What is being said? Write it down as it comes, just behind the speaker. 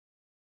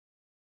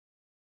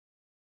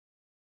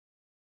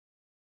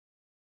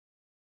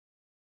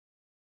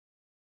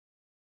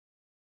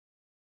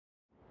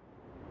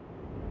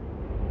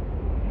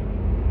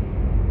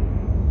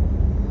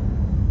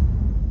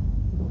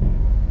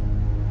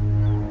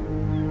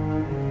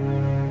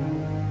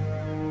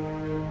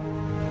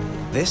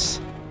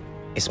This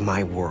is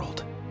my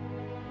world.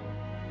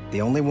 The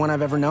only one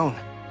I've ever known.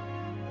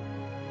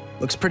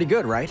 Looks pretty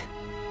good, right?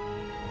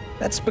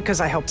 That's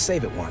because I helped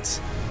save it once.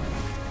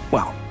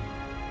 Well,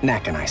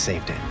 Knack and I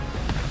saved it.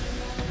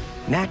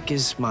 Knack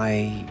is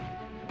my...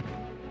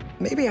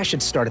 Maybe I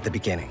should start at the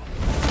beginning.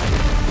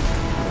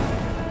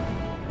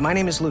 My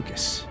name is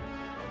Lucas,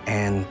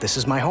 and this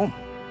is my home.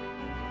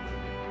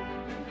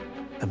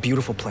 A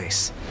beautiful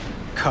place,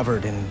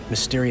 covered in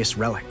mysterious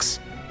relics.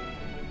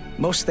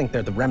 Most think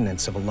they're the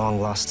remnants of a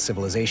long-lost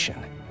civilization.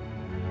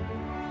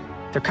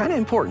 They're kinda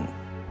important,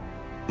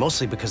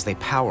 mostly because they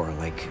power,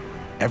 like,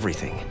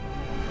 everything.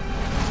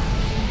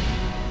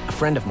 A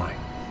friend of mine,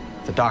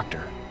 the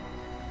doctor,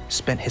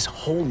 spent his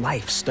whole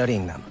life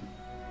studying them,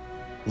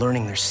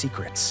 learning their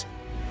secrets.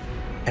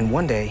 And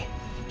one day,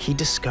 he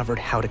discovered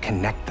how to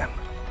connect them,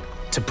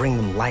 to bring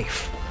them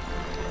life,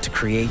 to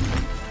create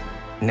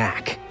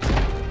Knack.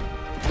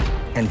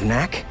 And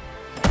Knack,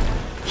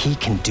 he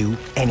can do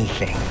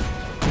anything.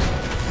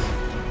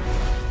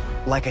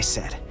 Like I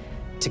said,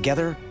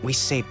 together we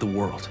saved the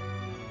world.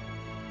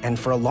 And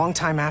for a long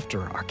time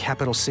after, our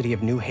capital city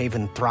of New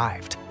Haven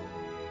thrived.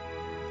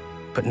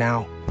 But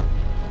now,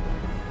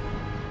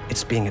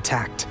 it's being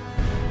attacked.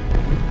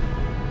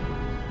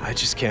 I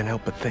just can't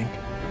help but think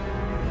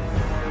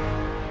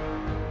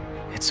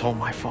it's all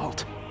my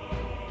fault.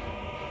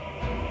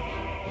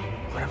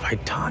 What have I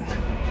done?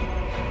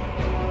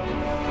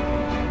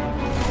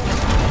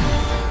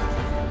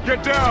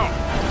 Get down!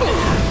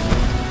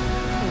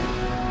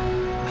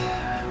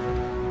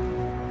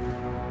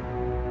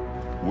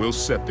 We'll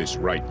set this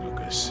right,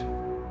 Lucas.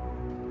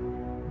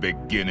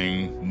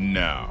 Beginning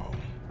now.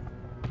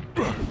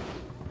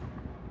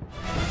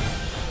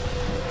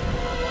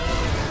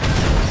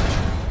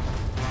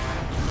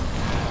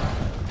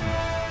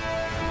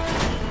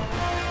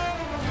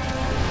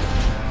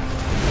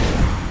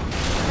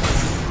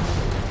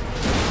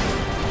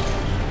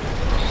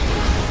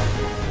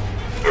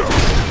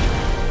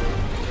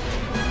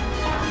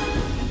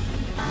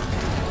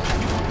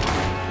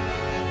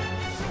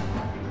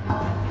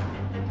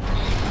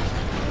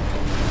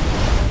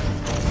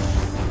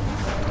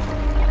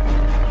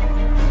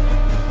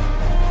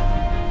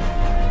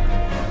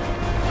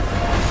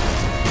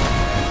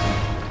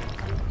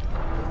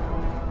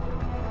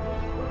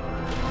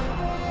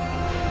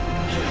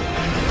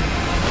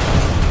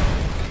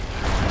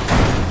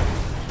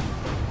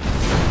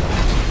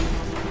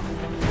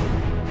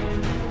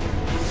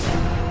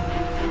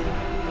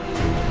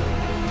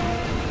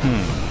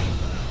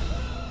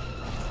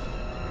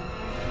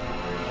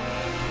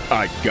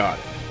 I got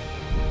it.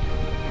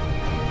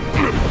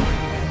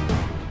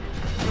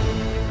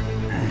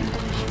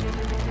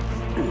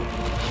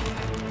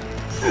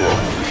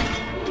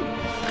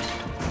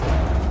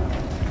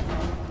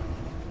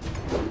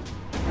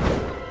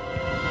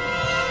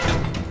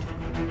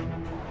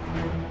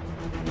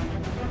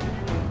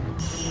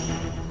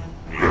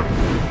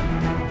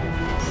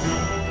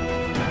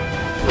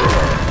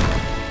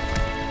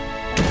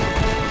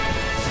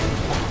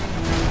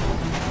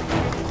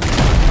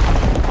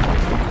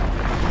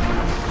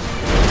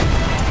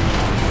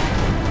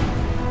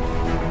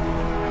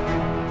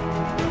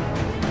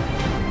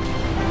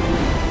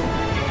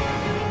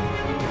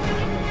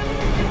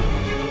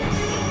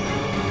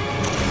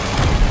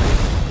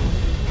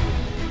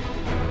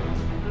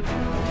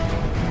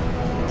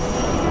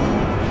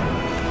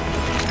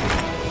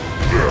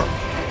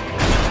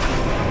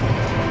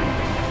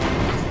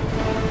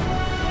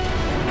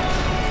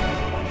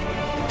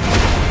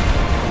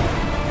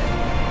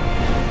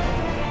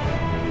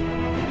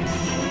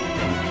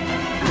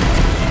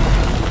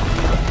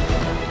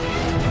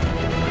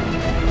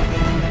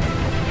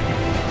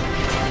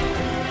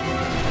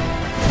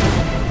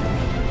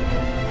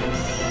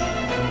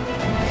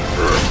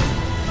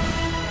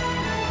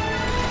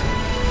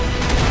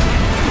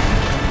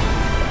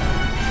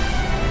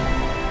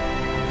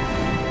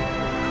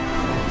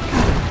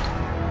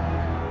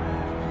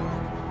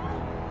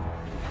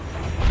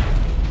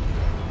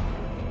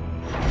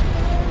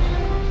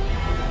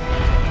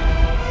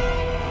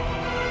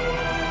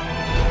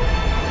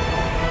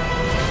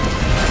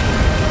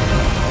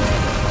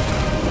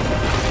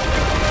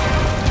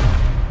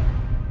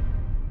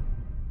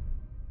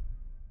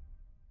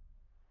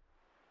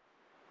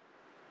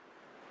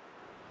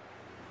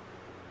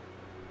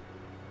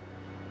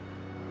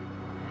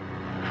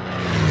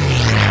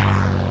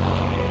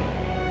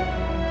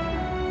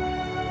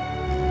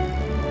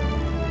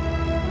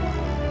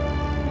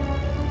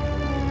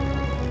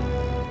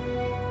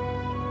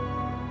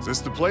 Is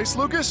this the place,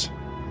 Lucas?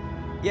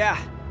 Yeah,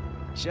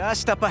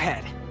 just up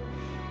ahead.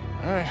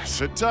 All right,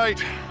 sit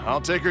tight. I'll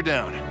take her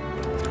down.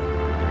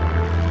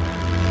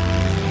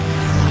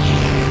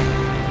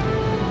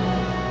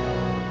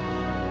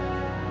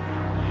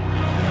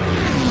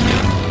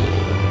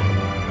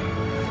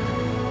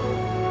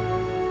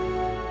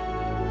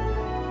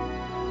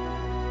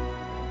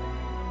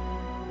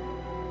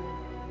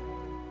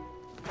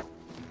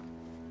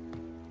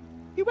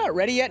 You about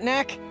ready yet,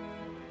 Knack?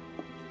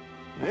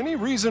 Any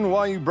reason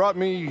why you brought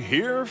me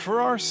here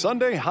for our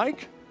Sunday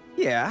hike?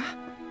 Yeah,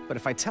 but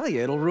if I tell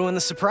you, it'll ruin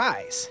the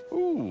surprise.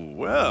 Ooh,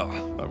 well,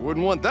 I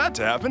wouldn't want that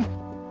to happen.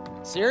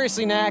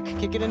 Seriously, Knack,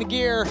 kick it into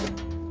gear.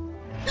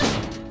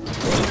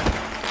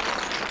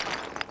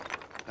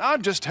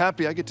 I'm just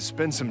happy I get to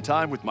spend some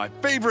time with my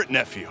favorite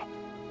nephew.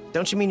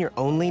 Don't you mean your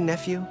only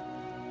nephew?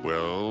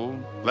 Well,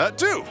 that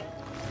too.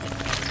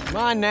 Come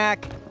on,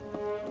 Knack.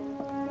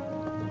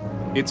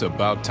 It's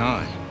about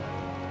time.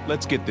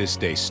 Let's get this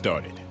day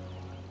started.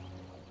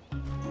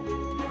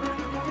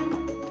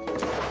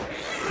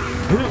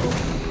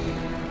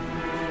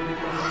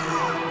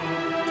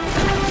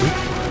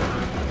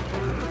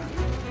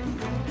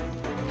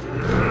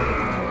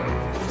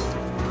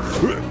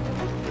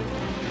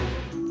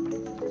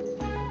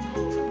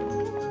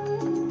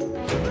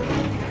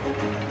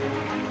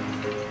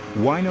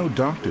 Why no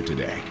doctor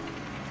today?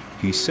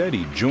 He said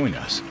he'd join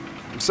us.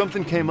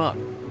 Something came up.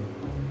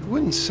 He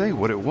wouldn't say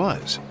what it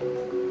was.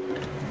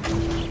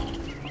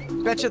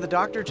 Betcha the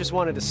doctor just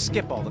wanted to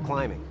skip all the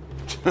climbing.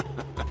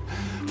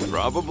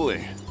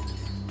 Probably.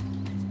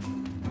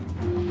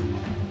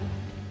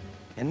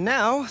 And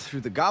now,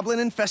 through the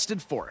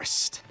goblin-infested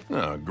forest.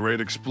 A great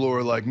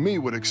explorer like me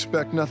would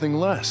expect nothing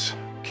less.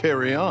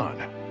 Carry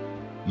on.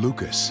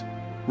 Lucas,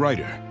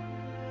 Ryder,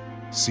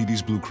 see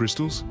these blue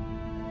crystals?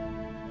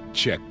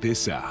 Check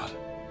this out.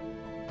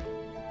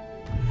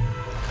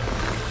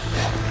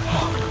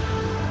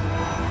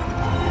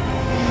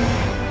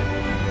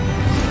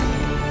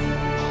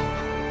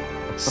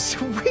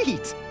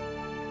 Sweet!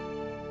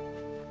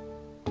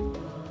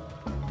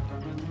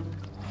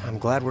 I'm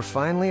glad we're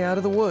finally out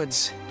of the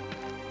woods.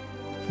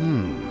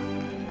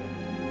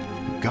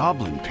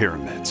 Goblin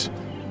pyramids.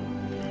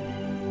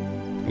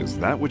 Is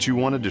that what you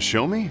wanted to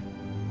show me?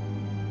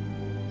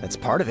 That's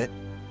part of it.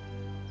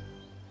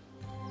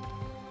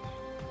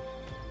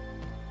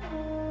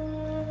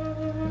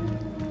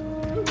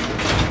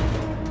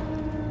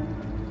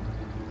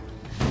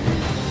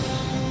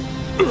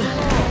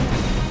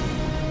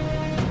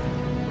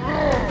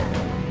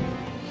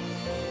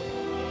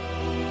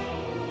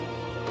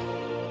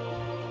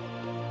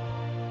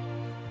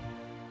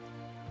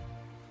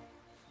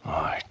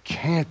 Oh, it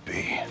can't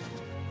be.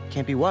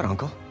 Can't be what,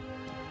 Uncle?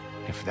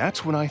 If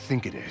that's what I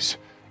think it is,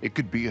 it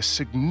could be a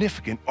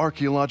significant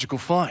archaeological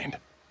find.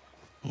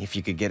 If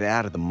you could get it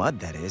out of the mud,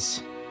 that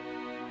is.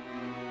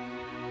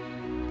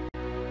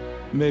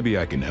 Maybe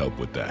I can help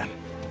with that.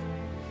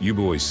 You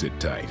boys sit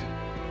tight.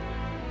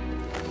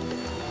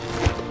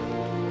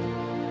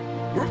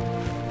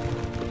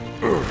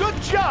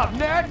 Good job,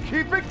 Knack!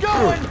 Keep it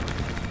going!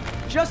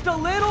 Just a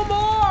little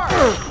more!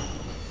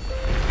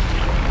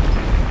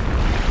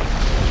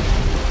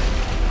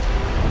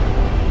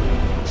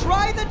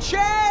 Try the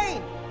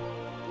chain!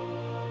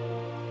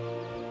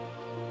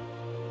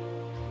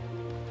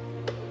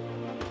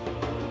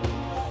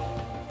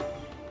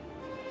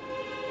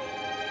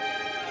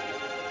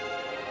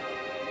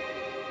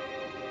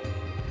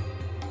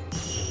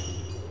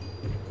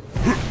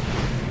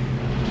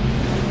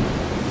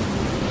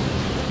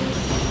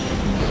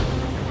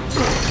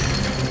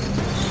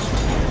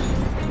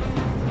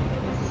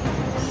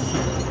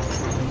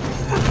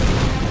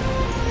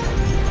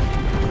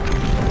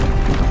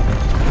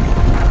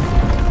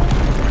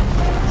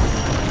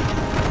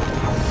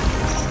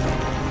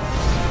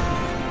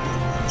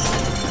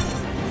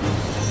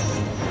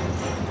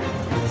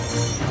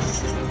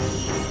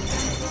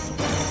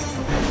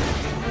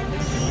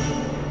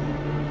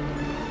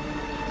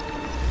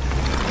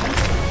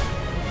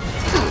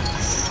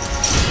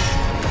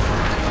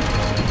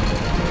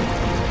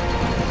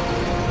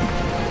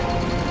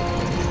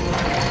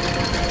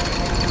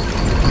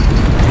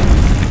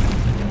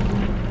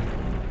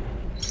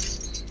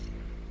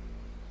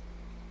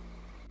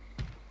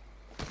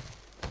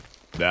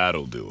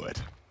 That'll do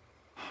it.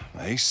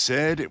 They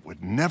said it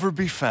would never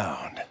be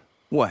found.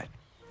 What?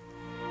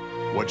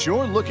 What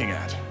you're looking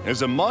at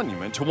is a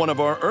monument to one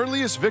of our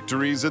earliest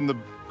victories in the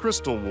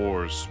Crystal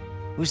Wars.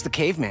 Who's the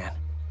caveman?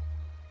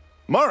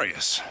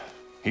 Marius.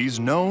 He's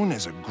known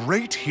as a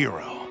great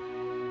hero.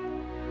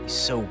 He's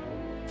so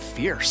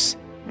fierce.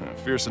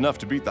 Fierce enough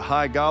to beat the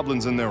High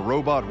Goblins and their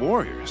robot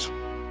warriors.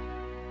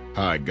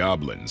 High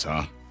goblins,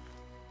 huh?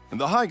 And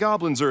the High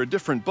Goblins are a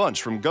different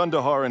bunch from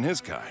Gundahar and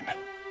his kind.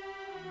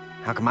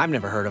 How come I've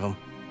never heard of him?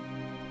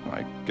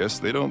 I guess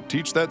they don't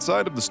teach that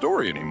side of the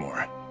story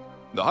anymore.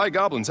 The High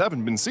Goblins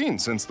haven't been seen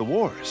since the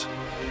wars.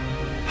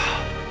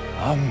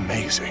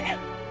 Amazing.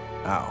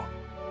 Oh.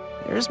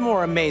 There's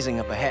more amazing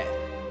up ahead.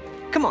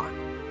 Come on.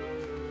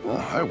 Well,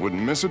 I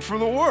wouldn't miss it for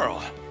the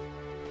world.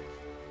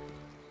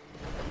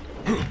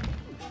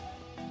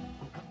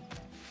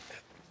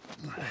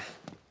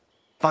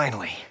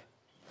 Finally.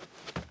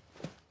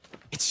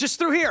 It's just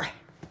through here.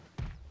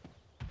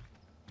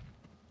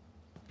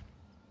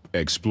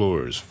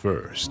 Explorers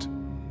first.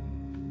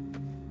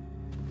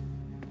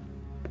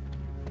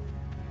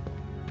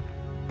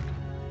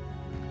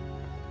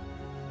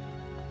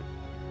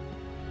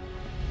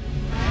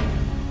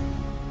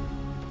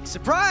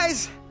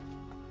 Surprise!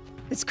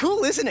 It's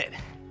cool, isn't it?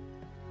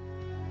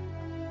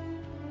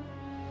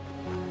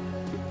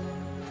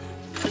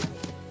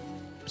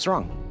 What's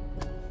wrong?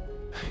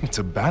 It's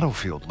a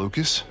battlefield,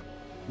 Lucas.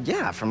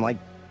 Yeah, from like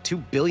 2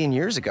 billion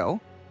years ago.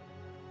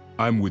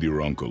 I'm with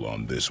your uncle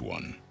on this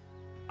one.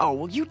 Oh,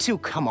 well, you two,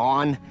 come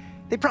on.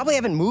 They probably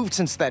haven't moved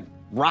since that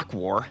rock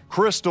war.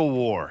 Crystal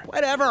War.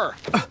 Whatever.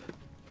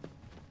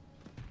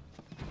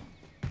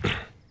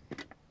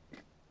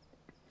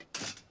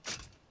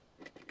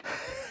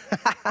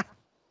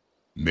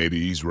 Maybe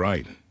he's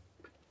right.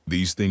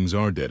 These things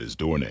are dead as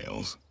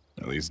doornails.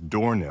 Now, these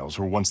doornails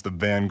were once the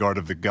vanguard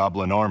of the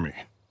Goblin army.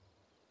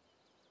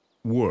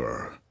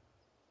 Were.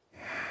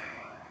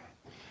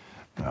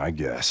 I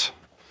guess.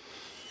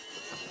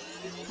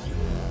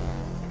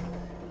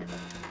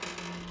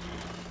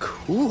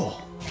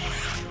 Cool.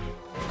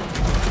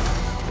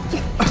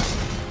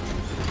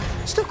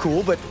 Still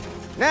cool, but...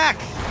 Knack!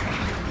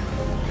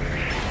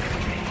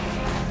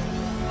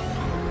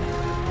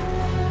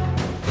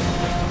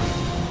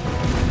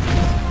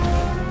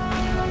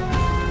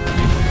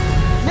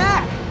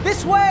 Knack!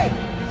 This way!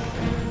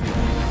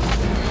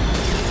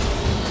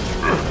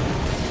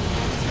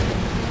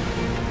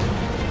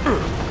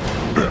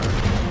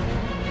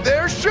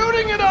 They're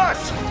shooting at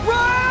us!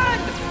 Run!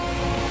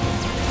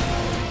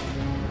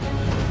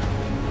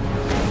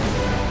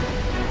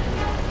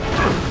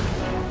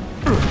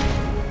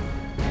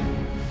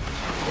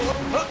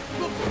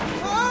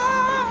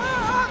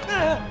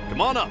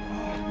 Come on up.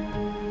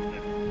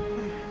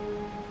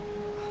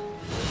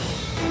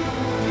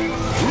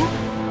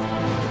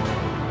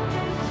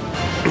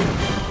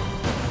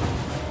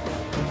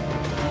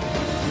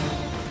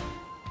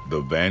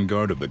 The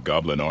vanguard of the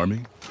Goblin army?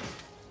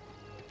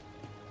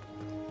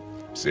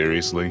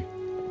 Seriously?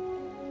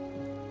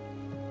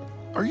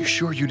 Are you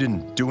sure you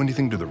didn't do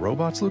anything to the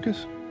robots,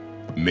 Lucas?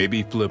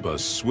 Maybe flip a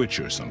switch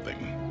or something.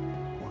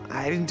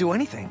 I didn't do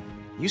anything.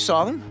 You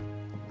saw them.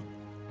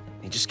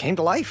 They just came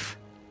to life.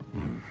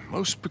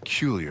 Most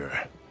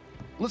peculiar.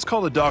 Let's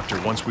call the doctor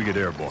once we get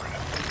airborne.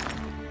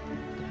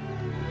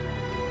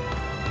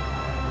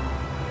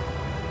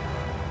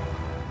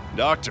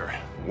 Doctor,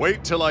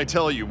 wait till I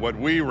tell you what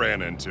we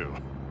ran into.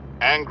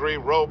 Angry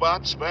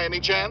robots, by any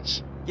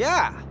chance?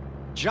 Yeah.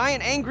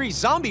 Giant angry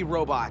zombie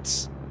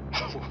robots.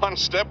 One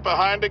step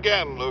behind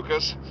again,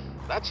 Lucas.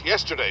 That's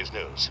yesterday's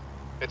news.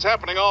 It's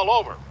happening all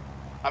over.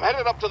 I'm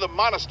headed up to the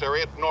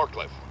monastery at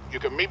Norcliffe. You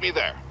can meet me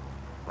there.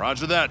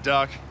 Roger that,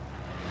 Doc.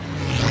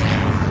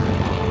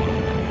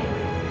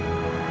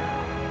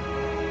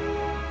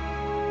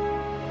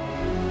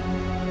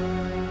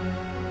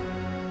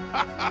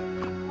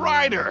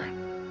 Ryder!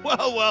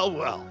 Well, well,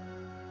 well.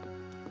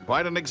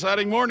 Quite an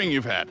exciting morning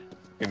you've had.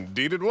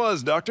 Indeed it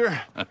was,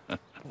 Doctor.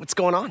 What's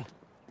going on?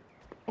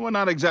 We're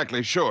not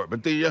exactly sure,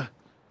 but the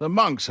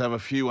monks have a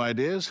few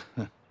ideas.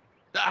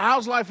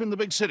 How's life in the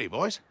big city,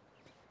 boys?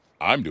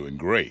 I'm doing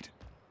great.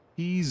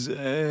 He's,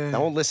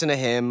 Don't listen to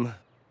him.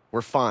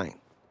 We're fine.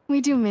 We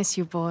do miss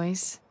you,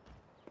 boys.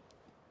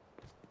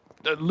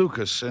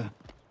 Lucas, are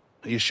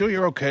you sure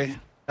you're okay?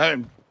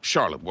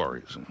 Charlotte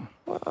worries.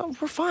 Well,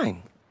 we're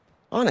fine.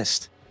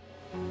 Honest.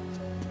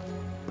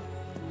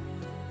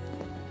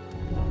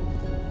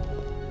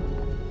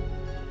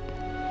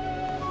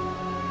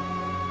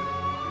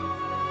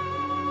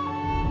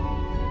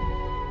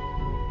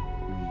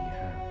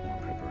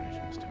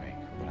 Preparations to make,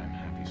 but I'm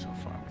happy so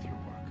far with your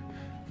work.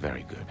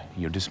 Very good.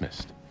 You're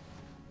dismissed.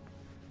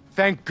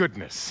 Thank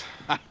goodness.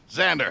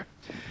 Xander,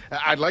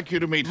 I'd like you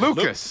to meet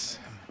Lucas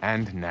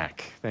and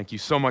Knack. Thank you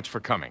so much for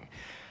coming.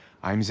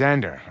 I'm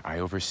Xander. I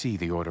oversee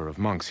the Order of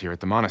Monks here at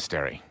the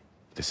monastery.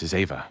 This is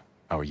Ava,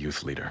 our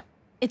youth leader.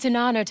 It's an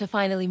honor to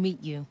finally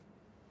meet you.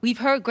 We've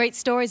heard great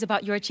stories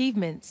about your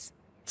achievements.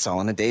 It's all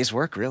in a day's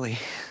work, really.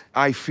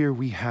 I fear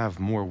we have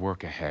more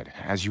work ahead.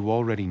 As you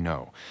already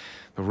know,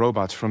 the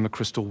robots from the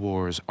Crystal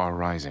Wars are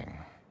rising.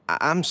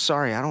 I'm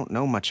sorry, I don't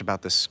know much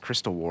about this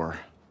Crystal War.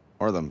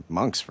 Or the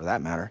monks, for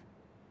that matter.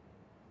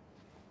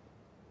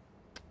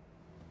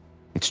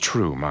 It's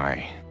true,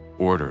 my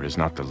order is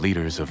not the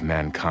leaders of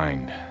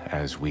mankind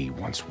as we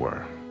once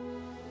were.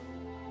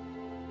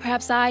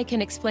 Perhaps I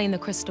can explain the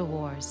Crystal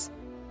Wars.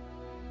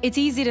 It's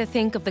easy to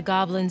think of the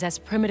goblins as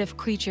primitive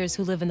creatures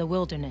who live in the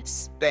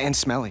wilderness. And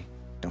Smelly.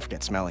 Don't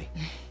forget Smelly.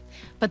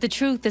 But the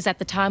truth is, at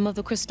the time of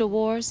the Crystal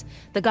Wars,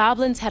 the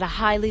goblins had a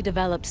highly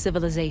developed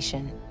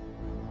civilization.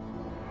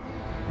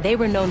 They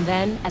were known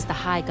then as the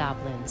High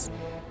Goblins,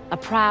 a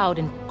proud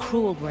and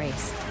cruel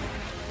race,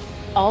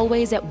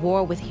 always at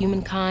war with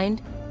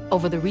humankind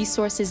over the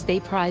resources they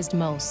prized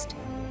most.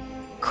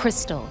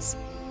 Crystals,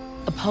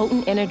 a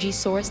potent energy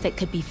source that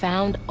could be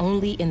found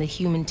only in the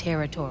human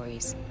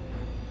territories.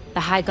 The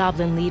High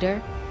Goblin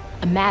leader,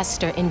 a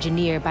master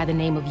engineer by the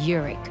name of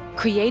Uric,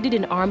 created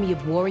an army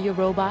of warrior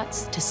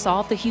robots to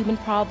solve the human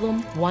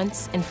problem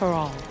once and for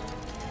all.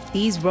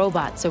 These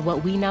robots are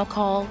what we now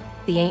call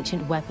the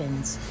ancient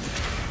weapons.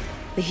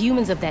 The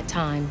humans of that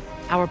time,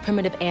 our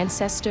primitive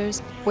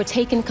ancestors, were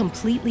taken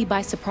completely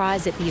by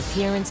surprise at the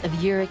appearance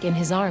of Uric and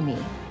his army.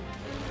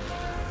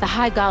 The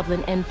High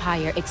Goblin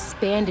Empire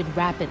expanded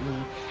rapidly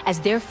as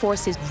their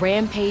forces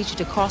rampaged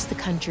across the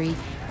country,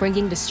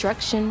 bringing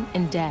destruction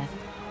and death.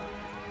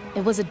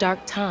 It was a dark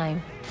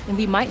time, and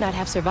we might not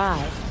have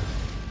survived.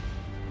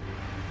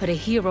 But a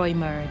hero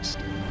emerged.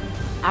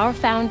 Our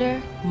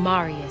founder,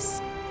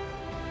 Marius.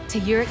 To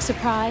Yurik's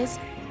surprise,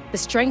 the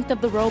strength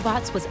of the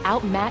robots was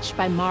outmatched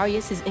by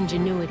Marius's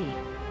ingenuity.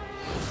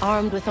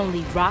 Armed with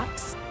only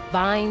rocks,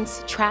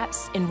 vines,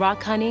 traps, and raw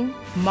cunning,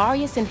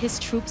 Marius and his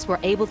troops were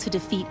able to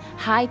defeat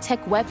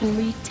high-tech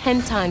weaponry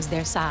 10 times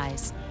their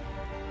size.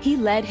 He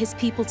led his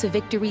people to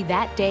victory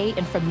that day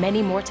and for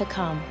many more to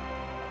come.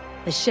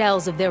 The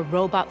shells of their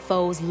robot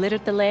foes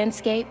littered the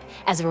landscape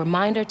as a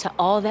reminder to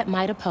all that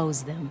might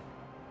oppose them.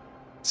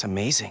 It's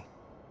amazing.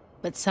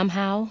 But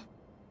somehow,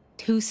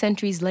 2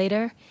 centuries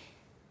later,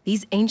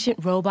 these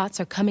ancient robots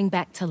are coming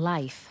back to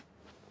life.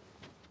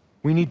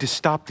 We need to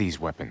stop these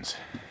weapons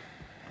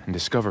and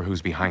discover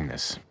who's behind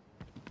this.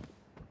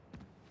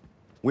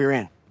 We're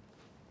in.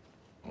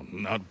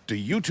 Now, do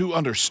you two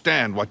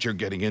understand what you're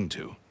getting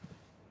into?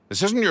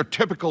 This isn't your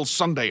typical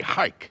Sunday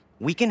hike.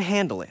 We can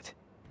handle it.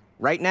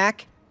 Right,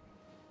 Knack?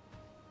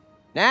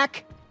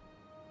 Knack?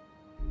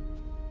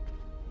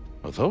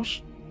 Are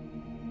those?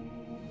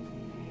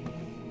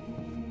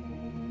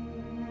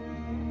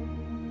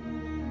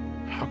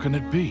 How can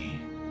it be?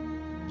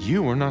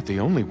 You are not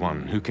the only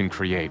one who can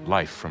create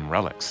life from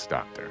relics,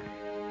 Doctor.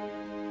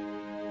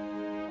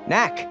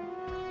 Knack,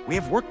 we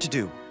have work to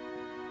do.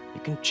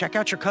 You can check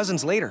out your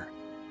cousins later.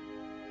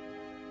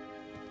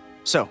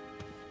 So,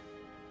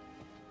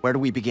 where do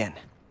we begin?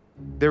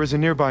 There is a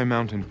nearby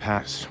mountain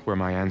pass where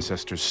my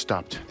ancestors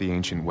stopped the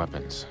ancient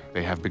weapons.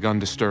 They have begun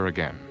to stir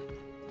again.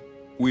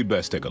 We'd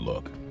best take a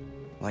look.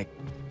 Like,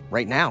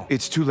 right now?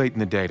 It's too late in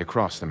the day to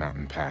cross the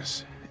mountain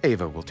pass.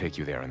 Ava will take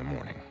you there in the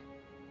morning.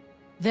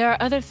 There are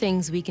other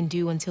things we can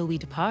do until we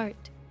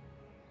depart.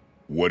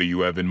 What do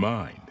you have in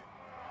mind?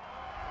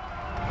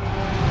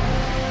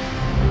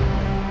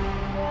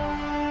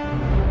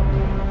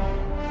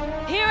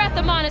 Here at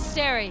the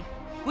monastery,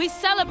 we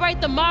celebrate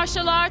the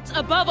martial arts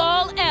above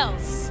all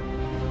else.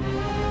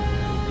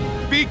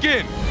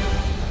 Begin!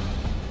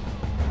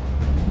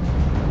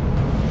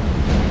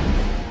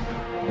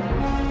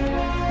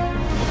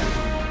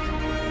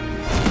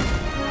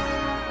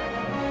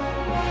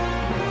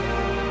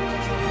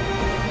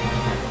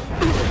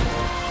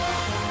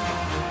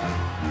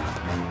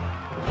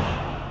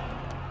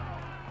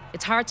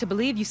 It's hard to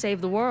believe you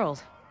saved the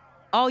world.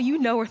 All you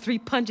know are 3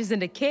 punches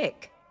and a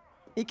kick.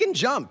 He can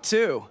jump,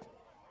 too.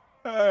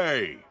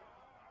 Hey!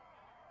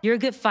 You're a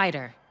good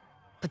fighter,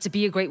 but to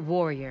be a great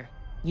warrior,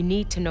 you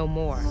need to know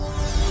more.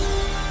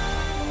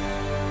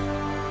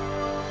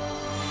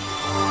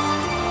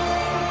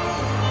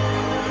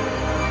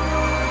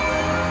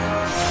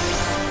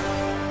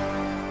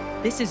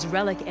 This is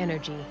relic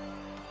energy.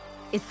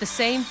 It's the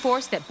same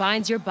force that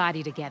binds your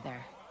body together.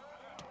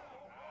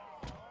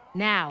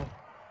 Now,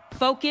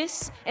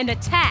 focus and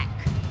attack!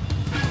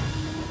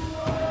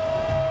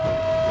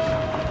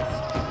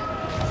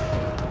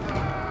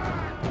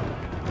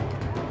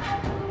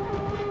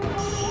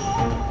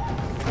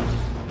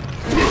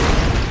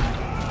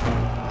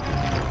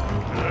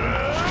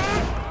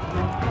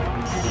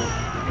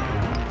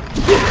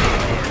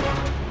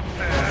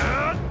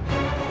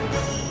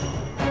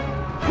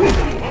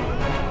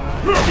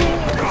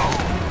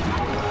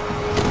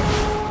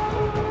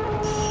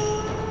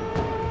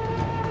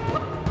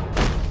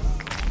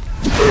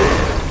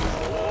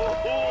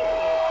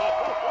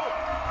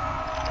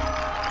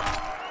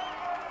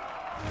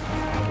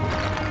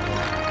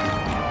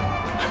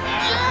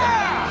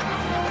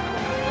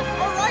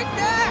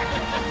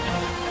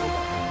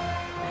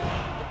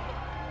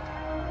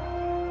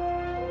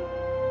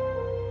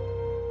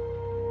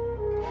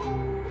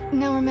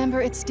 Now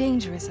remember, it's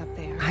dangerous up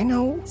there. I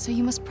know. So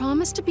you must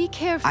promise to be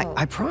careful.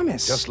 I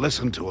promise. Just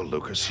listen to her,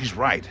 Lucas. She's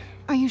right.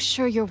 Are you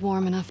sure you're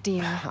warm enough,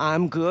 dear?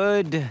 I'm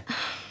good.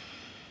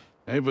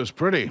 Ava's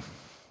pretty.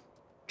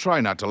 Try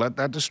not to let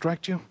that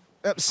distract you.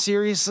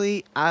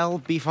 Seriously, I'll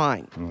be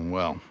fine.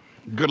 Well,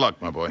 good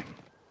luck, my boy.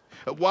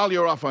 While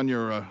you're off on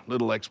your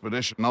little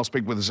expedition, I'll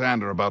speak with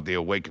Xander about the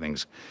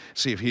awakenings.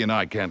 See if he and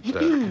I can't...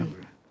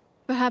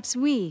 Perhaps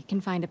we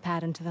can find a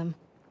pattern to them.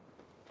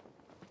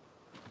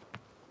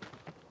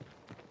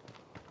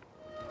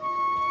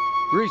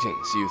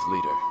 Greetings, youth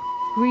leader.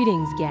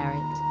 Greetings,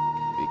 Garrett.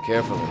 Be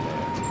careful in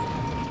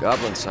there.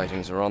 Goblin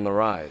sightings are on the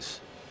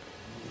rise.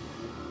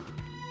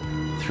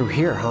 Through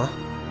here, huh?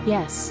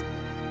 Yes.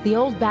 The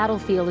old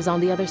battlefield is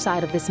on the other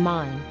side of this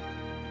mine.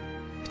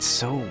 It's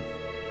so...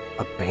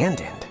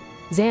 abandoned.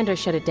 Xander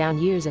shut it down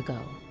years ago.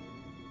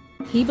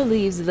 He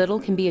believes little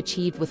can be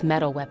achieved with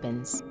metal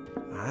weapons.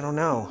 I don't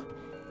know.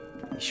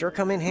 You sure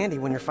come in handy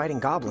when you're fighting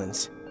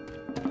goblins.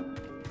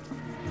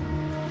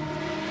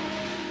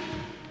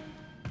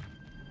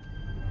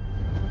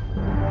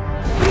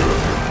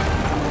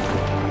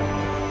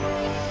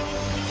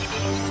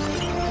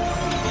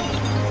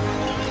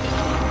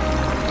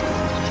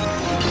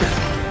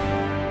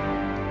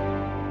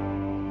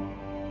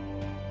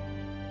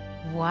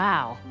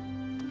 Wow.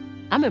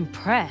 I'm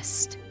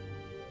impressed.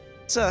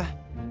 It's a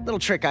little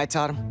trick I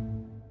taught him.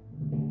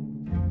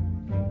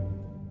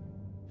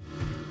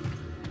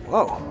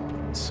 Whoa,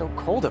 it's so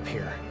cold up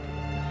here.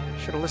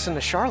 Should have listened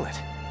to Charlotte.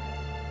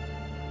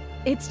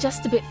 It's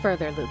just a bit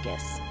further,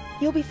 Lucas.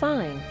 You'll be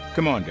fine.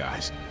 Come on,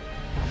 guys.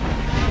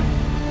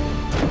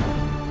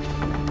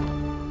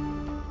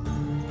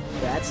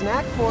 That's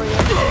Knack for you.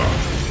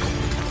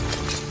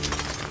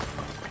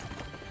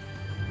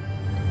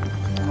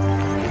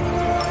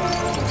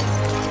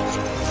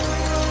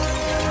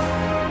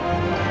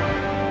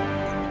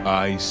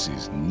 Ice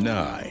is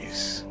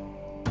nice.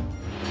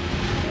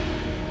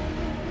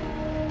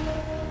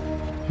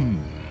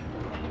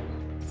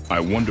 I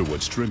wonder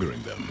what's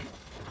triggering them.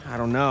 I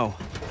don't know.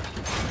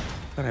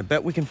 But I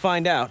bet we can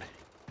find out.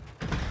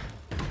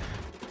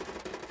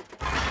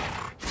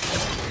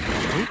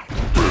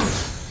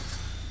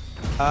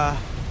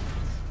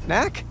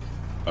 Knack?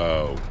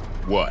 Oh,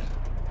 what?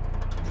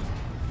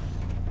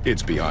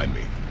 It's behind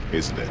me,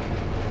 isn't it?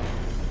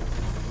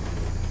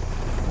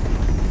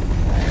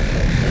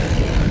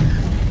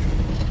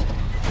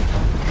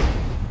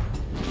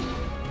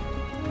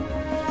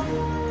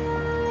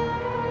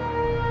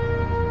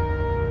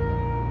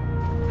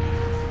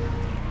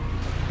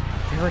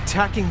 They're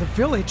attacking the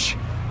village.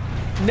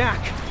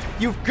 Knack,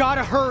 you've got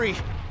to hurry.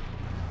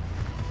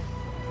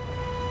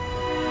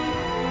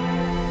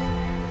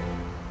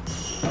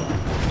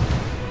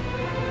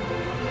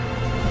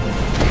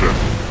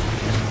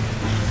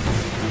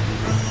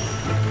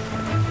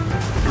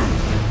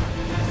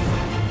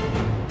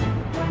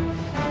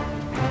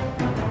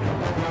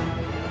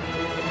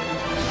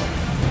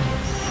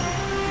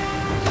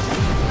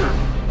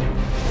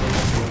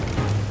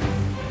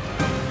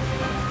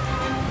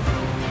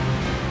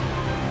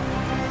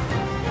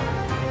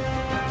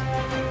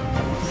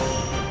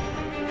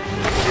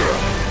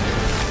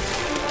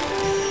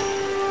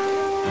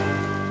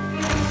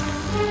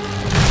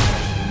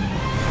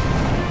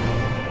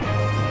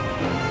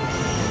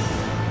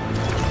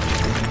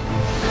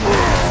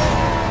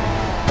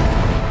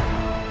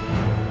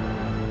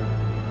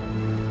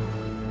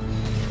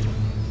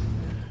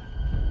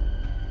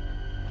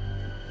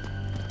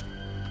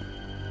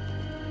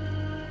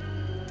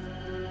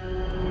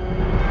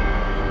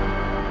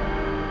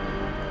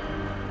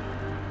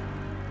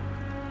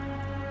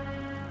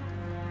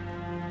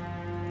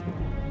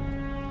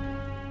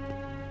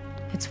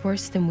 It's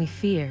worse than we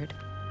feared.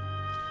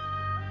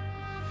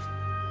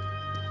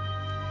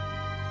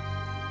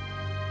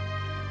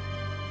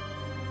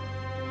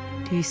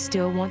 Do you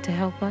still want to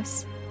help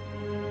us?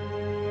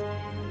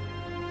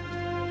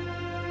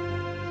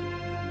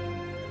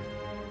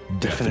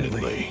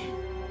 Definitely.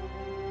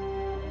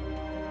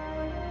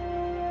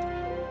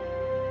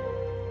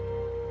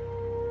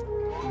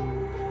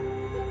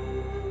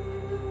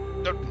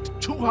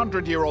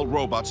 200-year-old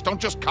robots don't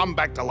just come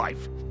back to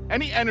life.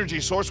 Any energy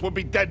source would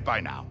be dead by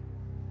now.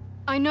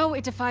 I know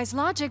it defies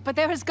logic, but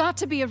there has got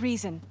to be a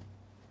reason.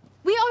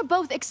 We are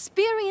both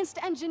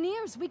experienced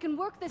engineers. We can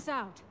work this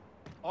out.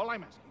 All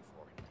I'm asking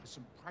for is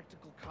some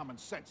practical common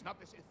sense, not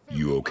this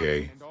ethereal... You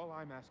okay? And all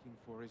I'm asking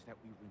for is that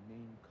we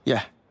remain calm.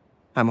 Yeah,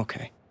 I'm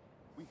okay.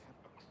 We have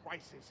a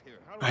crisis here.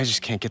 I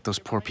just can't get those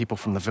poor people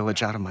from the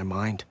village out of my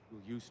mind.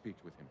 Will you speak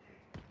with him,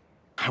 please?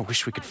 I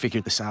wish we could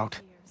figure this out.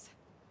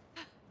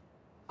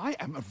 I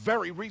am a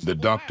very The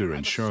reasonable doctor man. and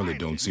I'm a Charlotte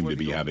don't scientist. seem to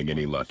be having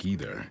any luck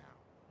either.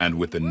 And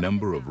with the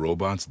number of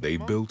robots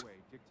they've built,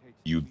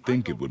 you'd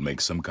think it would make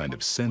some kind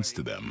of sense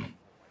to them.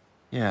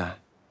 Yeah.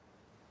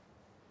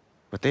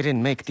 But they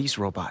didn't make these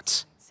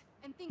robots.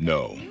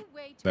 No,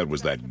 that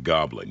was that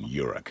goblin,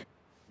 Uruk.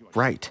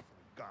 Right.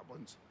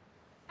 Goblins.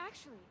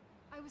 Actually,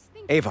 I was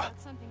thinking Ava,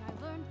 about something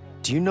I learned.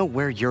 do you know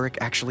where Uruk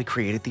actually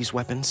created these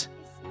weapons?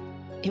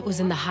 It was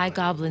in the High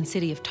Goblin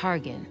city of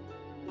Targan.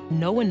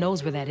 No one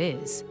knows where that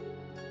is.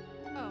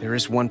 There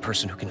is one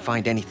person who can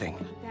find anything,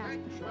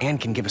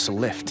 and can give us a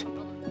lift.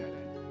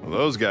 Well,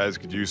 those guys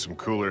could use some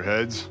cooler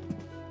heads.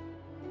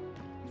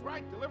 That's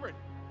right, delivered.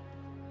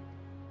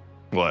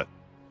 What?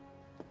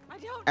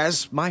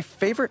 As my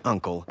favorite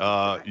uncle...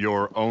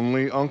 Your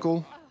only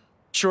uncle?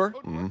 Sure,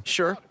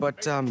 sure,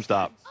 but,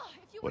 Stop.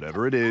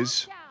 Whatever it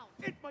is,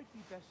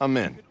 I'm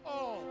in.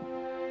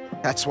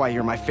 that's why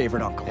you're my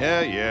favorite uncle.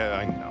 Yeah,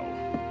 I know.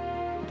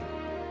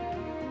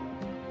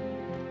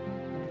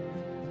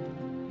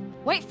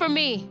 Wait for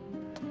me!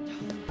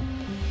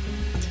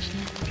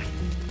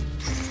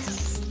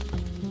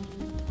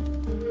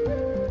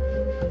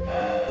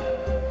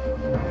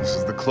 This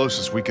is the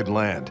closest we could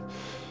land.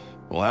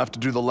 We'll have to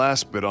do the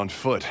last bit on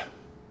foot.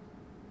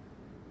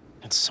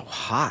 It's so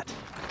hot.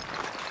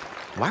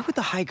 Why would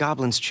the High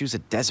Goblins choose a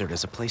desert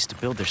as a place to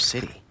build their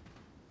city?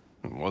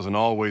 It wasn't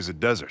always a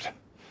desert.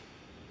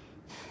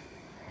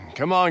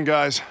 Come on,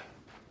 guys.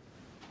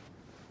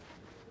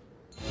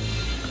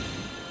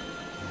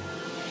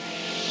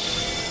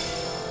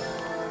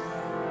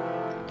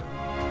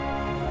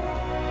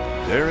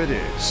 There it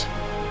is.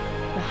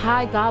 The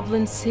High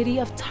Goblin city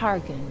of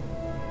Targan.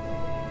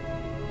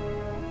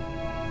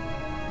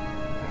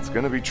 It's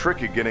gonna be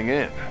tricky getting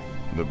in.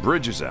 The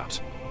bridge is out.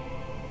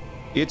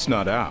 It's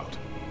not out.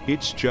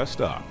 It's just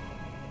up.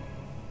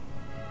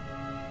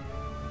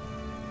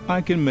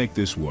 I can make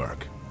this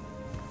work.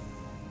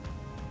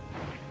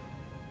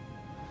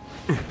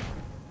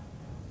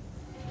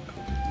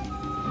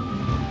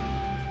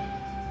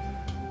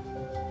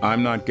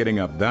 I'm not getting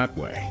up that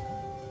way.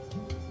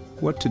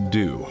 What to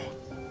do?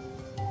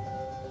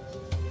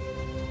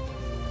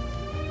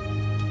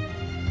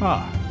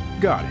 Ah,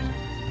 got it.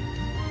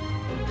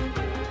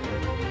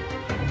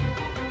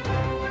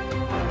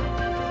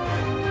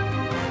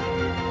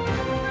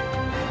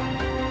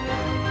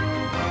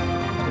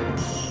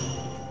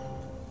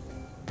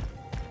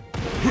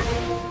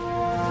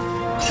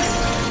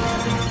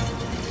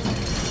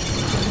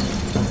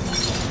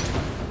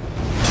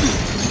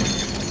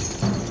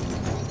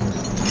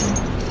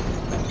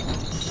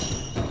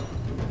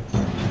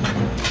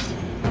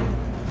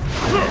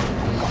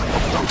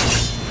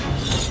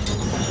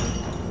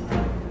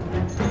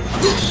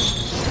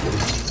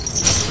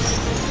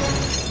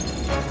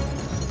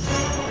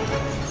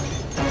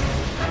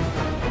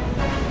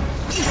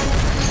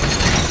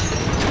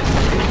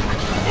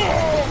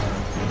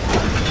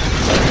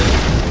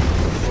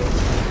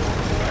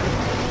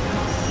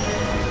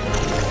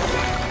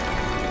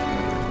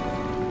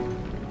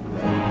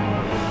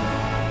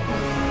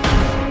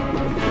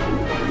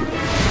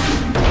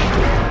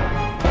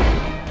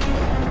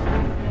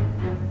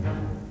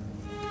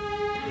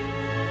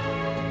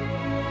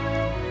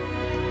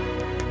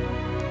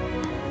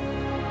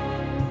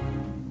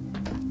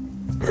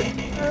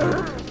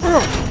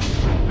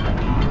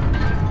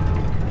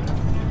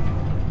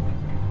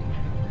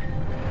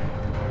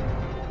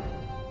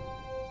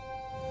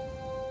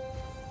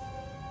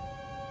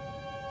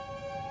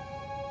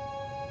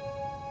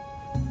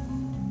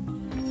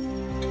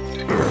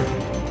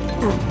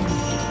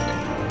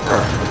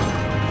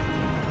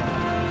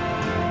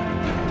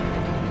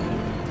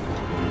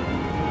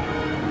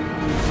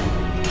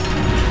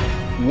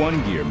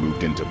 One gear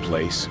moved into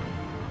place.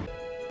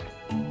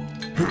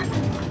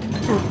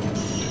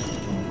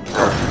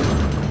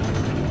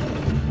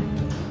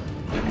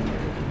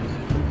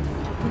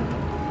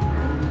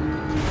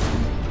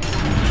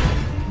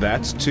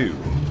 That's two.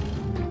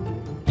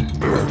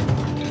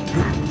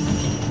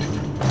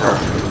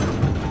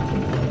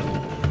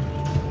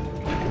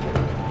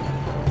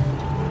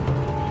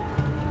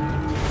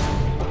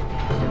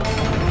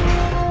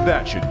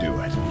 That should do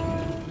it.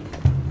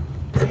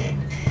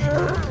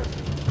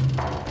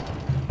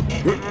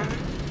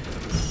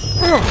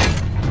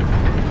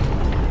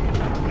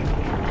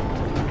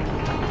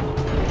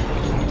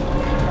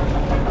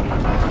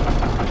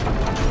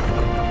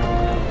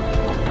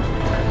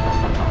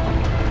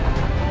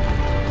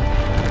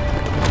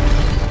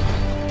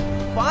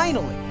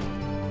 Finally!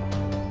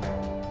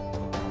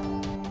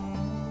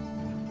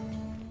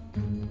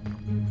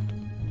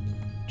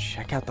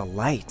 Check out the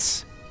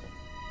lights.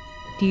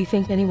 Do you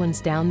think anyone's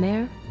down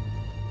there?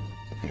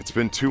 It's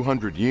been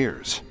 200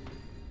 years.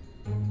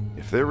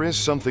 If there is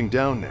something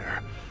down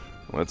there,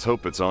 let's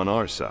hope it's on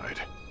our side.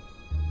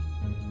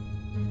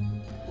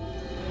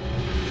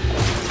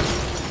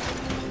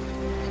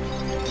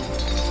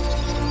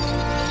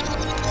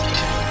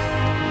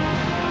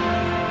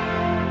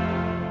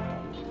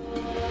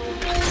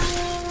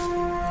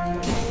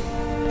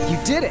 You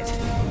did it!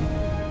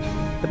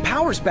 The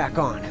power's back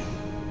on.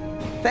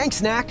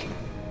 Thanks, Knack.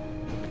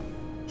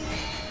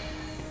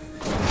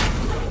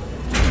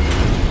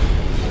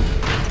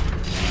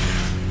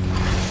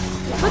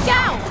 Look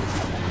out!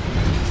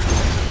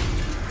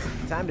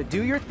 Time to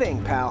do your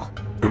thing, pal.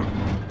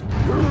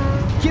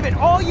 Give it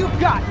all you've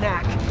got,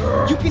 Knack.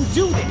 You can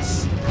do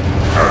this.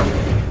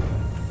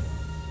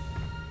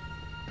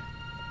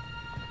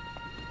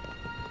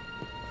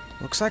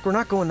 Looks like we're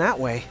not going that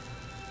way.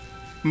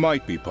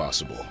 Might be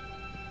possible.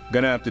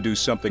 Gonna have to do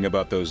something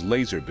about those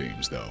laser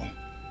beams, though.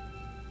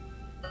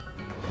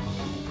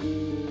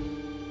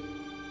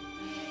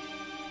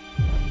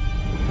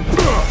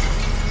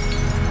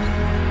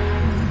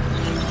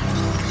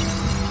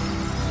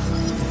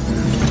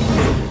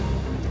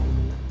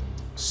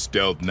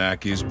 Stealth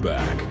Knack is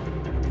back.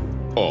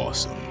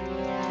 Awesome.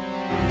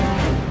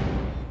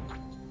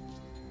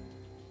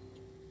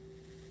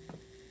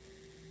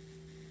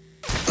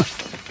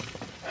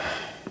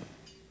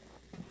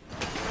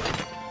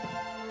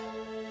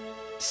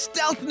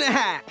 Stealth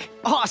Knack!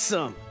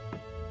 Awesome!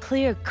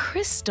 Clear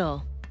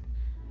crystal.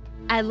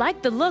 I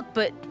like the look,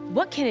 but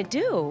what can it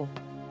do?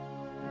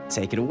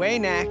 Take it away,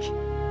 Knack.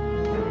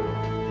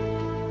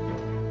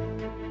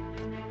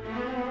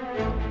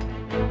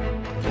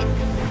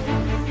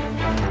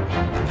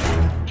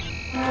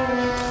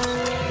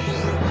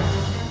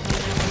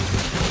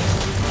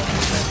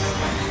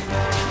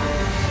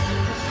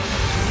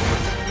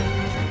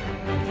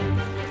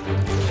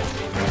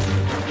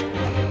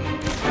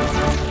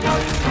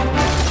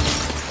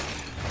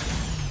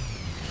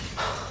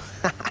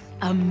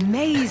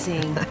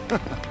 Amazing.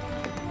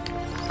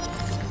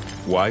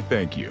 Why,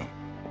 thank you.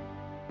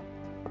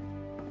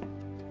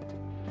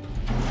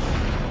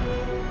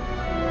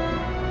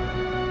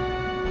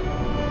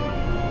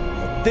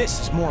 Well,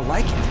 this is more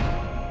like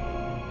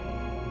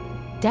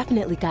it.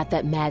 Definitely got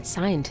that mad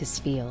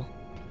scientist feel.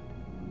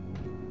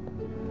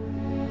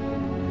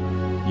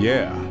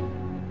 Yeah,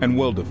 and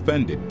well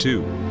defended,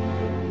 too.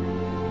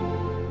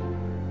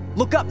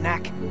 Look up,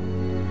 Knack.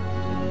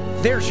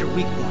 There's your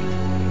weak point.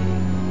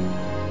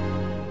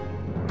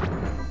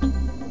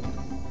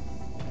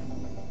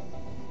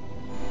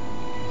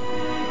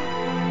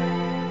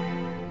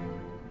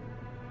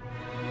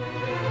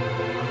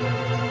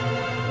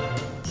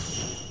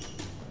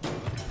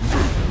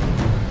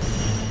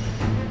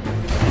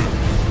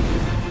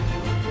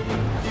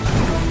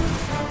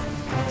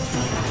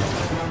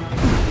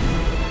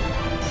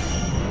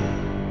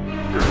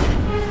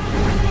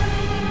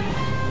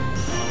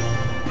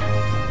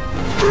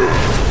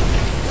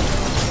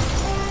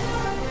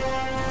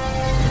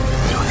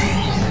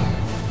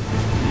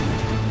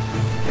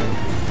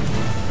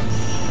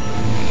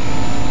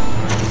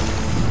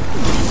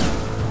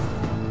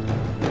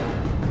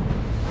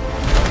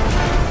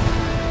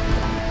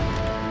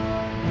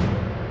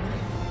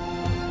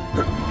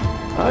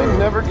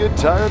 never get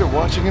tired of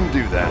watching him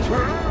do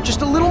that.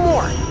 Just a little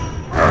more.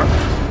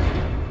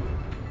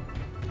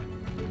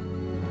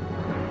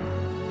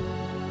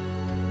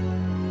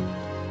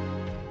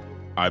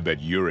 I bet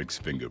Urich's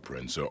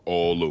fingerprints are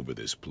all over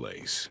this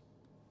place.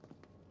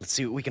 Let's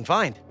see what we can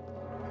find.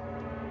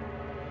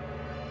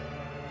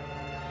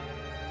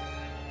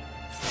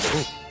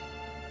 Ooh.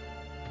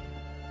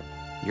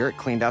 Urich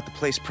cleaned out the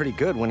place pretty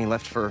good when he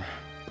left for...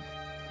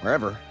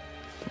 wherever.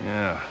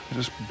 Yeah,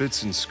 just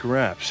bits and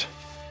scraps.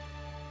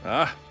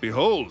 Ah,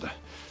 behold,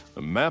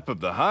 a map of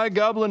the High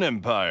Goblin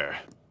Empire.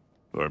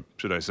 Or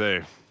should I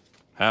say,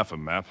 half a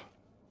map.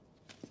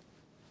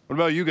 What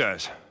about you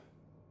guys?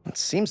 It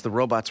seems the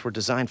robots were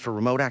designed for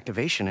remote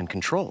activation and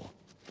control.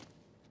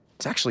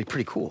 It's actually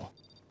pretty cool.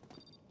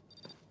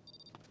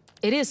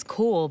 It is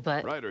cool,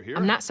 but Ryder here.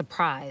 I'm not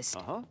surprised.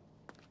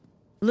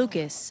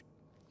 Lucas,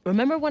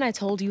 remember when I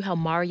told you how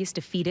Marius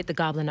defeated the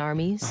Goblin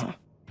armies?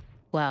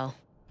 Well,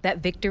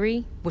 that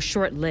victory was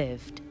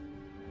short-lived.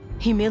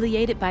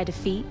 Humiliated by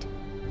defeat,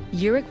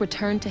 Urich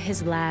returned to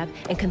his lab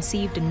and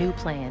conceived a new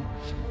plan.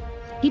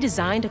 He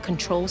designed a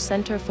control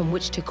center from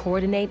which to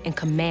coordinate and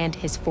command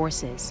his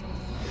forces,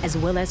 as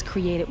well as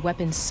created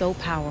weapons so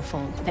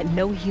powerful that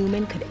no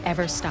human could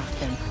ever stop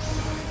them.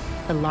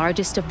 The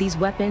largest of these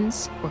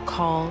weapons were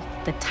called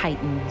the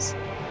Titans.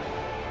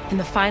 In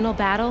the final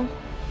battle,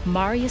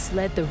 Marius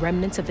led the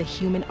remnants of the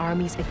human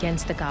armies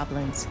against the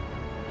goblins.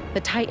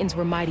 The Titans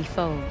were mighty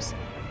foes,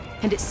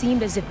 and it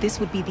seemed as if this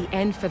would be the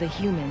end for the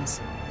humans.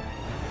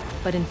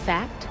 But in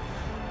fact,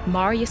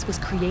 Marius was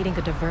creating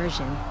a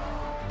diversion.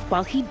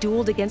 While he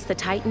dueled against the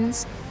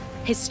Titans,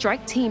 his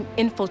strike team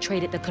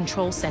infiltrated the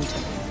control center.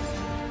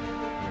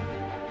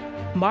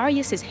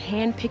 Marius's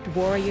hand-picked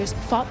warriors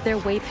fought their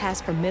way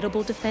past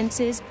formidable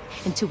defenses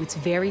into its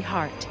very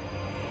heart.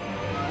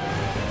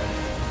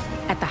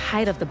 At the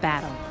height of the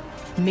battle,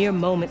 mere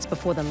moments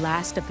before the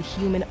last of the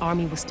human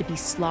army was to be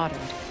slaughtered,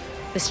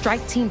 the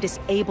strike team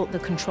disabled the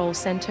control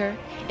center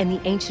and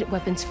the ancient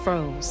weapons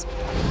froze,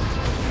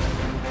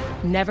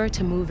 never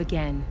to move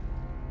again.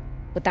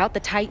 Without the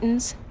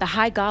Titans, the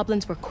High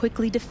Goblins were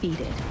quickly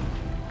defeated.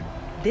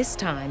 This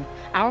time,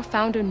 our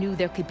founder knew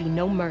there could be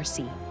no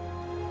mercy.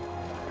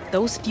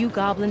 Those few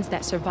goblins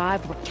that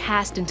survived were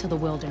cast into the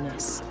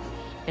wilderness,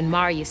 and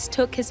Marius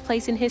took his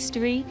place in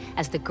history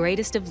as the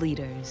greatest of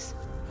leaders.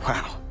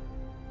 Wow.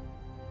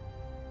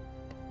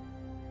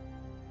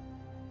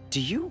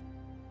 Do you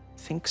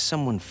think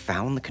someone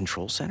found the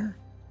control center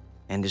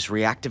and is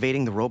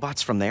reactivating the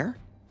robots from there?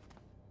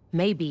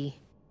 Maybe,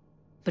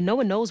 but no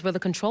one knows where the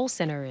control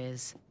center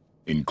is.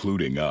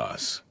 Including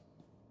us.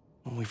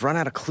 Well, we've run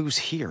out of clues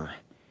here.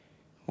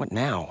 What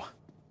now?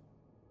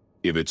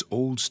 If it's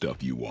old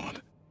stuff you want,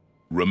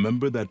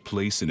 remember that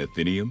place in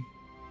Athenium?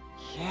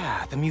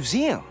 Yeah, the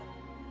museum.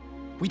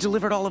 We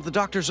delivered all of the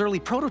Doctor's early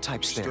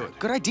prototypes there.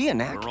 Good idea,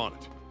 Knack. We're on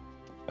it.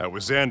 That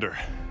was Xander.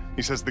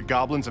 He says the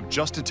goblins have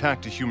just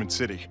attacked a human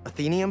city.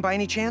 Athenium by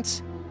any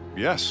chance?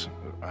 Yes.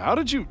 How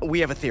did you... We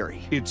have a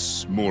theory.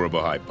 It's more of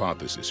a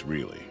hypothesis,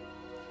 really.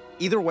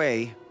 Either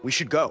way, we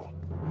should go.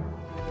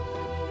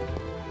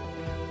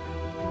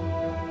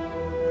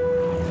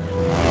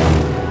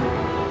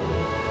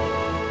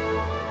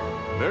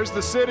 There's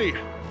the city.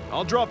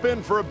 I'll drop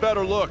in for a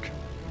better look.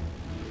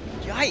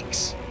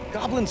 Yikes!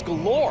 Goblins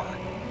galore!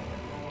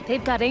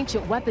 They've got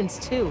ancient weapons,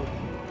 too.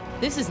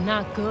 This is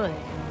not good.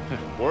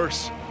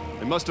 Worse.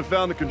 They must have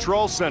found the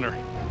control center.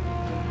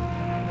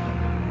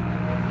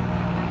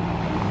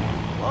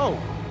 Whoa!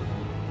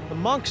 The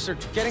monks are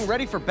getting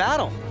ready for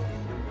battle.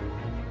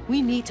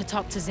 We need to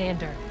talk to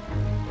Xander.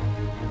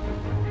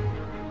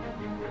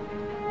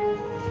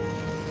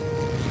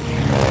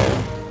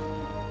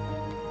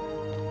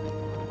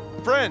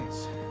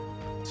 Friends,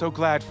 so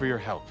glad for your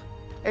help.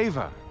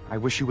 Ava, I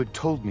wish you had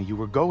told me you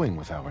were going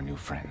with our new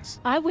friends.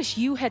 I wish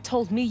you had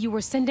told me you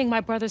were sending my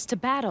brothers to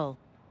battle.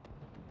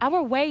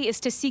 Our way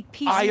is to seek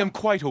peace. I am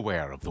quite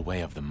aware of the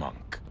way of the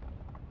monk.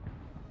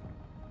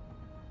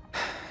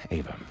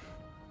 Ava,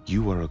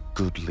 you are a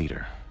good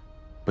leader,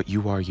 but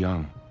you are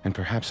young, and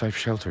perhaps I've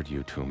sheltered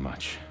you too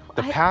much.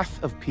 The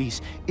path of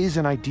peace is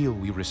an ideal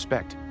we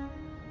respect,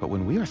 but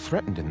when we are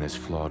threatened in this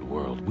flawed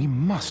world, we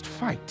must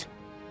fight.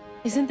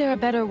 Isn't there a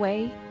better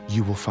way?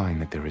 You will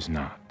find that there is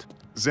not.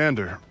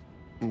 Xander,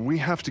 we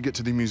have to get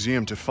to the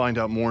museum to find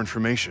out more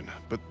information,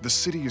 but the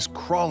city is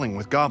crawling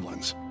with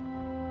goblins.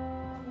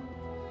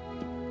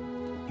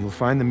 You'll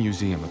find the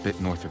museum a bit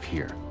north of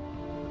here.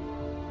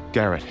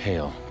 Garrett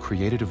Hale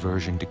created a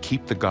version to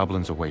keep the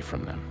goblins away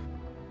from them.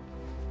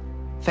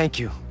 Thank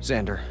you,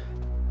 Xander.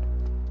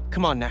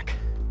 Come on, Knack.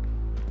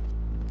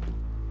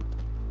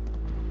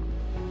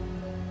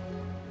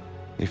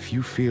 If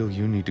you feel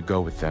you need to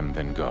go with them,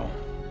 then go.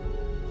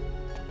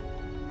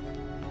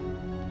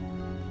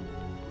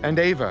 And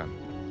Ava,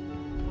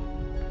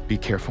 be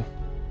careful.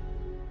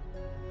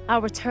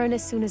 I'll return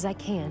as soon as I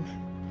can.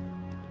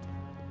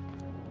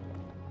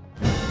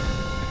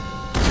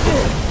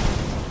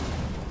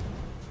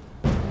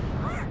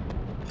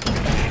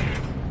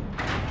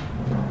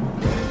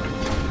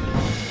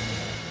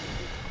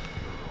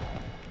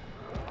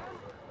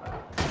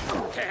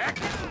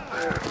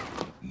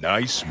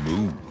 Nice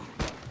move.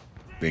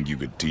 Think you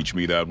could teach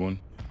me that one?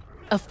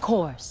 Of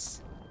course.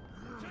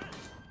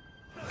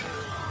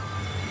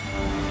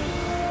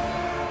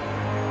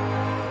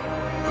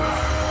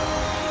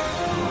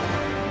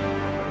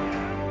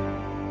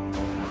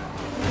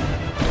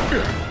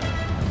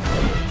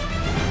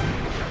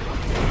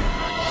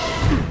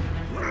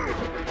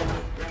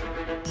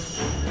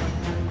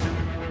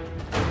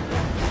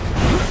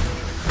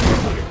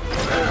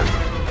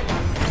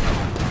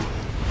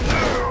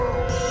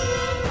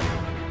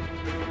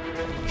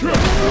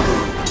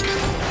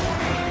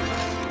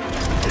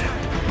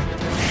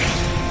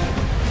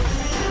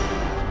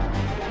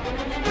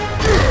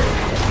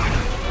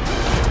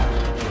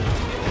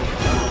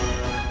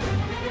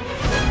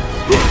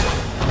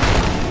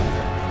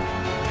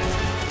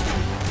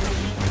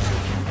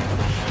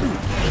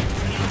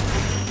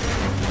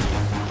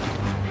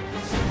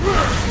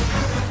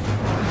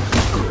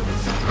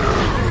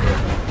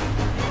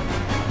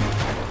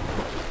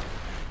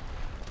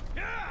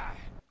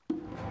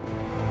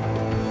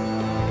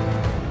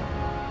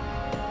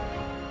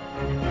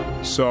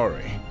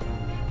 Sorry.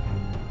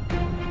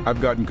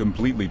 I've gotten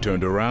completely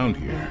turned around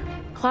here.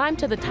 Climb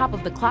to the top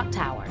of the clock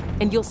tower,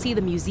 and you'll see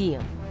the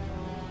museum.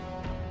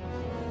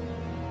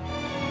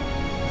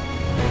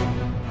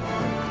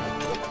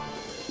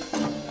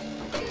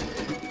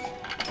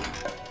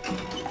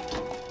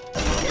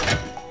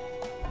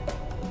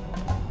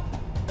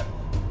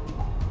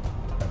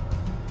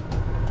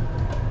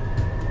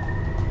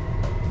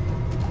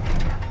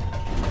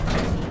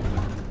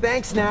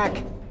 Thanks,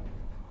 Knack.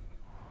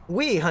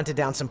 We hunted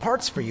down some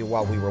parts for you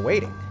while we were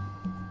waiting.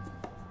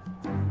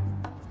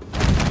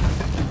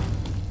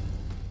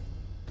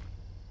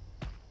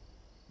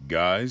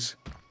 Guys,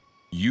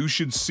 you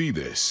should see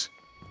this.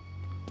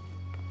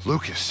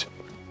 Lucas,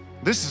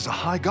 this is a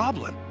High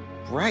Goblin.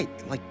 Right,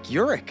 like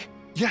Uric.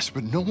 Yes,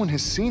 but no one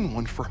has seen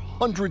one for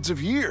hundreds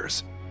of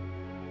years.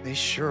 They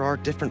sure are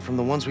different from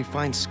the ones we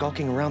find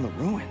skulking around the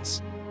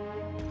ruins.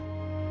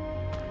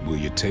 Will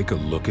you take a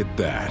look at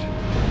that?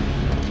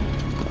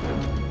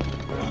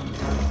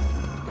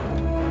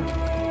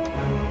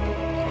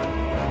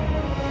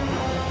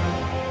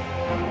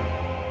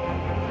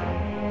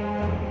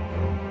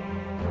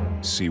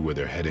 See where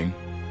they're heading?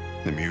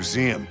 The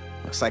museum.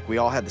 Looks like we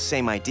all had the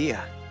same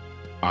idea.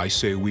 I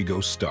say we go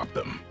stop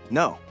them.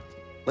 No.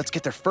 Let's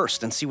get there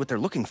first and see what they're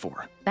looking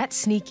for. That's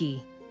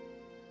sneaky.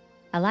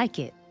 I like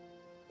it.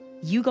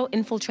 You go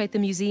infiltrate the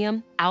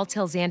museum, I'll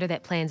tell Xander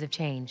that plans have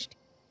changed.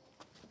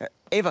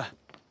 Ava.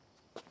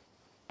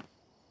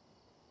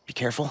 Be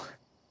careful.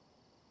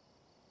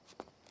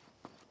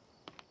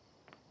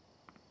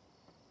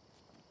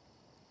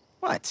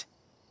 What?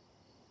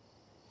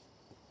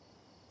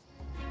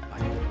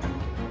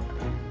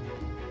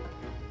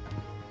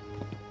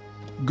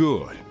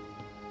 Good.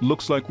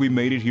 Looks like we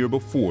made it here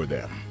before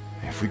them.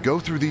 If we go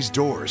through these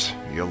doors,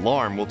 the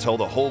alarm will tell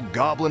the whole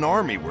Goblin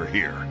army we're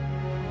here.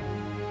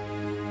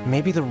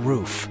 Maybe the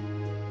roof.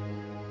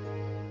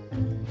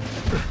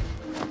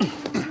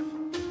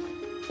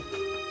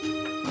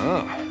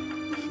 Oh,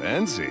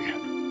 fancy.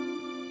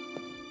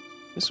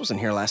 This wasn't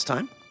here last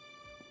time.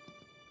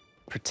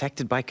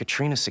 Protected by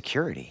Katrina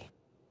security.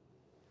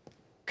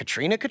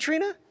 Katrina?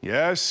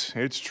 Yes,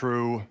 it's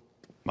true.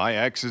 My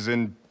ex is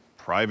in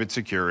private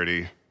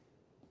security.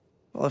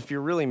 Well, if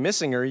you're really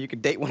missing her, you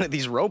could date one of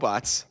these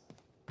robots.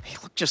 They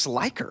look just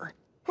like her.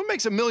 Who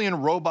makes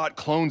 1,000,000 robot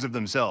clones of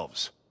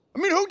themselves? I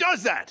mean, who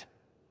does that?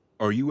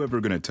 Are you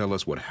ever gonna tell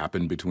us what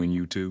happened between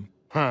you two?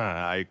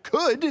 I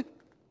could,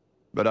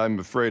 but I'm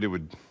afraid it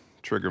would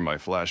trigger my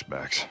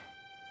flashbacks.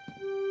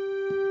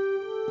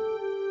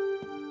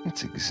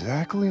 It's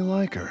exactly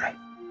like her.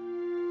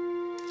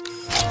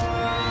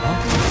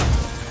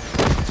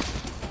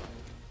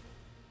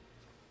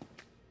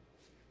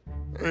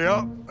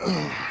 Yep,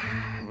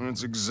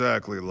 it's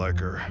exactly like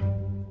her.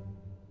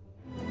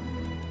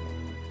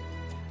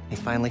 They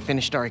finally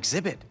finished our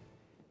exhibit.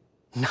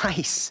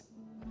 Nice.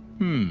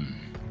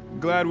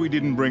 Glad we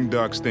didn't bring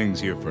Doc's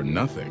things here for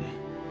nothing.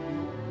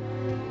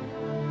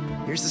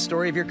 Here's the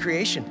story of your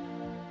creation.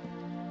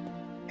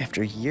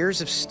 After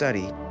years of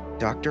study,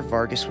 Dr.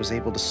 Vargas was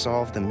able to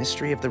solve the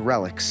mystery of the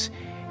relics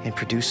and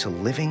produce a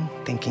living,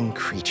 thinking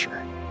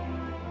creature.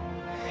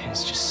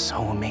 It's just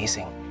so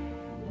amazing.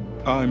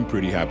 I'm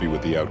pretty happy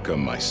with the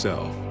outcome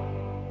myself.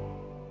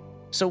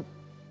 So,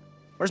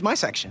 where's my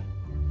section?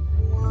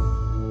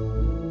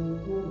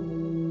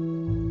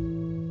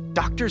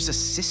 Doctor's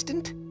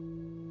assistant?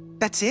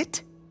 That's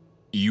it?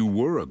 You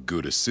were a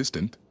good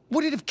assistant.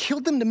 Would it have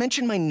killed them to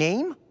mention my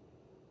name?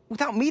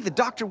 Without me, the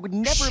doctor would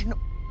never have known.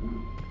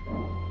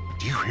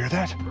 Do you hear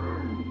that?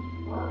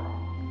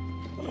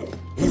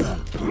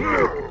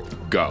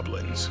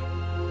 Goblins.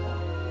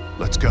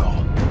 Let's go.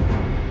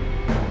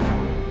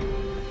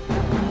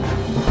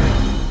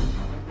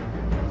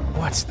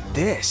 What's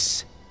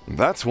this?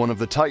 That's one of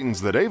the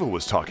Titans that Ava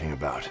was talking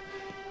about.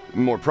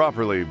 More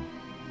properly,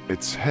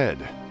 its head.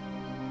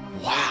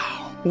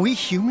 Wow. We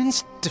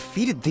humans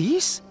defeated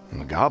these?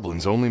 And the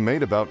goblins only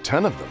made about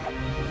 10 of them.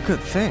 Good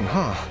thing,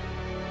 huh?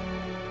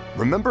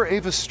 Remember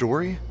Ava's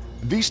story?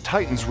 These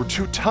Titans were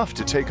too tough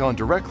to take on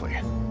directly.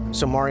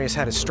 So Marius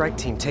had his strike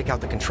team take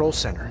out the control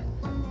center.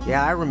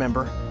 Yeah, I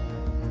remember.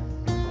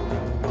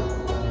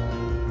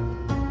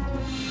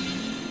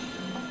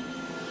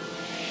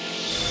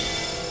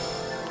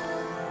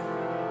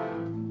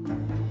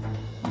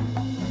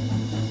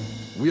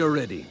 We are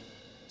ready.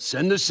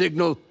 Send the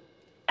signal.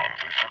 Are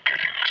they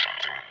forgetting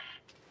something?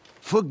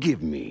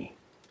 Forgive me.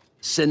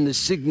 Send the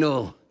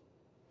signal.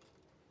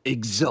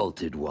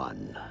 Exalted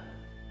One.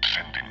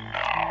 Sending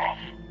now.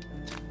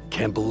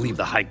 Can't believe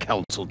the High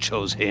Council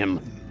chose him.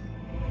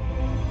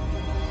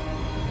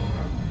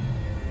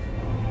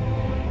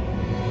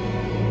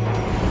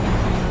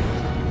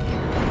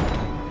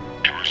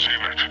 To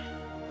receive it.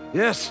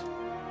 Yes.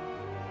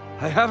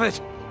 I have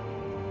it.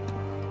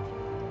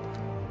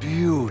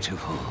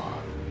 Beautiful.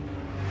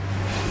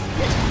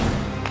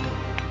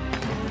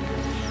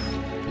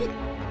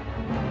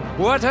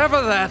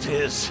 Whatever that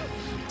is,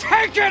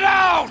 take it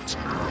out!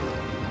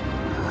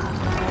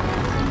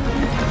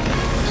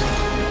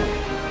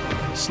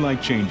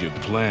 Slight change of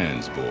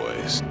plans,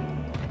 boys.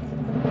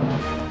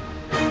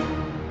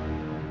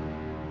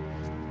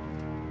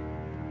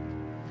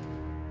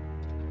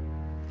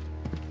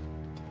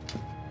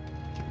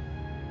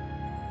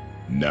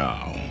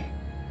 Now,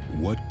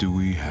 what do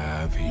we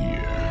have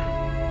here?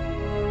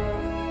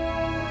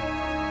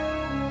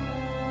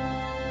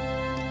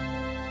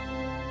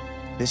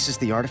 This is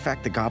the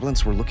artifact the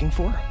goblins were looking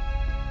for?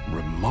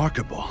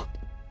 Remarkable.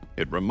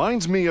 It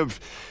reminds me of...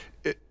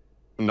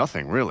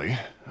 nothing, really.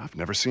 I've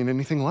never seen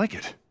anything like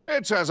it.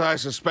 It's as I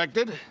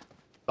suspected.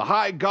 The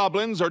High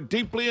Goblins are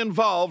deeply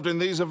involved in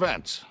these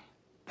events.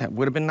 That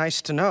would have been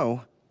nice to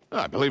know.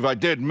 I believe I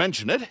did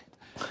mention it.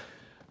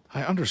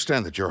 I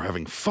understand that you're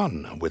having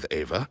fun with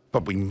Ava,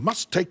 but we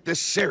must take this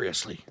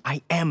seriously.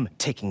 I am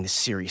taking this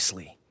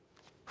seriously.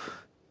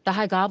 The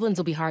High Goblins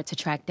will be hard to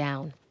track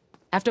down.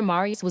 After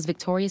Marius was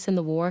victorious in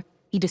the war,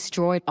 he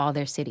destroyed all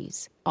their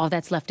cities. All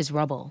that's left is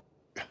rubble.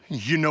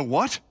 You know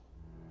what?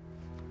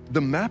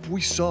 The map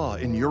we saw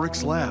in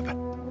Urich's lab,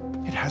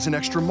 it has an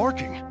extra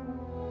marking.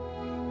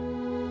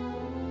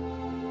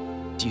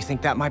 Do you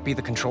think that might be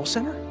the control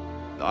center?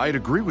 I'd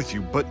agree with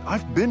you, but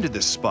I've been to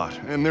this spot,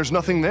 and there's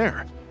nothing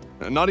there.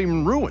 Not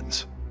even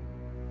ruins.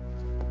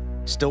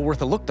 Still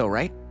worth a look, though,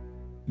 right?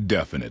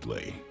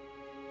 Definitely.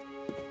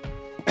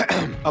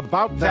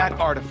 About That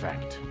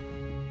artifact.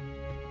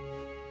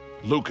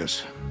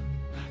 Lucas,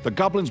 the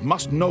goblins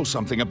must know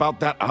something about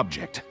that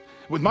object.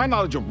 With my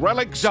knowledge of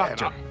relics...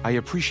 Doctor, I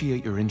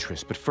appreciate your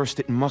interest, but first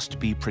it must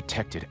be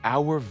protected.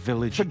 Our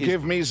village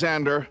Forgive me,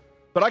 Xander,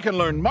 but I can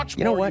learn much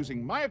You know more what?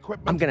 using my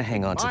equipment. I'm gonna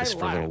hang on to my this for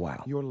a lab. little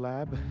while. Your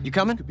lab? You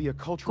coming? Could be a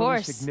culturally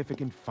Course.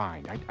 significant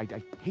find.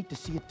 I hate to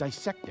see it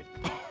dissected.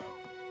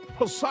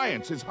 Well,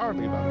 science is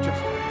hardly about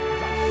just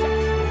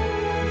dissection.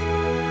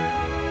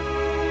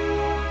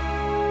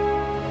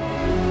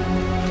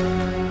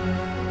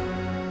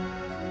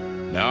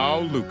 Now,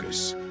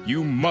 Lucas,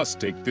 you must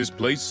take this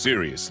place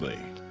seriously.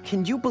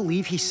 Can you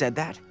believe he said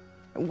that?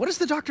 What does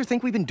the doctor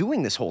think we've been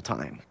doing this whole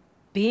time?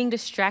 Being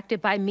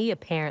distracted by me,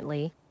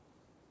 apparently.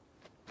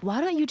 Why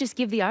don't you just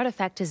give the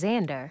artifact to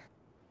Xander?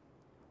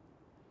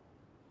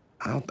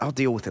 I'll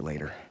deal with it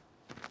later.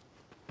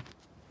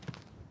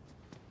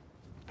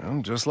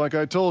 Well, just like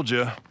I told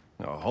you,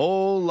 a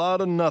whole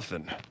lot of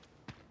nothing.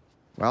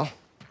 Well,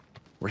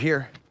 we're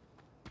here.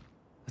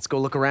 Let's go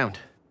look around.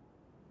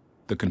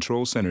 The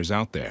control center's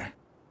out there.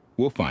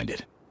 We'll find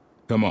it.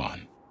 Come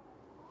on.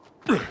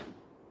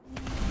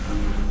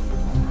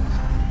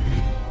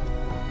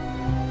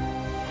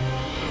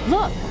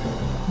 Look!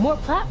 More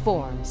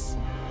platforms.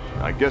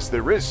 I guess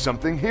there is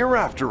something here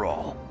after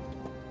all.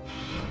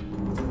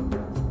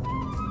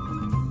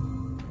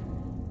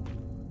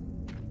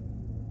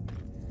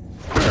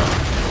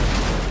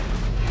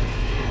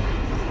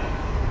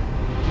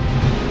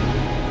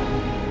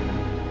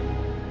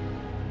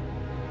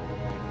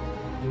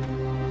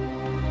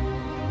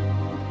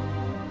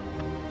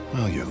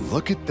 Well, you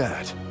look at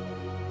that.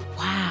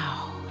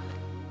 Wow.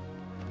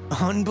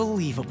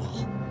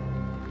 Unbelievable.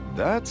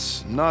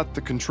 That's not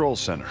the control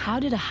center. How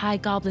did a High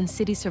Goblin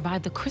city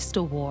survive the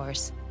Crystal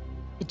Wars?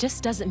 It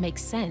just doesn't make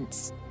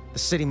sense. The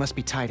city must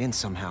be tied in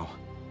somehow.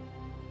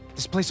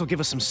 This place will give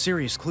us some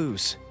serious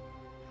clues.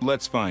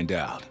 Let's find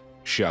out,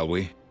 shall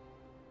we?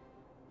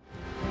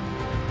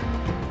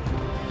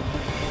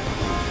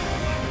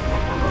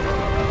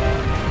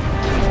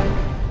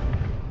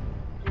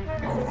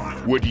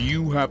 Would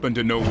you happen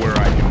to know where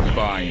I can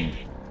find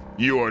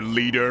your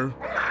leader?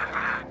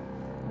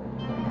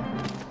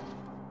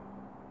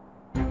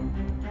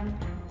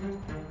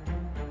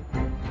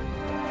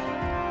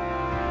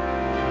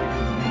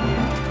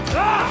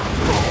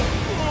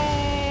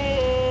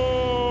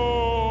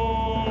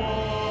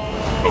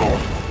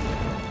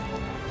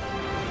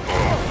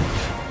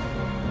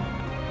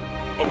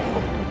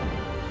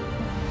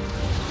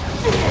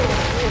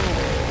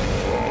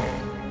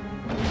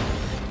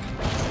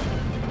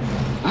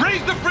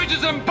 Raise the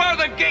bridges and bar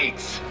the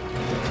gates!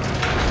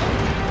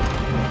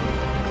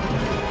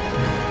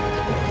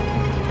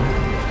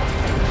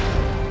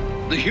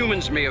 The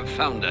humans may have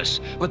found us,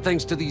 but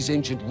thanks to these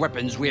ancient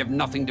weapons, we have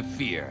nothing to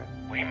fear.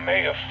 We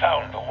may have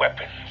found the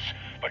weapons,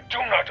 but do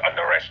not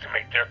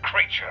underestimate their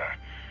creature.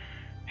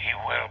 He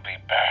will be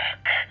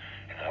back,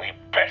 and we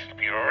best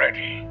be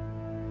ready.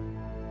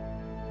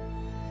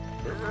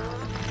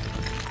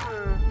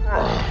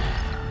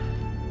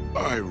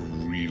 I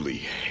really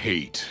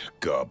hate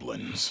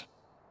goblins.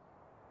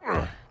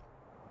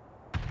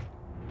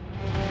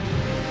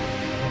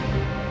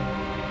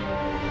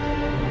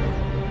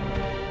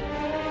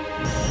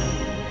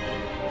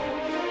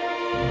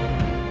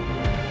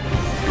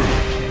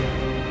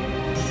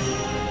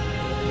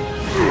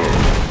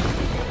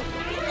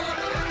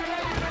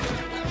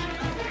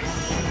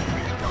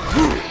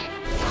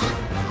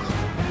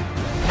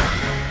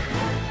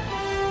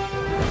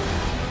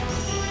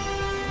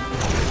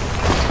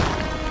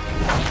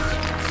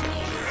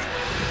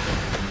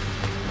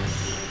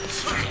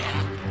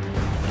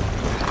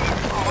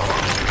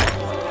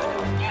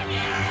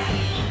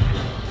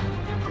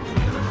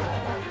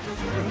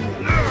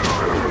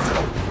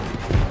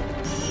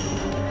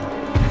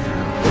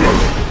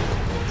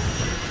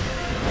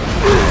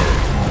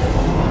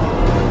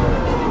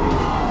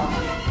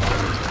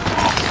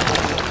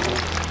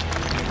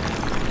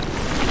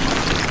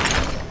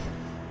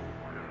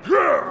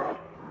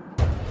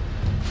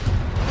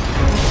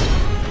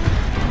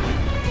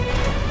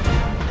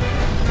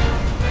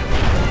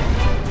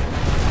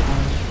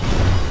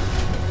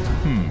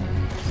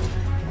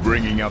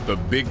 Bringing out the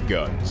big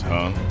guns,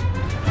 huh?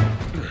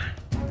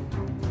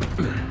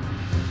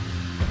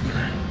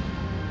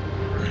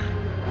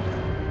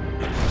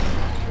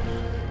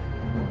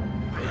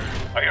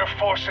 Are your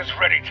forces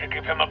ready to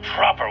give him a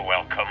proper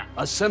welcome?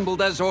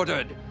 Assembled as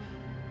ordered.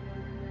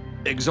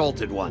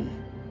 Exalted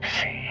One.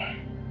 See,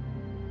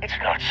 it's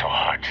not so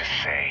hard to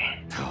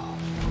say.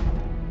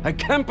 I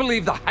can't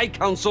believe the High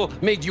Council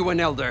made you an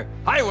elder.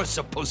 I was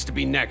supposed to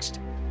be next.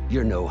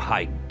 You're no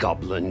High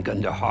Goblin,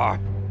 Gundahar.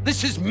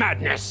 This is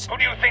madness! Who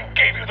do you think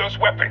gave you those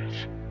weapons?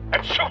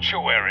 And suits you're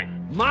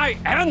wearing? My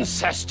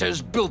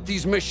ancestors built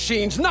these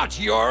machines, not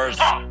yours!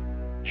 Ah!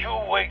 You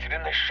waited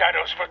in the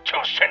shadows for 2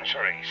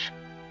 centuries.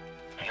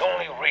 The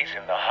only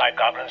reason the High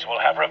Goblins will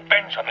have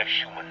revenge on the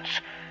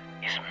humans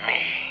is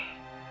me.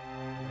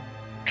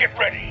 Get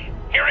ready.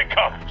 Here he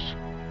comes.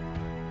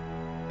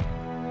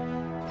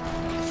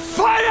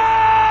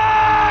 Fire!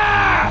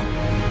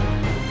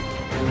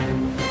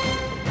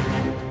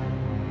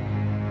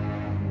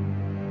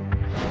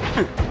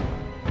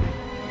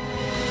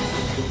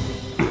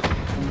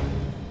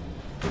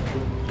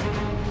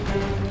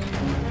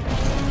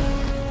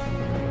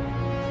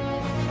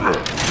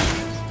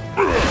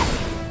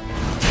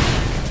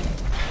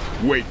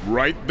 Wait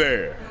right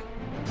there.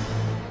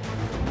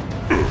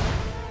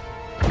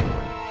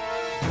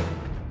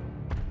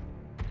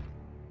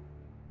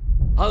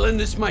 I'll end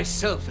this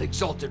myself,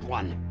 Exalted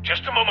One.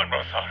 Just a moment,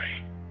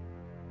 Rothari.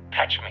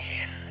 Patch me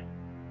in.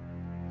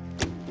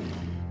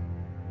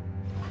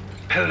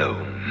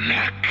 Hello,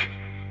 Knack.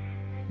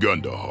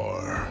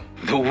 Gundahar.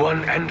 The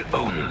one and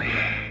only.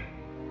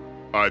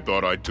 I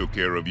thought I took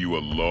care of you a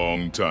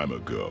long time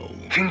ago.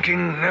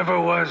 Thinking never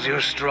was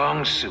your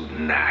strong suit,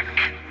 Knack.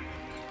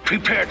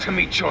 Prepare to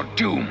meet your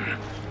doom.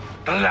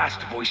 The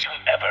last voice you'll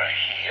ever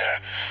hear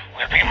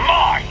will be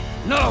mine!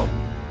 No!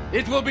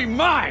 It will be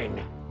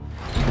mine!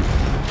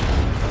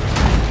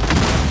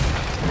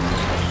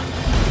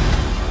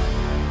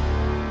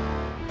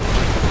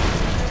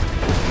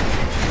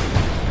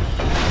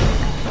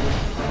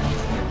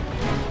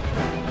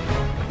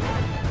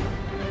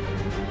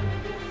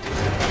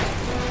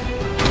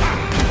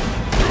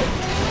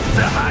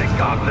 The High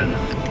Goblin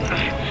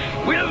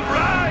will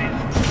rise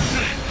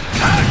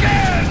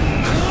again!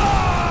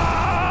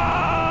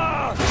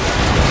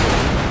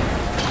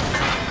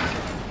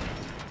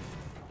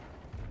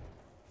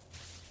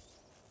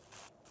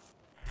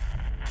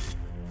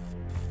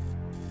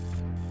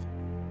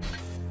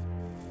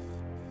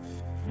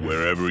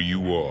 Wherever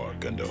you are,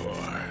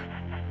 Gundahar,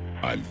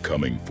 I'm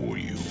coming for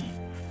you.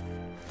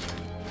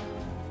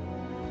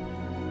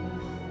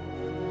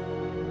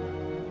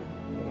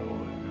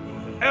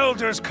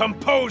 Elders,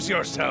 compose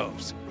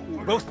yourselves!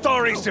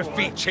 Rothari's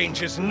defeat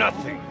changes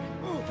nothing.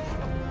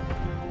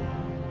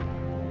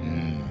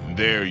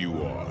 There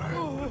you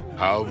are.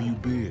 How have you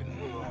been?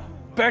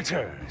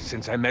 Better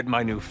since I met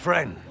my new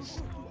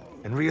friends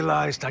and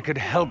realized I could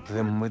help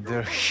them with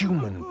their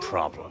human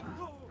problem.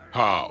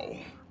 How?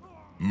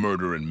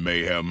 Murder and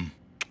mayhem?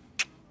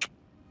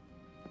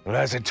 Well,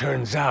 as it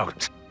turns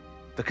out,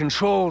 the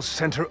control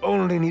center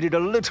only needed a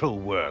little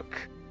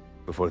work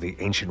before the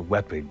ancient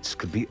weapons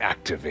could be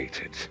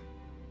activated.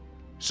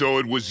 So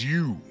it was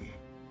you.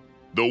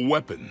 The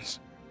weapons.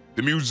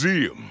 The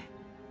museum.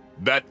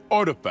 That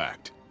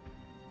artifact.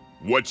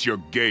 What's your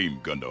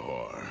game,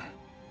 Gundahar?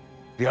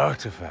 The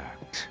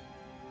artifact.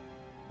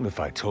 If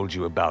I told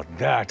you about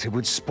that, it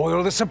would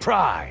spoil the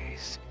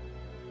surprise.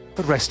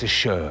 But rest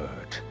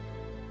assured,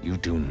 you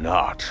do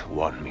not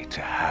want me to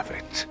have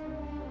it.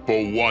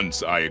 For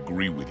once, I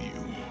agree with you.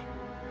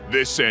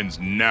 This ends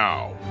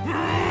now.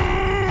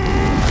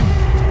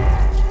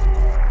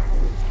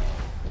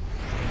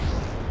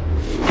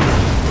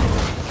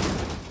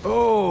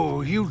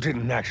 Oh, you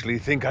didn't actually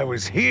think I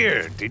was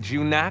here, did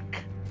you,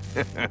 Knack?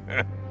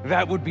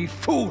 That would be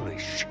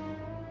foolish.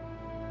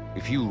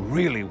 If you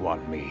really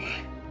want me,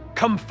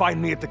 come find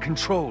me at the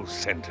control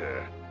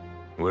center,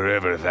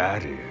 wherever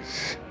that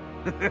is.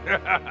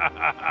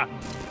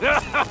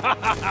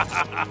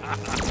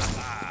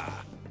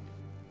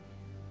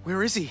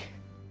 Where is he?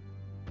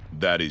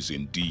 That is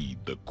indeed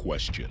the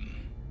question.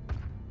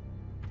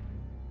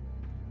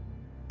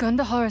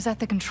 Gundahar is at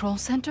the control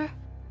center?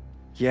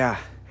 Yeah,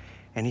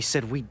 and he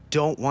said we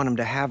don't want him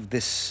to have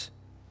this...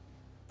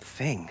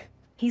 thing.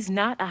 He's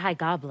not a High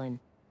Goblin.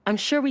 I'm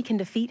sure we can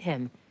defeat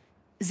him.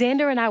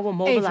 Xander and I will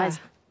mobilize...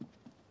 Ava,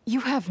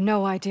 you have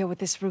no idea what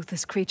this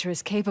ruthless creature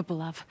is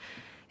capable of.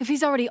 If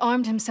he's already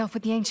armed himself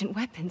with the ancient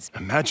weapons...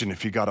 Imagine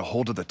if he got a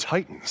hold of the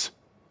Titans.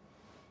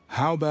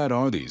 How bad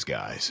are these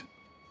guys?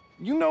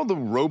 You know the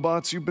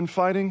robots you've been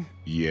fighting?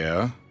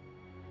 Yeah?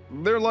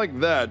 They're like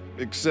that,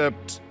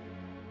 except...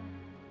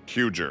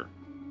 huger.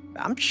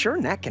 I'm sure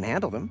Knack can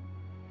handle them.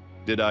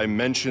 Did I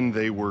mention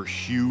they were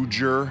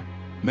huger?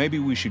 Maybe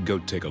we should go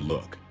take a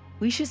look.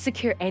 We should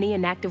secure any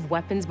inactive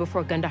weapons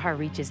before Gundahar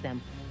reaches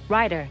them.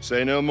 Ryder.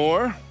 Say no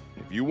more.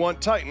 If you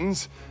want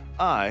Titans,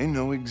 I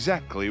know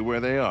exactly where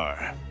they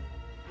are.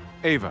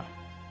 Ava,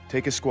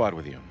 take a squad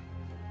with you.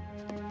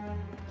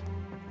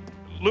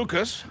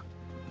 Lucas,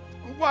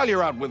 while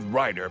you're out with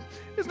Ryder,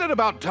 isn't it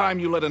about time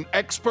you let an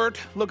expert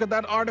look at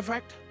that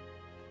artifact?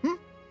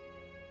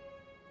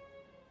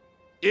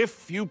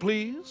 If you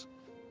please.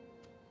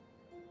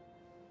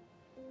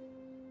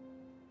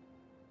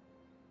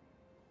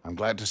 I'm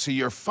glad to see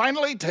you're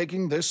finally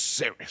taking this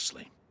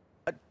seriously.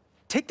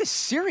 Take this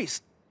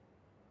serious?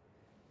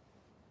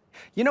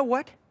 You know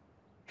what?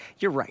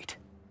 You're right.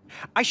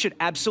 I should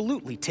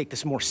absolutely take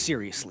this more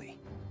seriously.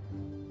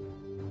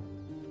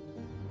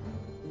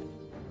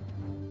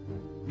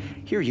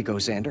 Here you go,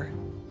 Xander.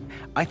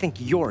 I think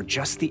you're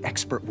just the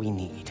expert we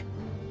need.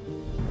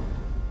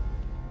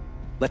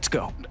 Let's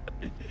go.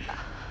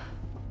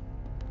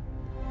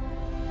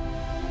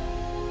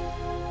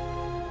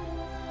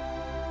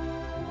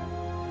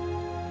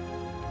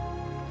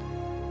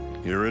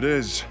 Here it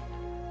is,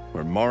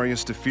 where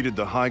Marius defeated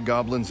the High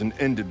Goblins and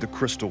ended the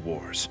Crystal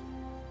Wars.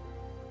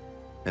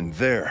 And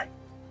there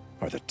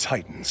are the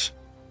Titans.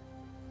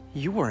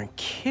 You weren't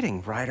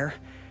kidding, Ryder.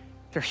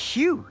 They're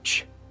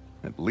huge.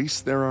 At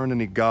least there aren't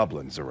any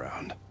goblins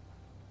around.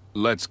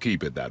 Let's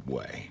keep it that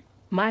way.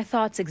 My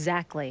thoughts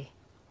exactly.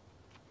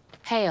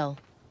 Hale,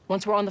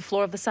 once we're on the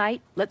floor of the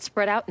site, let's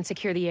spread out and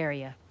secure the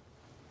area.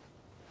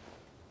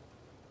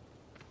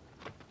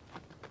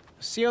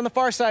 See you on the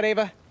far side,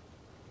 Ava.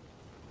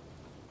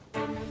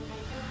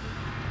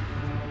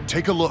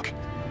 Take a look.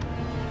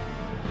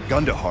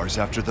 Gundahar's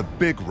after the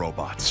big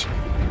robots.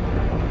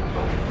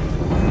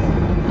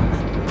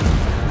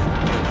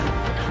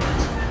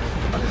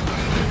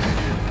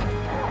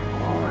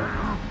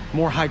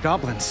 More High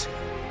Goblins.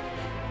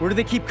 Where do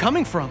they keep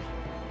coming from?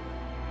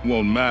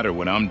 Won't matter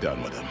when I'm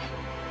done with them.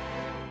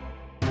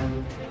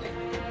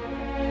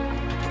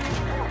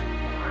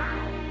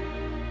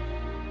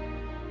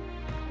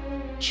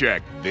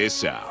 Check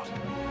this out.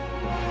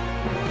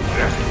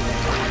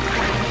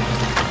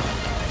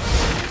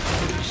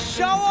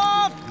 Show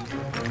off!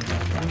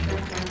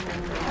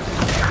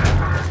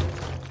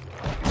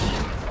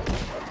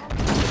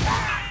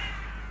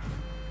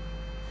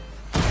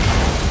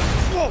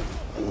 Whoa!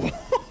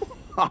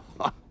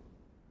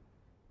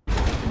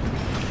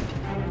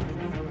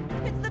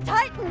 It's the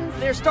Titans!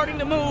 They're starting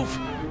to move.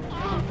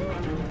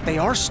 They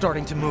are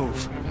starting to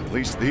move. At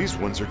least these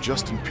ones are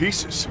just in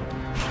pieces.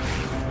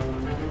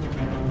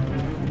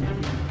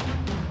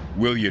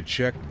 Will you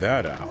check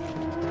that out?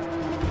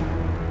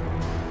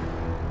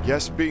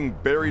 Guess being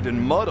buried in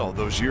mud all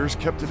those years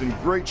kept it in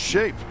great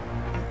shape.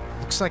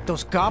 Looks like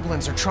those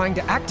goblins are trying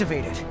to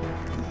activate it.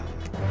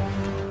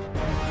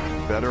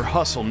 Better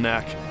hustle,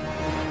 Knack.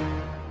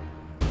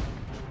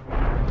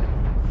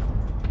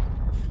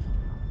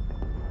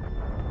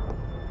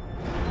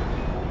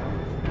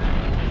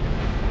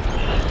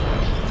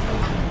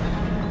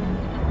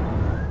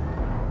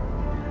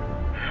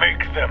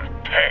 Make them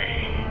pay.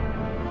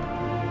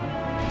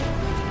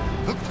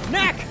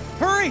 Knack!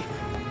 Hurry!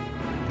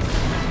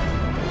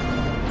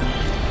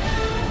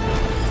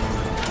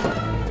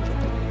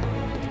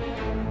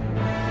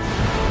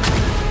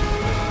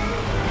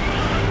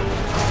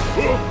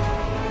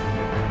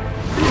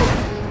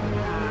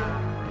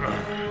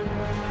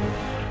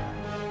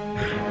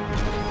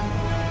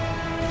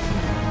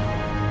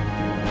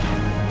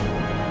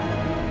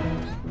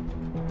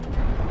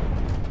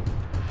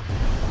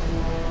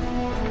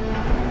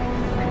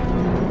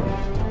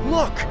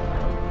 Look!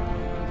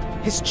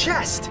 His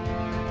chest!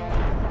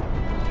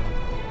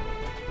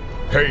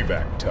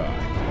 Payback time.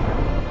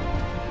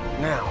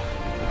 Now,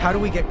 how do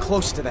we get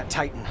close to that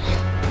Titan?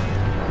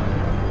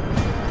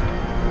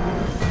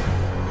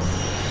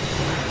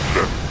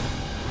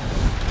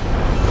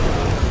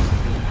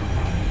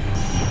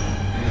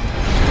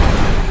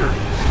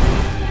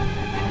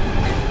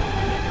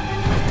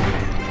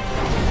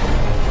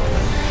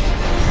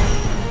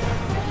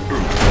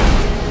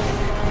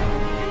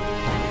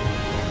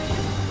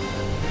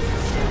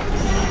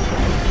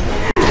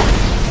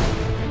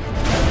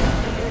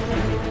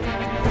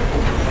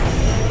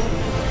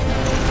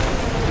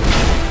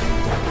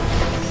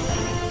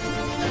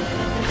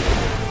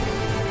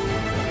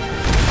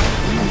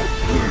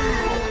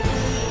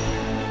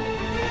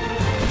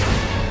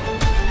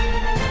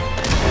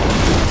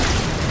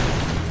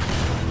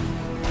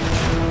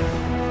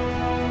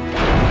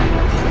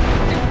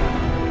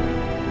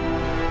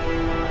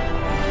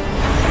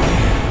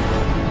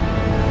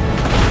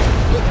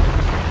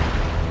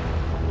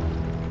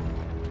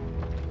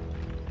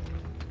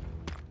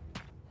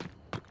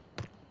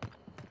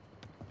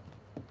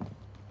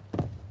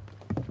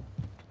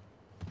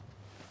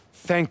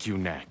 Thank you,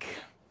 Knack.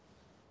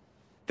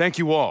 Thank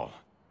you all.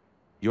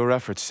 Your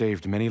efforts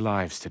saved many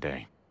lives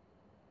today.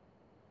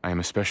 I am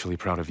especially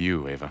proud of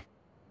you, Ava.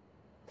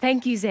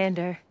 Thank you,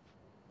 Xander.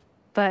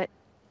 But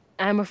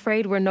I'm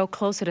afraid we're no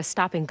closer to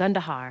stopping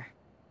Gundahar.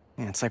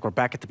 Yeah, it's like we're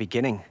back at the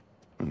beginning.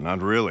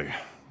 Not really.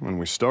 When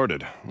we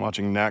started,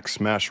 watching Knack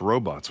smash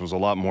robots was a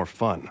lot more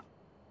fun.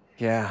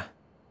 Yeah.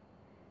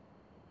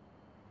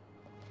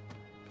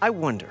 I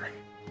wonder.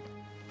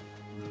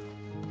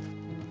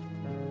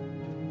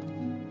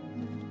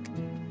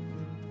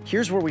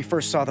 Here's where we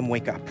first saw them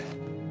wake up,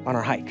 on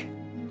our hike.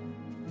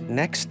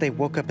 Next, they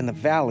woke up in the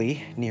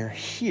valley near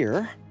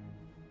here.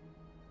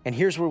 And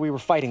here's where we were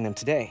fighting them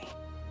today.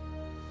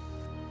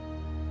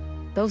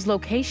 Those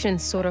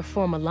locations sort of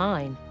form a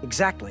line.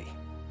 Exactly.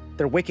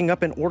 They're waking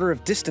up in order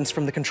of distance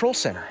from the control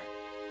center.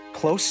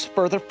 Close,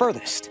 further,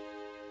 furthest.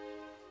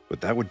 But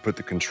that would put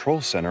the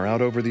control center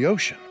out over the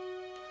ocean.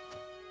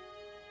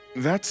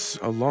 That's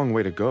a long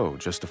way to go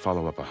just to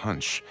follow up a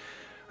hunch.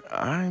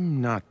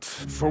 I'm not...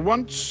 For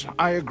once,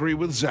 I agree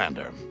with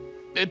Xander.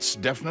 It's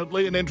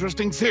definitely an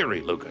interesting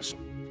theory, Lucas.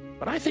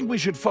 But I think we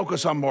should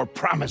focus on more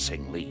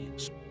promising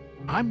leads.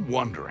 I'm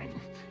wondering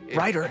if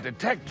Ryder. a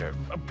detector,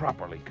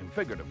 properly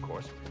configured, of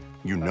course.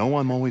 You know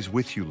I'm always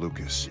with you,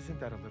 Lucas.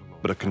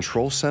 But a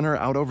control center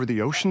out over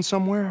the ocean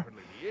somewhere?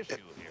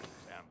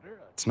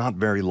 It's not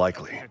very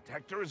likely.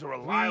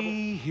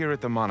 We here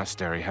at the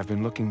monastery have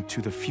been looking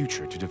to the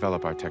future to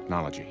develop our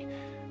technology.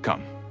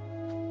 Come.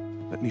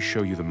 Let me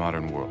show you the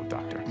modern world,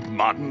 Doctor.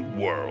 Modern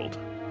world?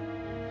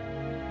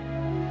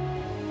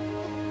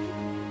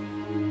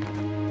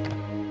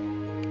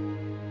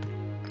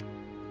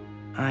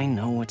 I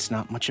know it's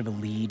not much of a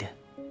lead,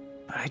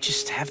 but I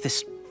just have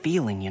this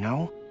feeling, you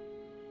know?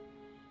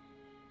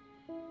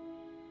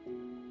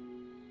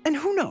 And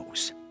who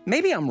knows?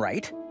 Maybe I'm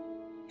right.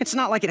 It's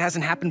not like it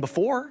hasn't happened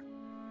before.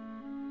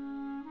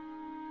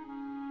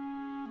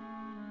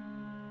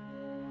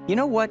 You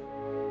know what?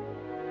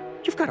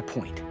 You've got a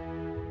point.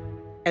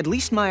 At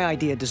least my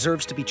idea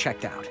deserves to be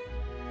checked out.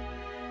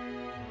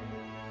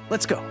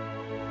 Let's go.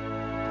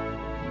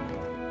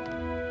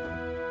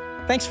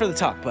 Thanks for the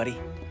talk, buddy.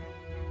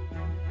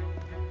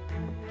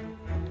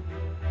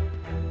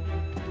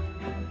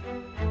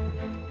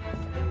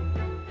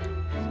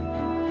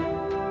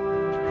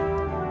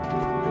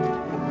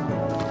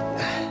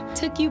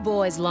 Took you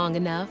boys long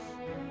enough.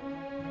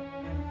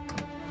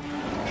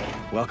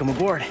 Welcome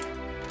aboard.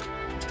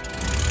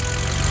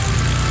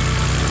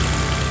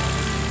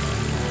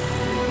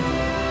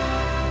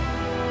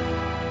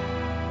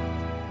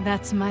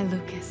 That's my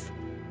Lucas.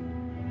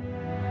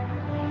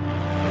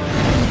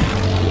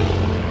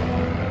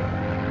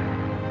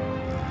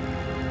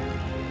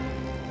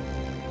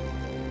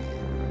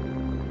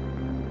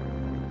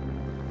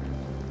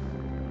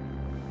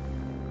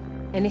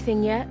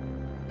 Anything yet?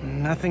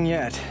 Nothing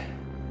yet.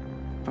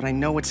 But I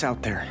know it's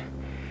out there.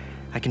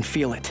 I can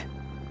feel it.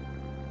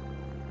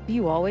 Do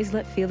you always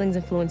let feelings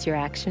influence your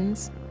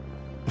actions?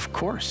 Of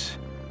course.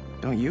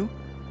 Don't you?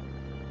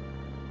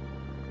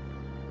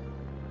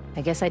 I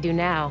guess I do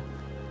now.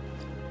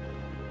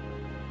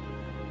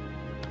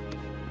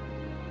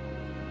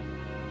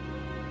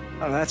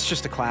 Oh, that's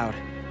just a cloud.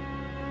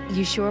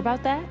 You sure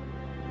about that?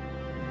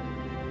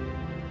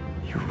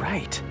 You're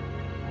right.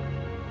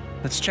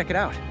 Let's check it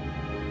out.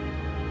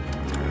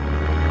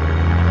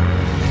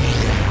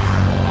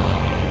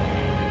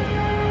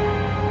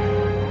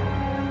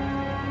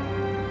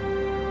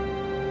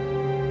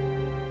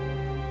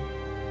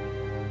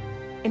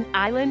 An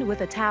island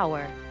with a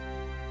tower.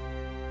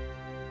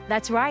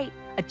 That's right,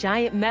 a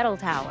giant metal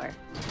tower.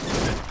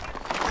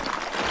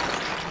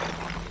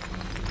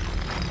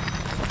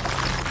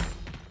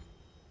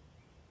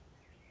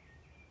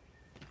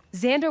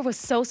 Xander was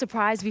so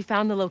surprised we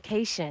found the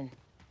location.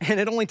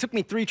 And it only took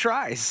me 3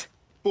 tries.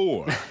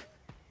 4.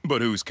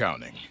 But who's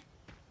counting?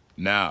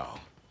 Now,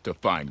 to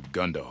find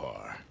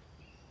Gundahar.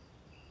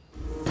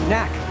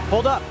 Knack,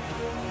 hold up.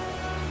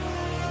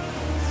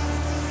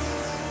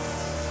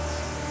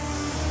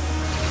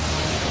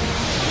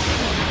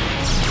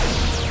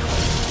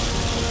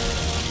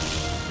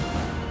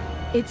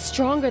 It's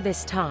stronger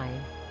this time.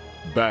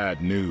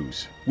 Bad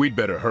news. We'd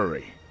better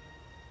hurry.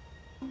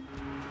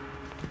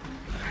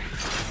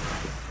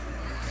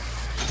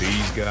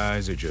 These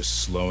guys are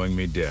just slowing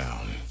me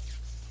down.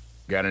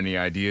 Got any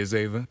ideas,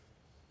 Ava?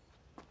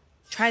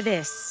 Try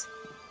this.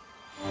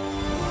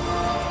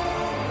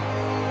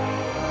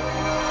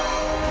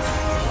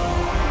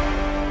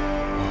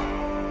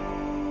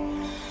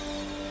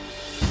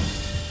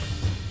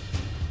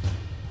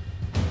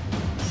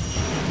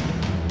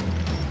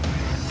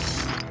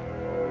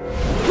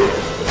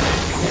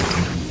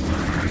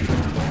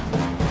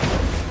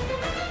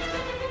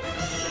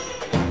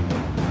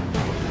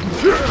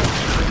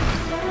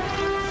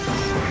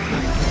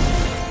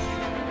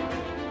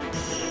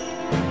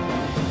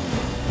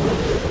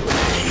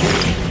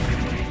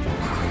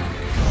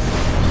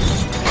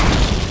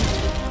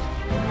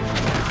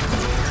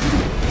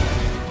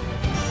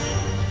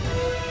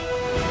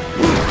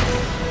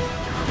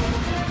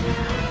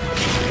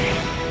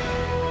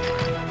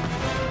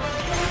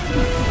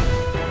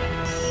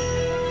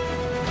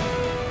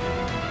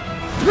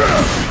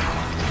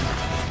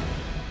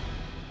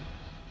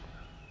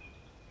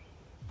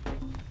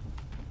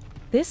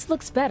 This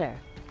looks better.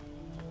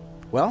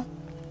 Well,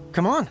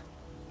 come on.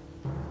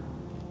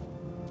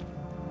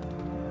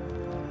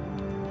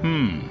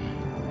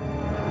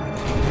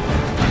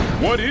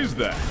 What is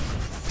that?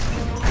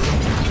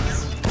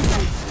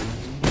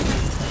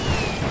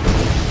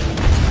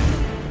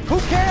 Who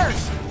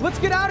cares? Let's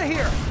get out of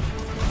here!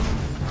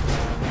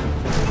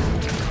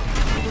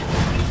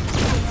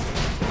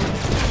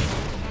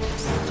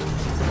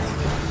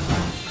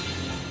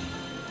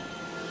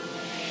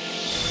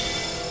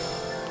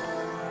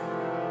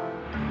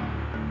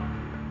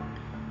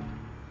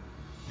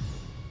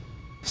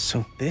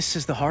 So this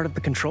is the heart of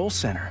the control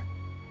center.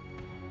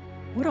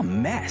 What a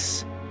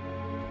mess.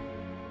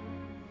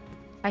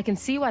 I can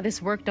see why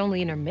this worked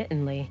only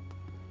intermittently.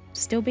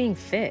 Still being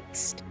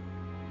fixed.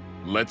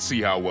 Let's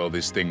see how well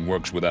this thing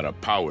works without a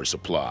power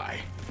supply.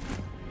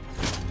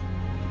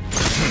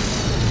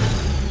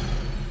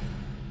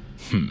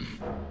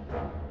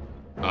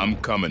 I'm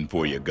coming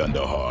for you,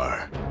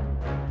 Gundahar.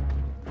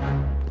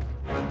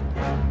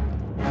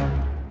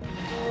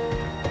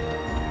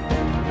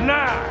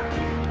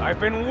 Knack! I've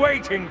been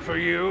waiting for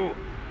you.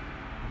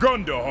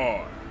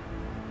 Gundahar!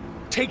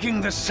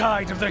 Taking the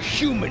side of the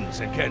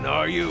humans again,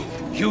 are you?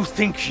 You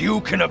think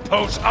you can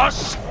oppose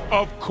us?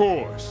 Of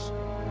course.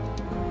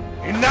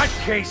 In that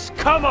case,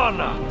 come on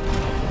now.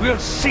 We'll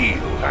see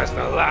who has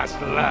the last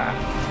laugh.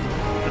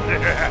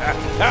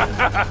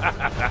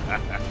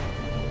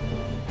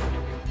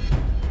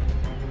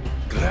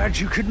 Glad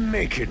you could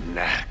make it,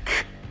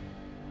 Knack.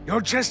 You're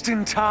just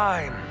in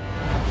time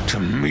to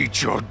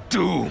meet your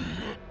doom.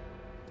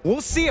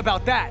 We'll see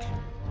about that.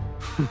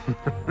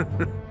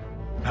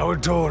 How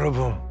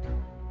adorable.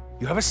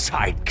 You have a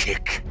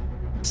sidekick.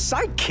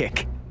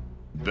 Sidekick?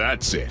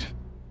 That's it.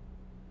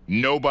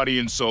 Nobody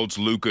insults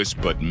Lucas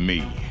but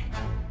me.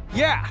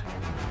 Yeah.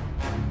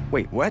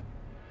 Wait, what?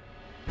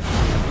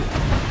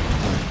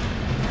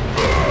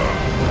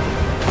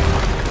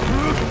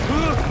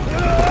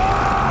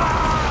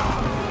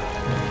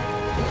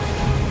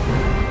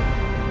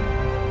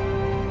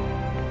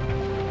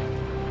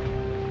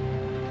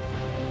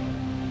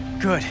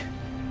 Good.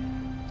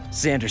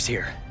 Xander's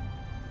here.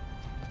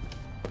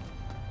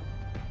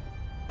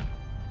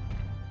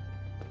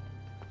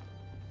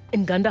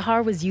 And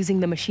Gundahar was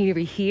using the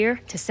machinery here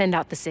to send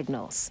out the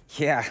signals.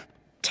 Yeah,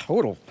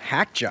 total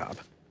hack job.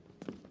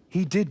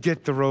 He did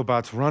get the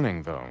robots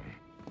running, though.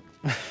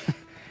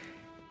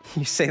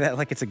 You say that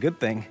like it's a good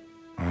thing.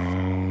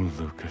 Oh,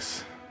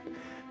 Lucas.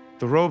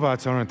 The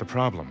robots aren't the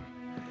problem.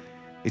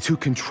 It's who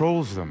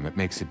controls them that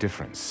makes a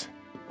difference.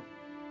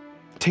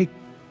 Take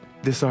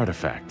this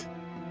artifact.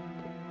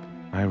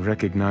 I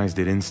recognized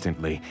it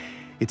instantly.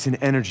 It's an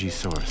energy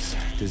source,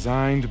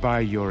 designed by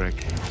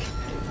Yorick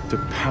to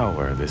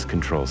power this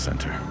control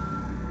center.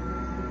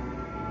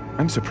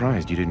 I'm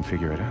surprised you didn't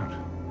figure it out.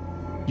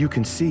 You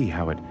can see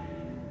how it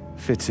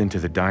fits into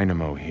the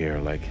dynamo here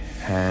like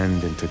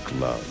hand into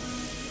glove.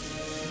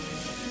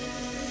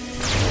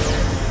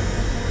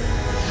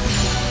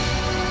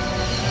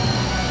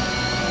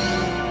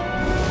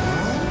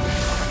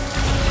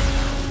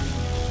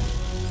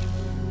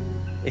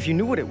 If you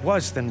knew what it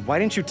was, then why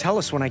didn't you tell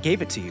us when I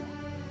gave it to you?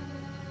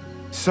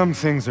 Some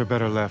things are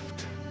better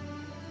left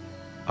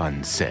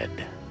unsaid.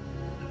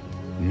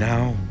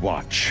 Now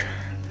watch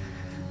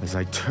as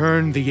I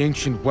turn the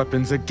ancient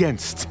weapons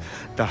against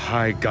the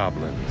High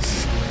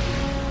Goblins.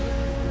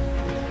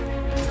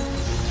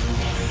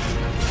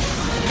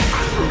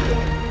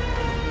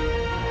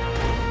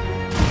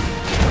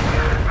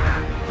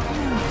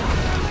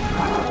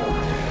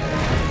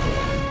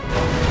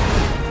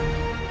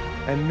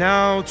 And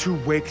now to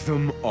wake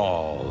them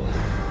all.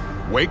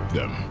 Wake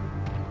them?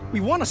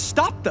 We want to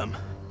stop them!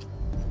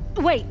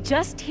 Wait,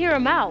 just hear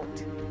him out.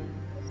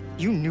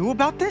 You knew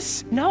about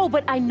this? No,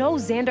 but I know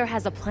Xander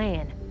has a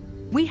plan.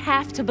 We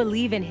have to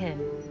believe in him.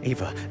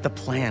 Ava, the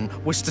plan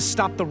was to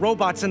stop the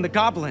robots and the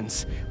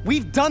goblins.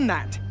 We've done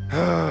that!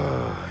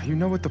 You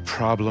know what the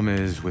problem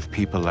is with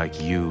people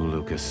like you,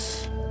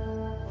 Lucas?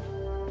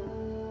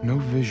 No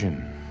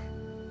vision.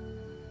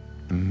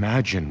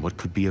 Imagine what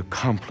could be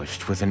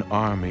accomplished with an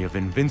army of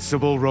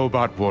invincible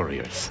robot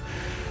warriors.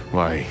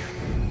 Why,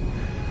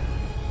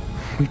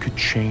 we could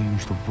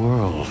change the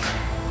world.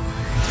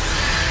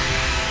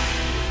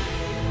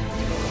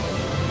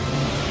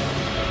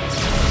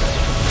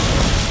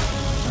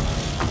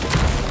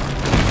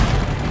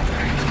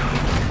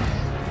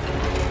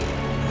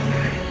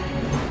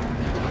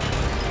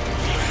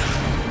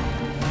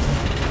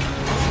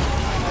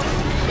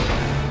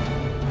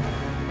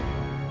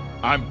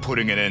 I'm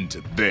putting an end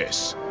to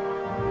this.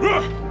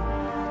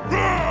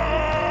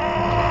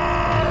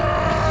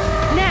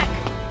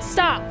 Knack,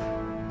 stop,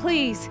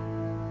 please.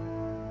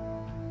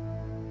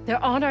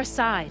 They're on our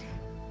side.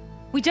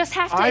 We just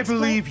have to I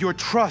believe your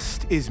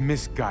trust is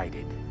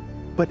misguided,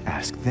 but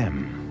ask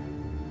them.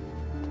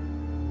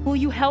 Will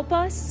you help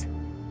us?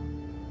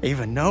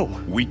 Ava, no.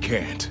 We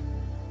can't.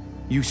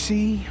 You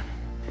see,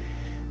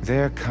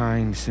 their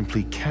kind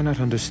simply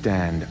cannot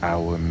understand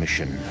our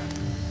mission.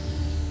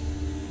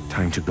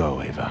 Time to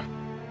go, Ava.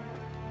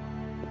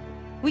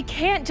 We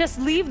can't just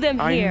leave them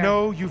here. I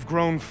know you've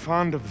grown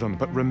fond of them,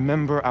 but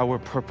remember our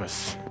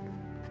purpose.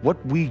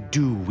 What we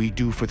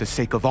do for the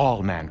sake of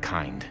all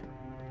mankind.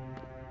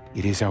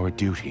 It is our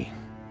duty.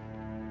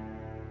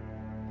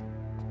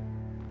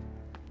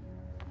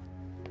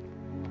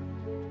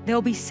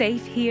 They'll be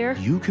safe here?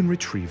 You can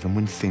retrieve them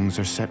when things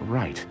are set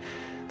right.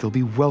 They'll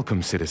be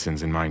welcome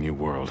citizens in my new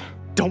world.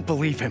 Don't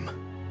believe him.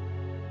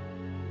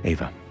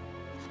 Ava,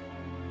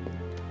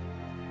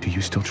 do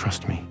you still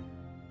trust me?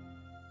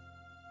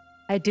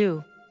 I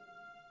do.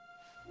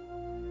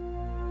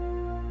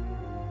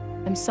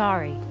 I'm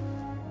sorry.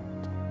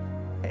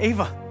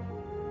 Ava!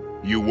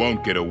 You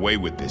won't get away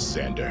with this,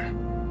 Xander.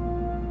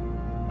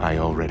 I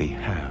already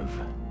have.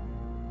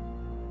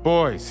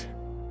 Boys,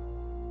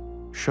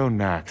 show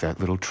Knack that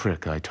little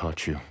trick I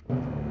taught you.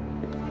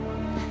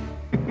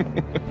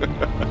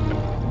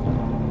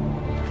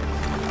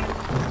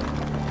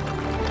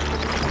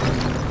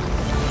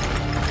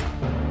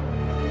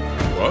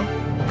 What?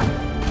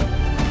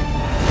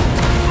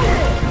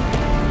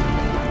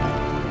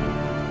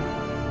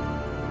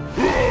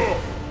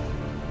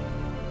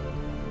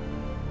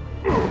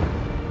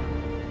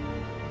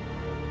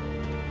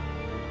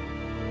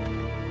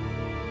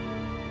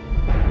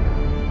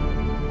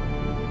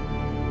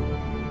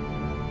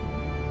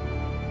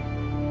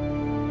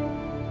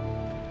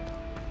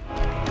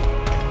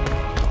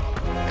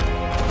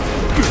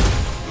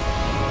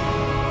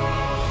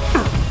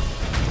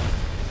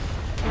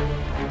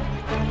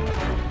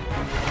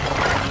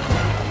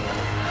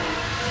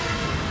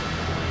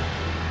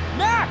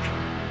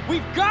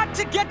 We've got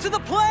to get to the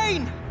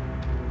plane!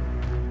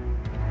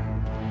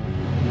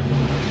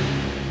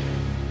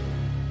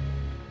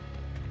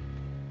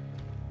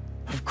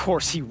 Of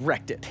course he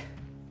wrecked it.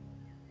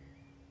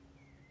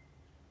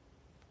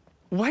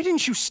 Why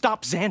didn't you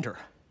stop Xander?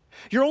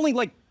 You're only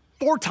like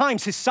 4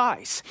 times his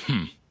size.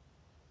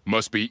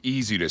 Must be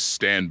easy to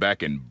stand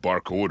back and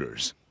bark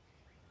orders.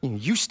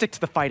 You stick to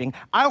the fighting.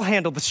 I'll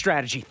handle the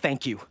strategy,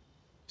 thank you.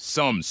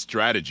 Some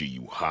strategy,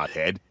 you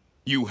hothead.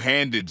 You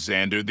handed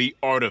Xander the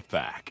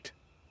artifact.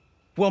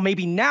 Well,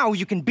 maybe now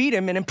you can beat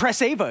him and impress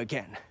Ava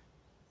again.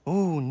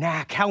 Ooh,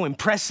 Knack, how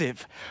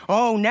impressive.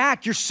 Oh,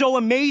 Knack, you're so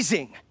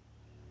amazing.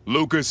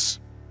 Lucas,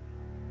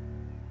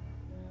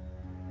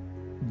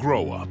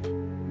 grow up.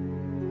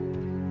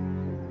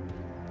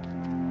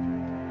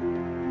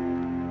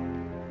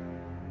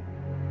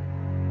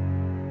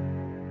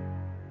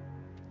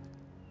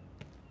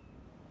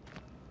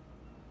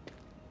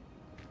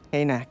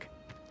 Hey, Knack.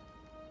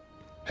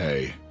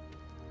 Hey.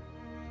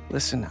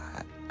 Listen,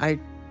 I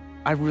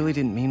really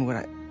didn't mean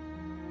what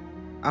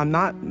I'm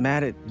not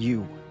mad at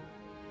you.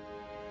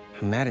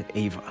 I'm mad at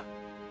Ava.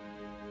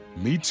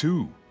 Me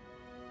too.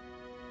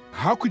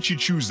 How could you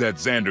choose that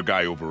Xander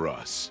guy over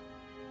us?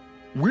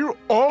 We're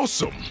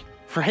awesome!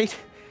 Right?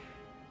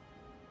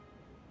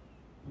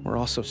 We're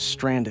also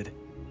stranded.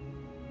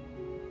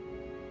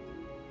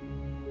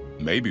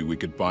 Maybe we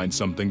could find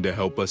something to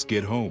help us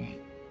get home.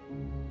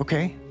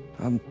 Okay,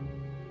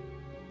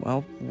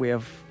 well, we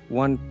have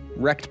one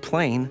wrecked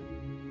plane.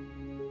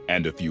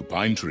 And a few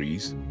pine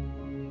trees.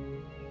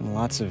 And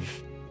lots of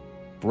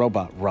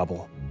robot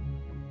rubble.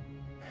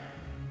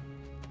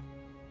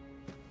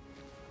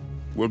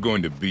 We're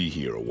going to be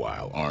here a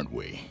while, aren't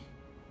we?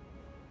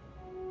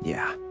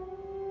 Yeah.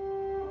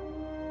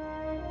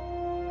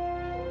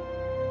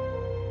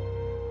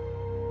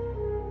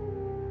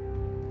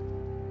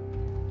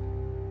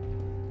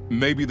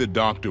 Maybe the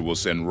doctor will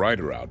send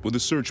Ryder out with a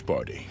search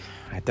party.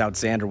 I doubt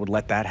Xander would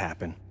let that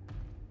happen.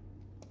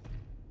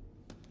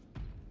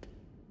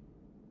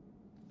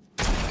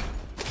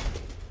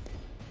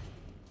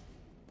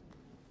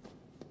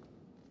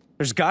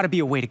 There's gotta be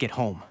a way to get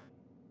home.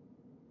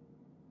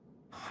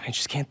 I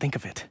just can't think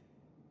of it.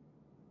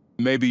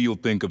 Maybe you'll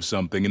think of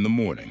something in the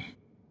morning.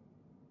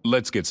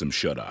 Let's get some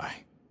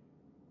shut-eye.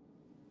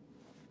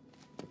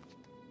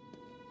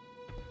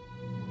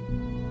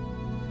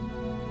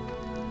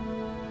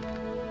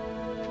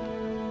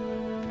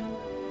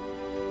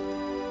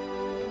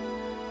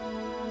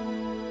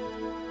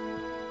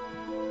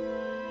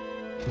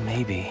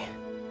 Maybe.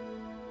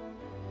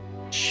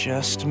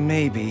 Just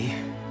maybe.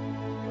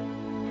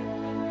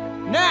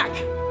 Knack!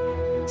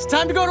 It's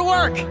time to go to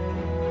work!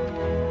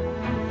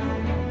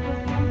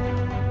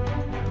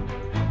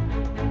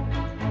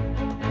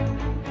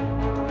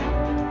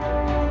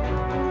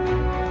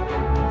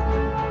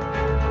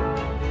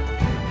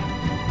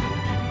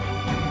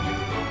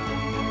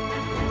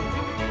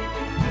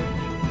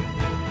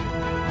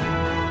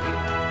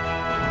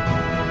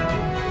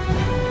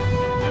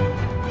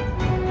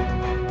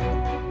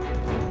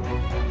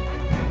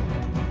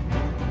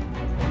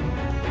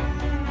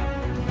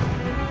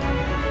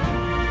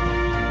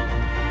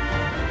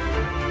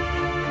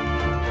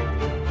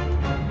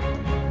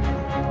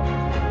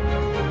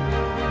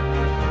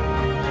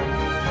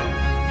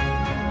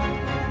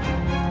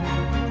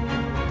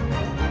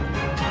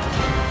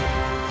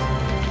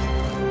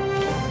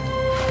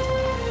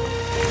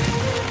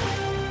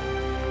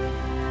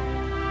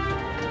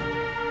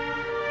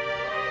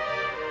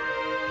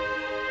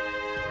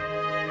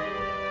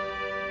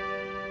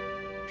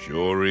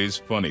 Sure is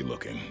funny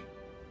looking.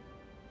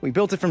 We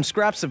built it from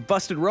scraps of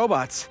busted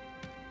robots.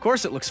 Of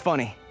course it looks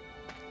funny.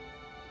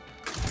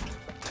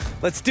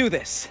 Let's do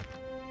this.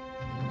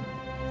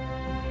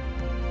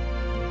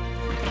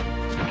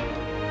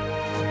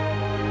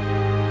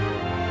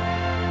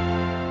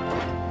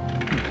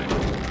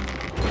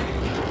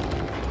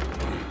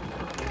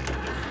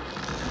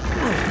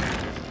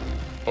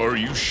 Are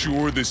you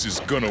sure this is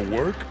gonna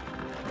work?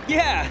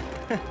 Yeah!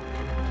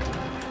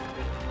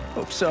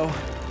 Hope so.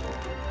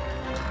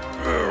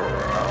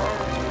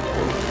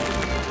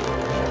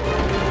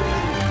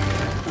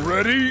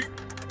 Ready?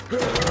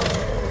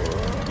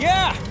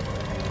 Yeah!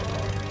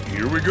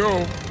 Here we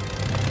go.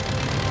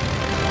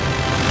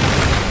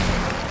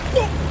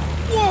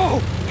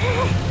 Whoa!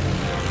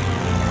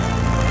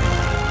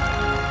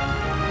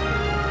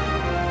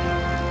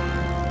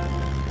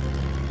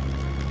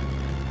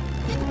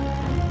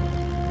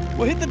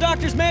 We'll hit the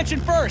doctor's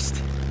mansion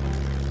first.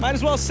 Might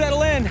as well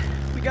settle in.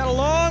 We got a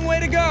long way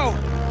to go.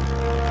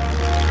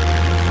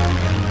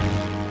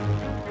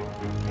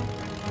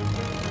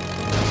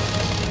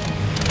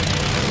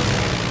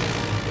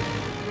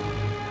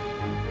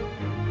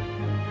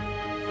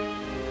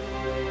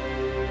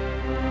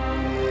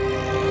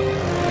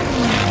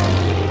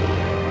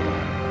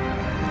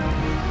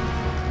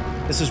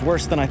 This is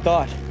worse than I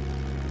thought.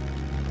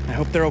 I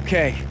hope they're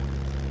okay.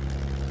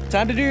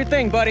 Time to do your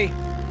thing, buddy.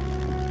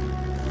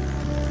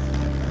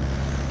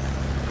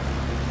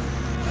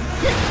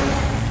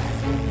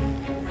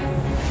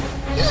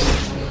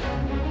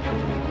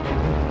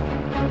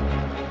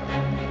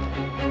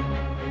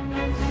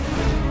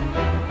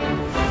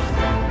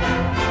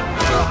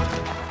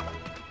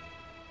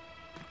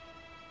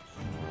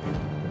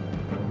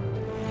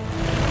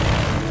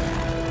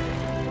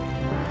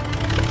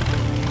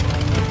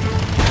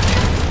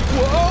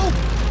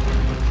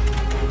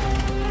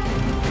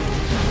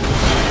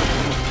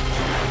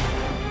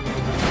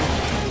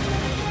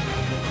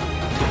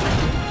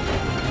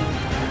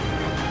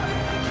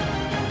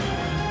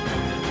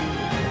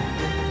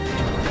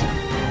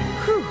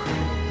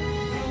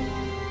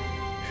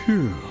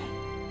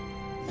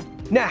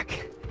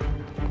 Knack!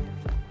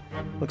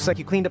 Looks like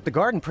you cleaned up the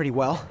garden pretty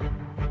well.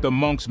 The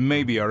monks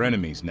may be our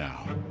enemies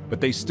now,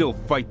 but they still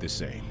fight the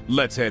same.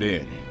 Let's head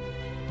in.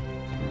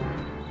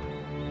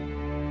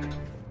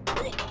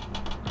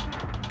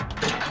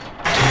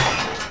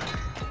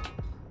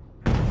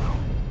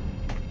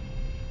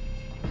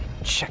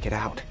 Check it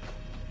out.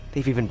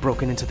 They've even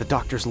broken into the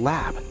doctor's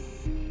lab.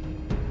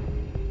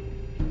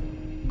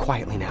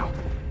 Quietly now.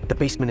 The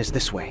basement is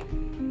this way.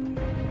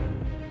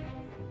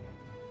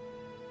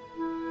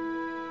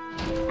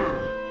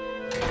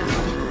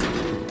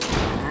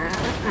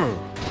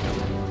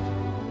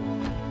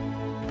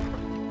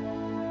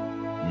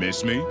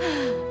 Miss me?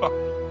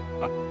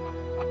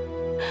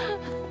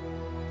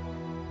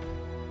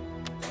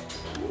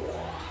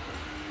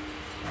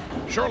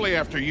 Shortly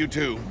after you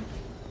two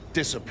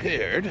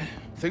disappeared,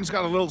 things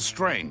got a little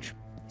strange.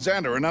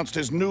 Xander announced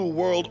his new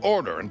world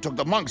order and took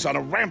the monks on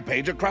a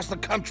rampage across the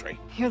country.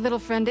 Your little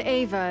friend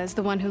Ava is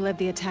the one who led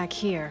the attack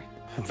here.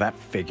 That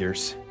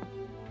figures.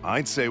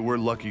 I'd say we're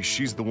lucky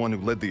she's the one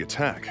who led the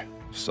attack.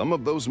 Some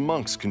of those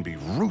monks can be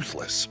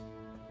ruthless.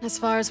 As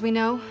far as we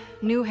know,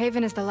 New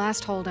Haven is the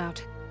last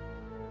holdout.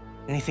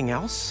 Anything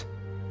else?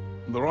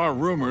 There are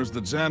rumors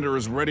that Xander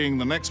is readying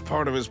the next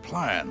part of his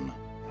plan.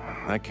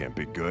 That can't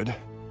be good.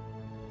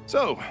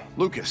 So,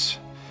 Lucas,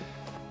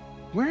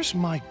 where's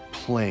my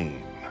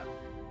plane?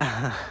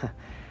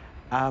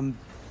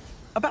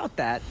 About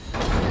that.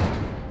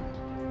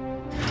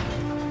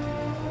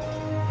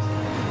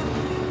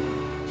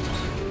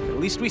 At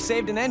least we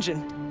saved an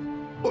engine.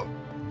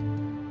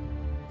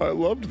 I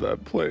loved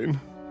that plane.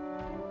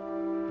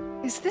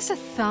 Is this a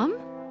thumb?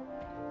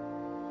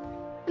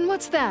 And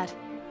what's that?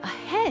 A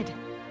head?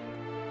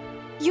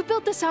 You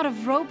built this out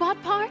of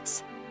robot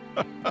parts?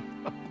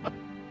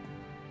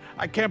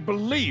 I can't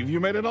believe you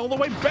made it all the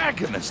way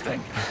back in this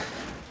thing.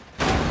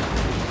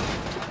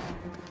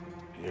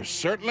 You're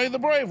certainly the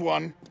brave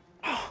one.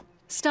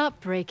 Stop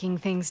breaking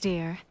things,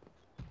 dear.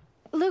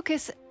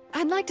 Lucas,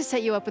 I'd like to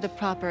set you up with a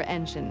proper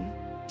engine.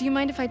 Do you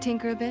mind if I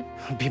tinker a bit?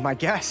 Be my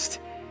guest.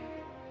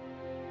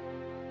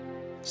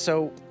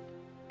 So,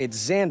 it's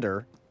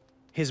Xander,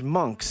 his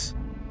monks,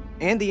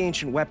 and the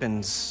ancient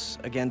weapons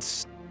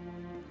against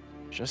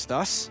just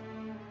us?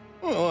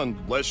 Well,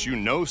 unless you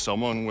know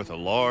someone with a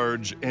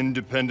large,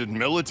 independent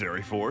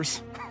military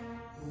force.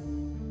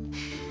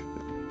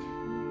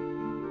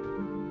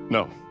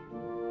 No.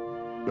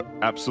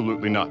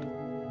 Absolutely not.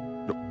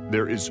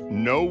 There is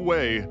no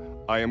way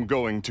I am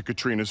going to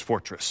Katrina's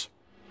fortress.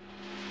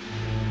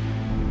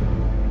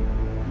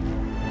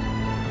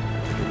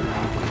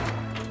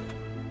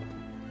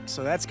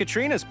 So that's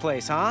Katrina's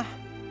place, huh?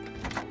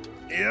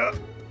 Yeah,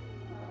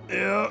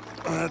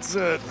 that's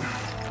it.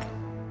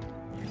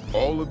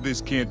 All of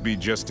this can't be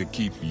just to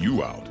keep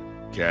you out,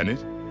 can it?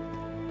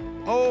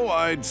 Oh,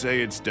 I'd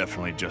say it's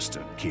definitely just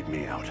to keep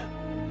me out.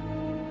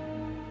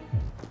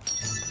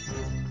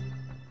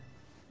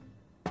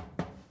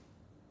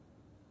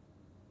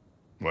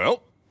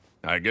 Well,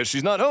 I guess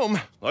she's not home.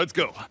 Let's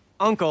go.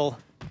 Uncle.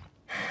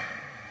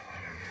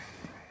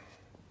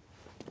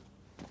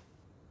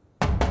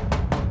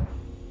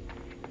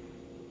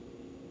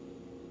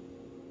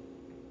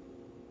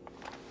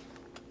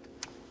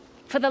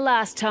 For the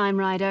last time,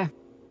 Ryder.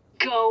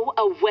 Go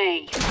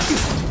away.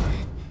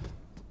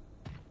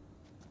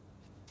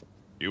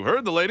 You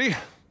heard the lady.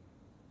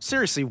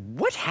 Seriously,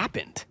 what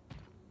happened?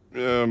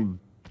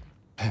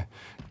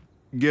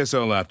 Guess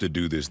I'll have to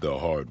do this the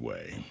hard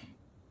way.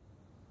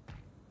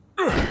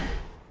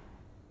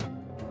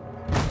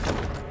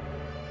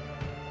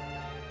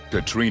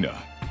 Katrina,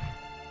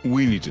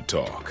 we need to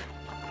talk.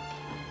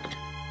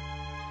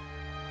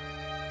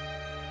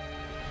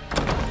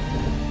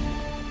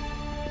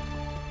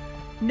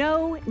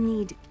 No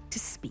need to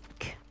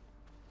speak.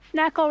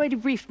 Knack already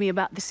briefed me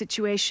about the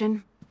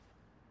situation.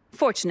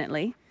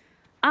 Fortunately,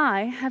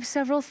 I have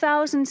several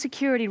thousand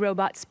security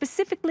robots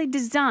specifically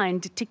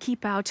designed to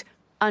keep out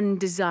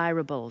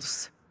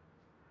undesirables.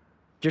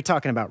 You're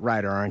talking about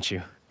Ryder, aren't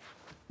you?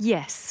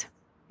 Yes.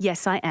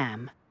 Yes, I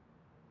am.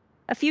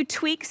 A few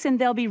tweaks and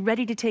they'll be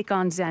ready to take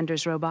on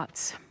Xander's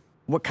robots.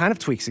 What kind of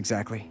tweaks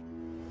exactly?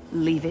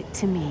 Leave it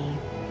to me.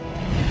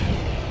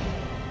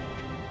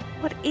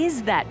 What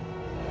is that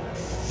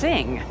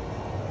thing?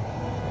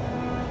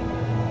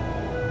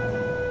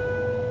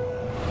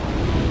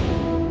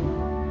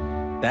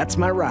 That's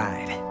my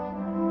ride.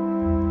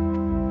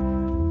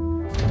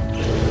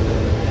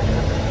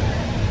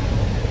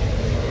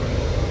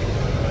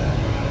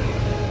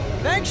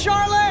 Thanks,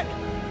 Charlotte!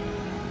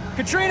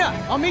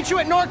 Katrina, I'll meet you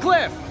at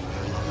Norcliffe!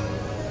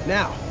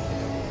 Now,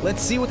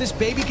 let's see what this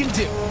baby can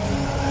do.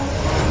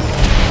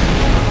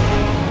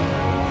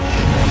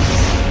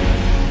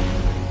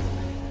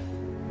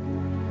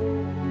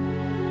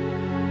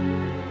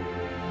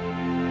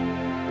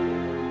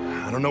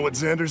 I don't know what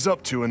Xander's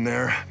up to in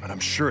there, but I'm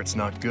sure it's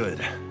not good.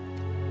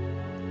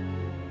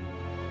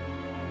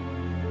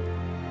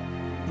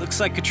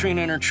 Looks like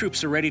Katrina and her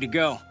troops are ready to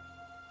go.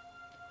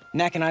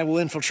 Knack and I will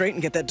infiltrate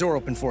and get that door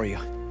open for you.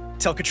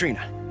 Tell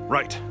Katrina.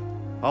 Right.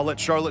 I'll let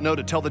Charlotte know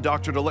to tell the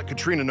doctor to let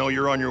Katrina know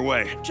you're on your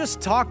way. Just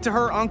talk to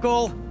her,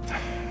 Uncle.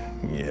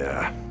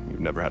 Yeah,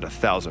 you've never had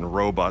 1,000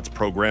 robots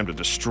programmed to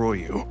destroy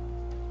you.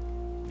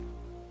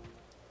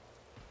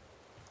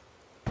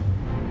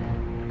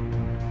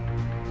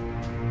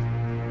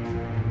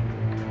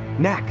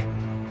 Knack,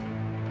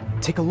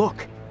 take a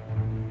look.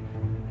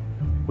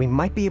 We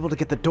might be able to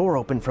get the door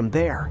open from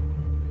there.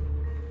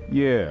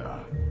 Yeah.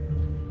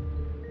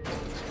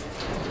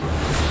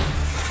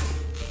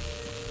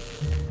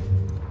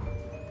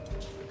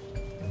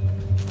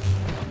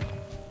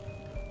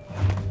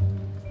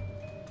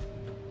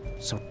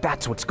 So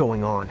that's what's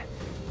going on.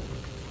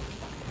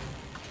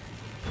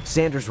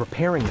 Xander's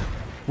repairing them,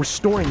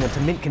 restoring them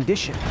to mint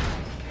condition.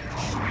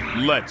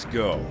 Let's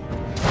go.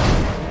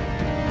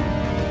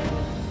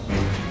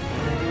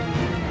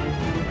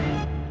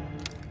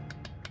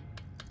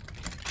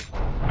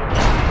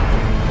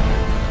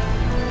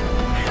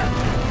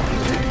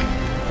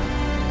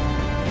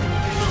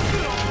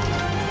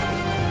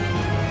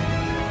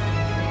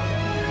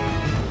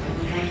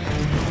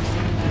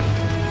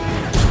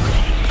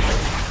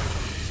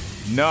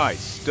 Nice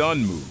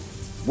stun move.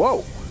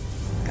 Whoa,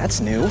 that's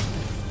new.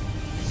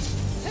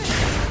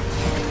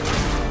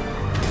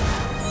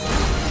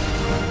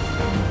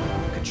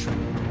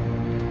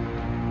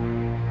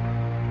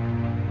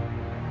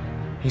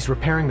 He's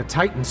repairing the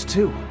Titans,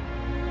 too.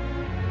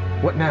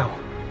 What now?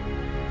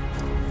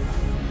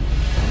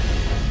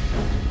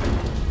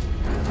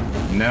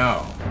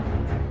 Now,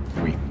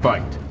 we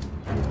fight.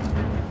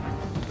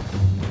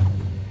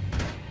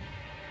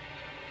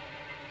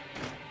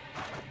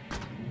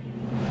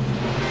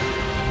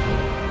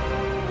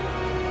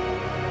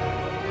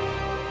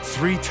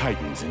 Three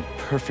Titans in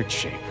perfect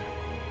shape.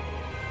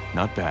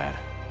 Not bad.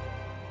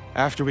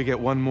 After we get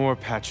one more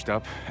patched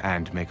up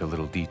and make a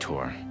little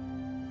detour,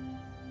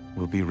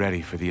 we'll be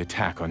ready for the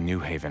attack on New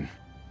Haven.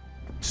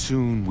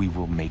 Soon we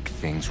will make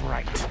things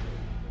right.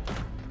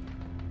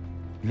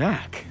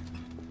 Knack.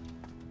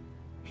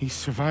 He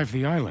survived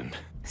the island.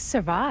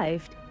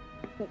 Survived?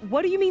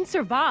 What do you mean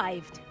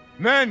survived?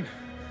 Men!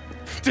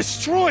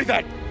 Destroy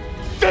that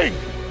thing!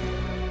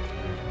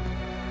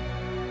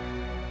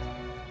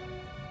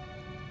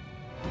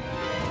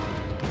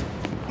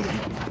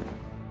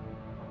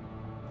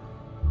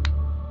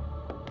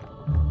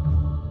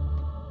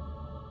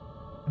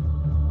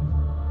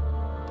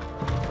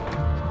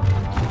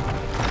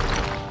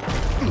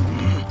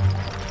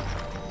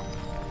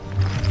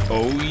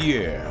 Oh,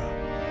 yeah.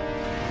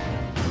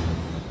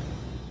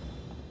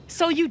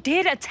 So you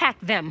did attack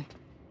them?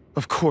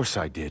 Of course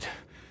I did.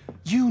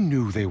 You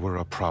knew they were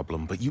a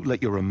problem, but you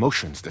let your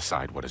emotions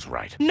decide what is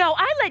right. No,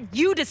 I let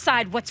you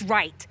decide what's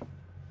right.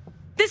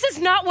 This is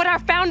not what our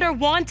founder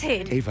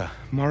wanted. Ava,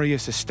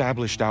 Marius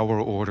established our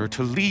order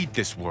to lead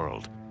this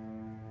world.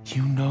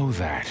 You know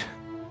that.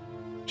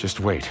 Just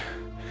wait.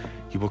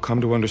 You will come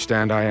to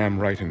understand I am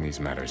right in these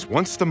matters.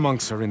 Once the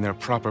monks are in their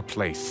proper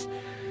place,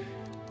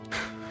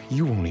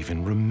 you won't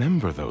even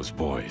remember those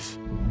boys.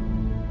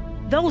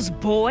 Those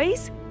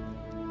boys?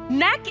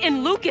 Knack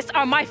and Lucas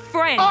are my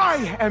friends!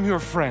 I am your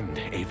friend,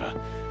 Ava.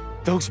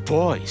 Those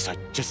boys are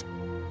just...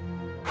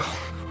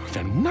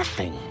 they're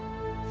nothing.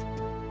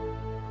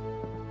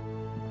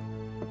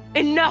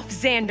 Enough,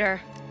 Xander.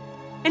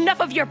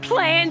 Enough of your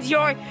plans,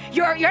 your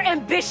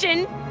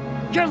ambition,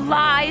 your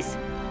lies.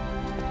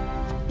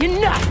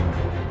 Enough!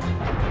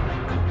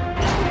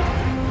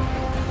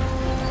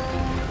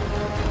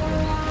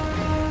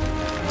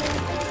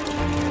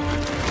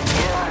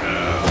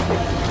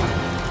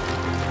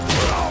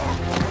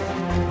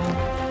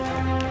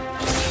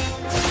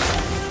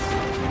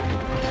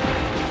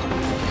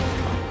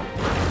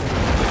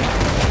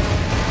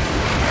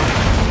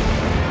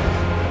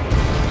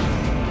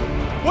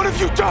 What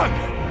have you done?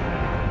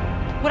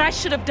 What I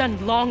should have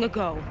done long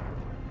ago.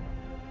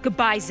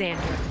 Goodbye,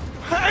 Xander.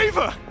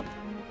 Ava!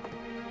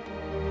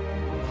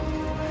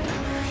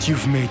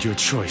 You've made your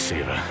choice,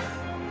 Ava.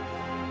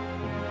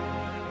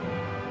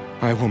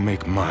 I will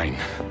make mine.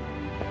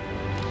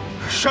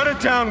 Shut it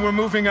down, we're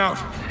moving out.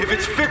 If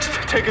it's fixed,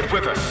 take it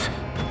with us.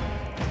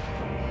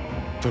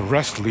 The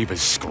rest leave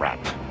as scrap.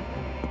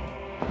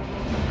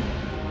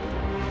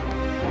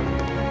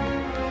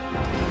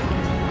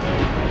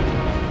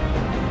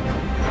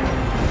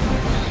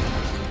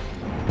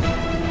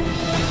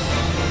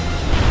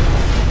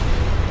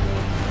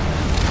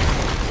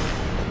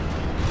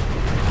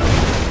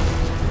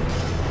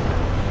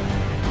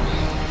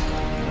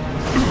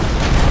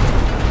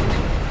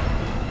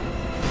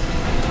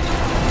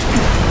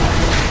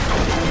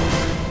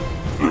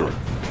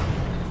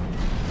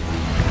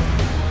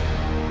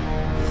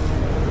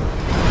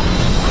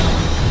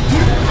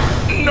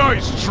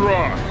 Nice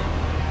try.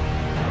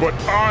 But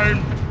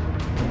I'm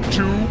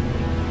too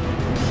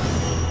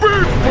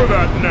big for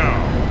that now.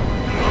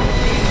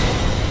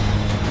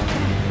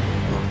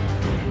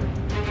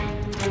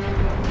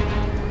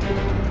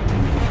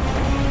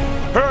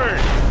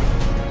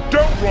 Hey,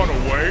 don't run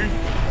away.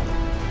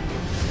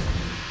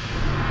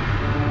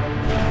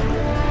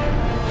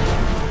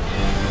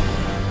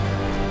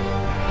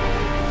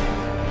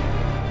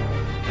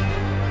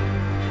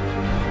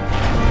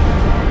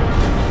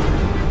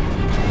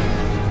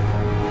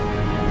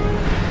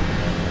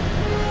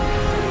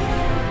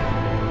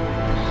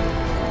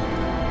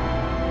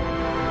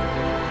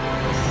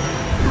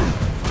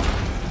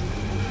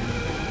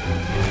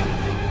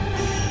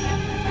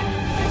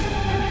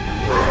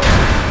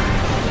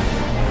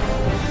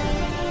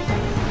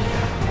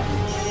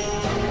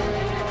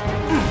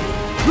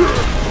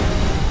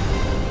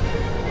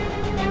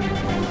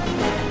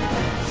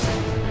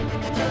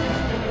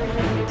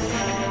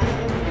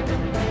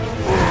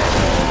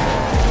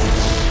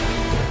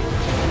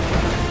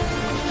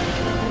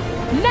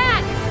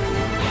 Knack!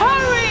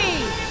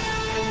 Hurry!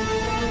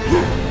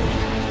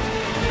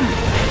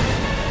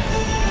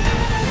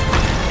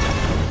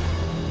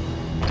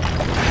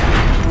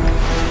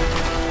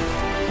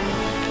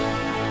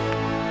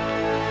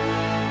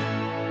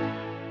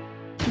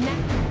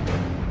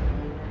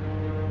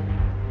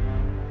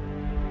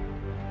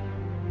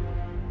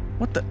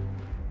 What the?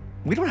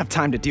 We don't have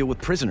time to deal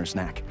with prisoners,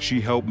 Knack. She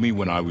helped me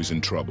when I was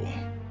in trouble.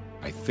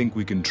 I think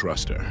we can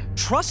trust her.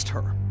 Trust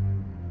her?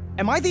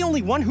 Am I the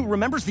only one who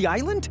remembers the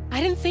island? I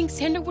didn't think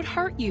Xander would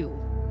hurt you.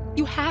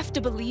 You have to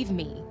believe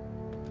me.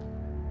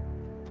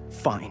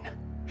 Fine.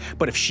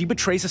 But if she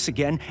betrays us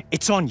again,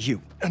 it's on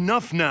you.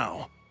 Enough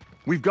now.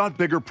 We've got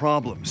bigger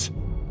problems.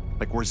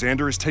 Like where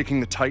Xander is taking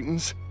the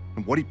Titans,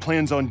 and what he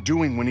plans on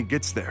doing when he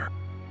gets there.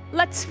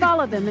 Let's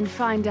follow them and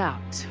find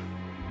out.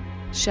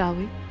 Shall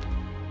we?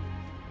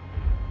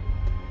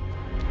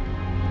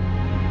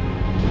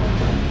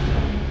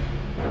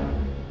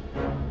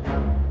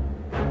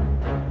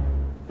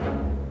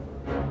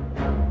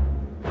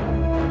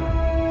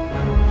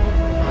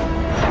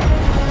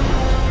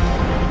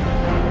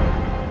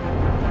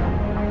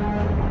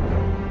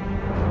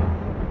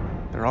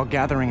 They're all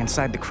gathering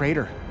inside the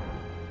crater.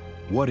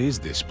 What is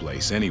this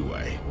place,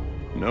 anyway?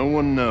 No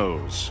one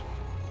knows.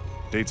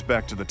 Dates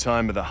back to the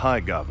time of the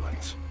High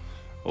Goblins.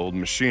 Old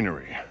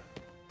machinery.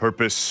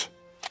 Purpose...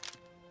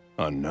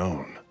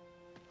 unknown.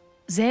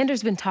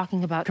 Xander's been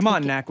talking about... Come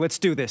on, Knack, let's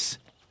do this.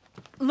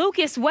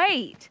 Lucas,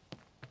 wait!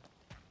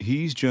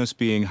 He's just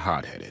being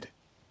hot-headed.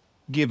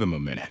 Give him a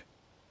minute.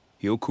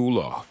 He'll cool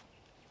off.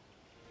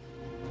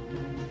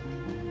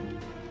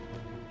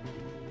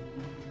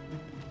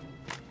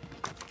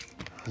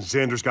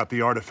 Xander's got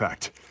the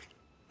artifact.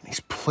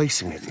 He's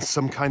placing it in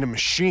some kind of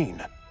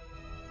machine.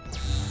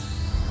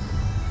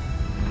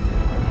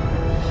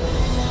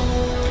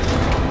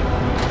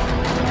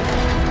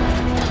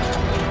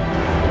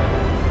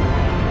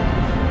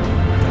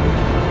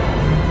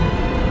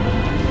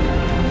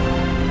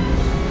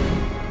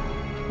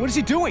 What is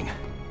he doing?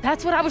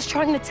 That's what I was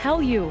trying to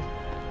tell you.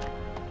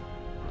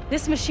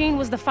 This machine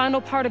was the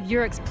final part of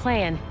Urich's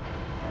plan.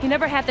 He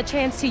never had the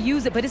chance to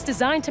use it, but it's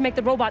designed to make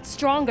the robots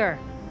stronger.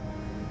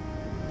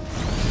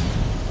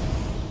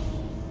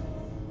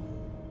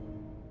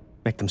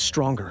 Make them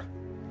stronger.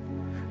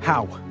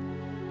 How?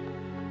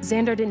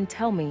 Xander didn't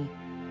tell me.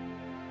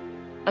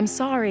 I'm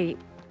sorry.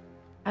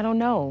 I don't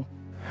know.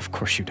 Of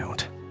course you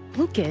don't.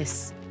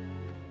 Lucas,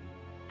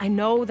 I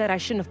know that I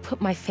shouldn't have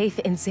put my faith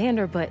in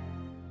Xander, but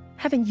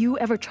haven't you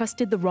ever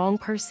trusted the wrong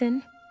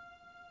person?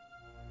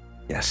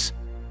 Yes.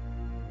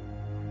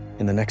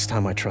 And the next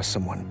time I trust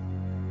someone,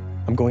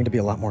 I'm going to be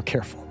a lot more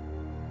careful.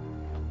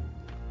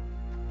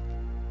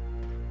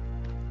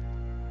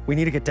 We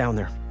need to get down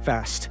there,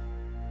 fast.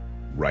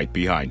 Right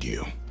behind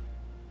you.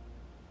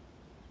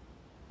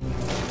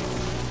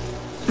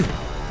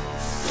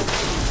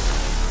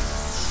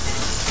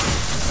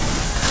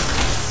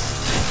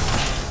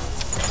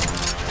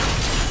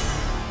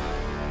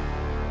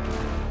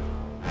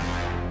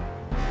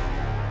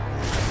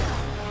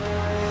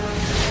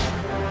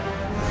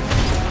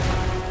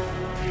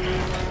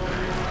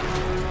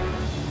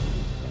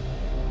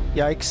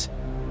 Yikes.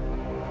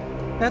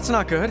 That's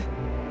not good.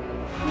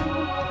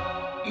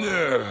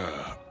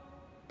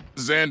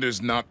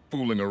 Xander's not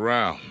fooling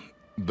around.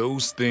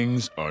 Those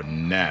things are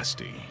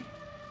nasty.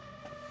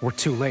 We're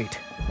too late.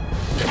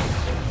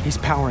 He's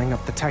powering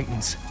up the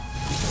Titans.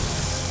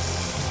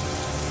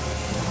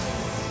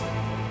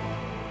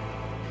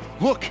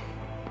 Look!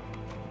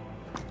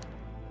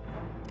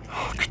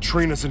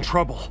 Katrina's in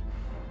trouble.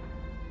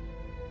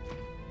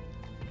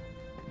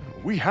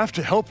 We have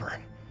to help her.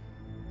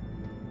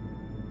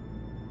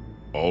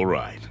 All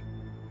right.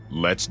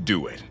 Let's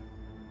do it.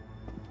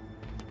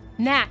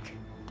 Knack,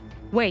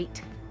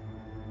 wait.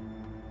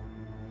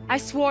 I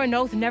swore an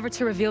oath never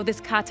to reveal this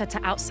kata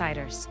to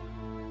outsiders.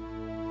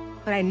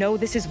 But I know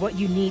this is what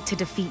you need to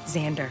defeat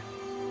Xander.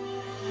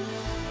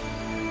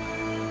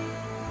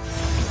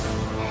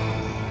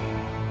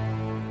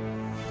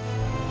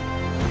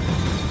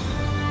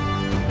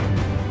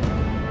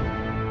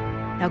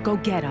 Now go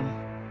get him.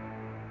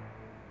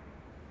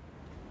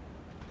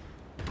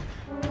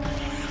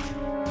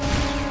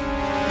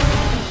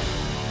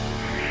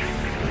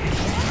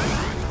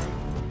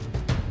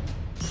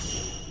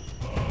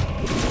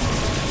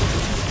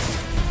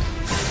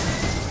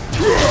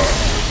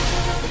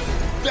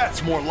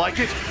 That's more like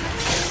it.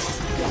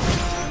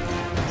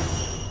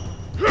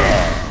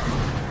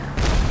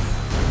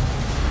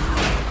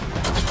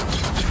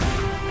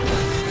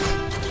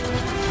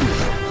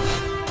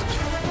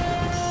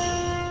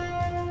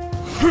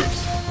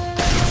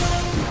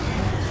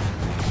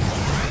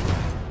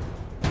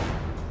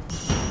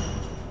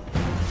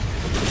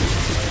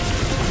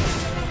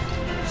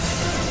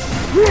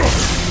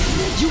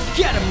 You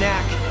get him,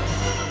 Knack!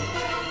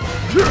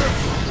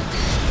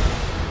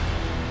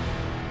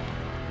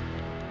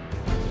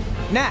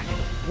 Knack,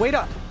 wait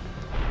up!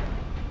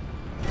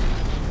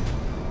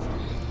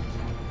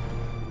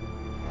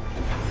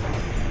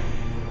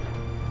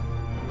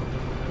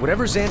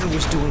 Whatever Xander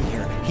was doing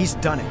here, he's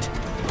done it.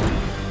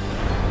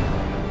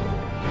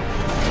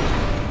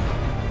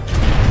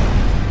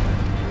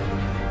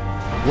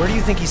 Where do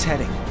you think he's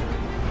heading?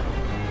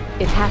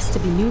 It has to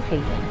be New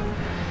Haven.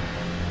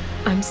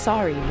 I'm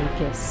sorry,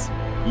 Lucas.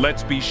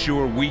 Let's be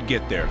sure we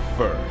get there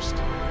first.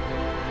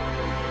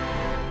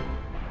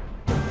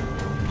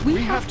 We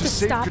have to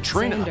save stop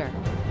Katrina. Xander.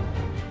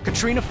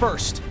 Katrina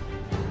first,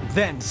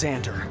 then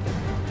Xander.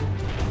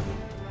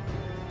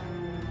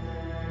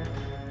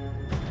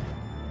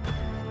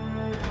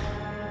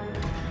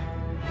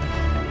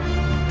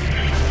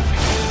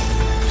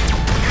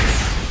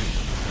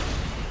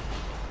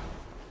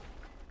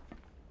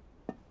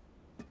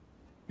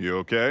 You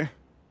okay?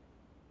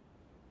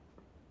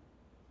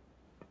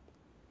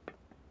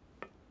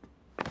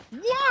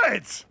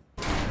 What?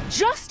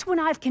 Just when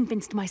I've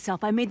convinced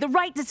myself I made the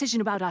right decision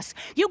about us,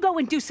 you go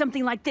and do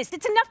something like this.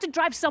 It's enough to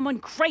drive someone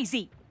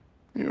crazy.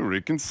 You're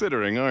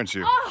reconsidering, aren't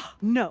you? Oh,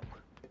 no.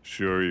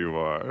 Sure you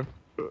are.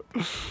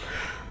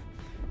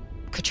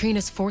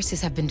 Katrina's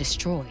forces have been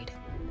destroyed.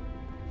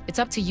 It's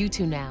up to you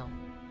two now.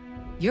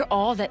 You're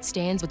all that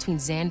stands between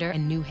Xander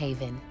and New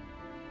Haven.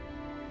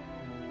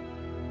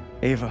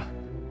 Ava,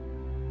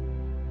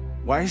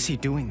 why is he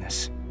doing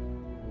this?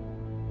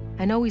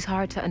 I know he's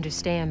hard to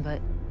understand,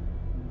 but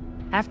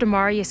after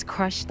Marius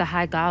crushed the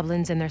High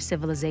Goblins and their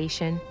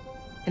civilization,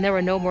 and there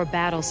were no more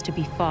battles to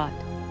be fought,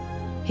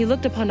 he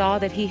looked upon all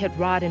that he had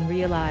wrought and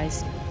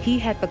realized he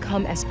had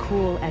become as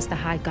cruel as the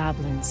High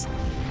Goblins.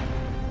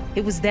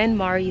 It was then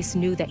Marius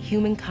knew that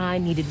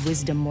humankind needed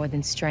wisdom more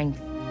than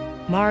strength.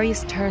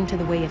 Marius turned to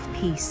the way of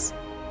peace.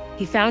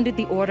 He founded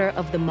the Order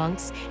of the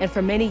Monks, and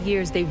for many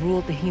years they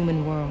ruled the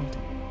human world.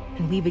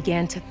 And we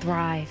began to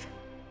thrive.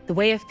 The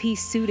way of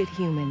peace suited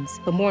humans,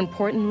 but more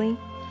importantly,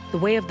 the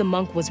way of the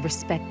monk was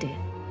respected.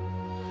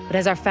 But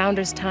as our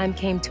founders' time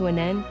came to an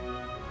end,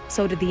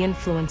 so did the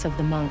influence of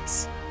the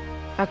monks.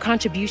 Our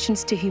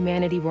contributions to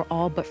humanity were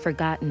all but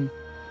forgotten.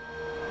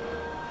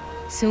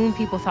 Soon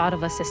people thought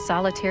of us as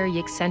solitary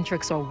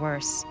eccentrics or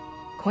worse,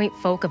 quaint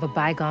folk of a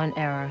bygone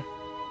era.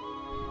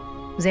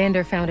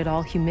 Xander found it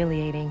all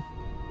humiliating.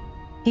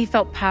 He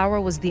felt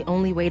power was the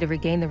only way to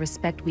regain the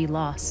respect we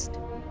lost.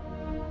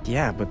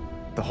 Yeah, but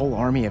the whole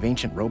army of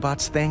ancient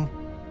robots thing?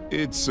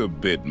 It's a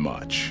bit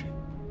much.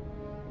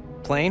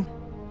 Plain?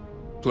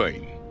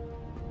 Plain.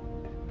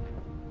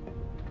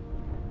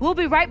 We'll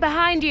be right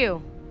behind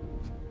you.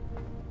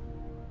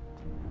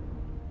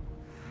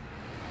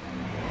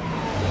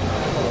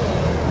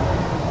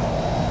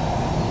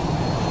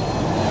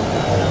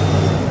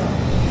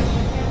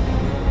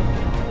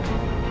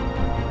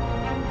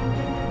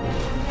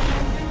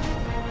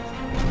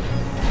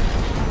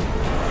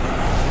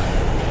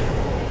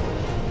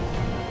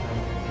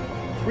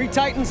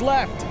 Titans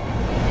left.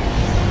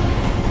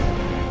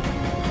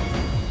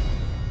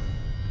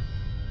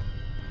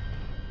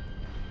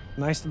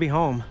 Nice to be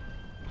home,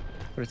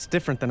 but it's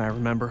different than I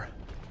remember.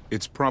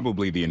 It's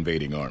probably the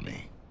invading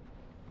army.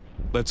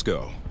 Let's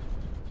go.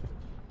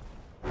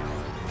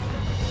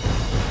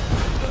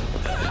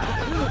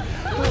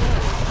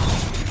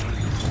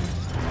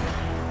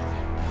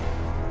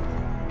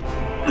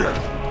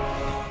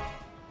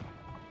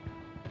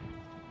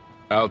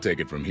 I'll take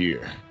it from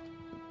here.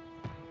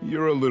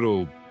 You're a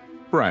little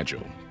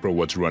fragile for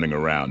what's running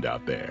around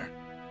out there.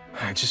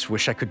 I just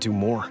wish I could do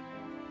more.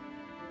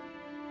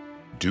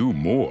 Do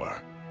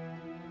more?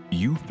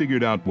 You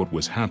figured out what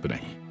was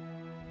happening.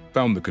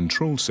 Found the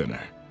control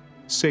center.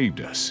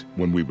 Saved us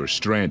when we were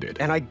stranded.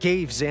 And I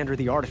gave Xander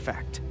the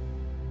artifact.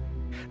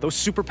 Those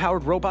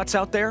superpowered robots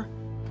out there,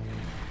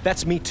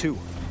 that's me too.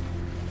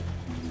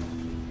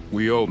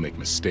 We all make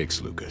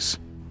mistakes, Lucas.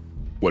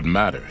 What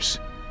matters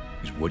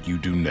is what you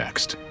do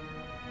next.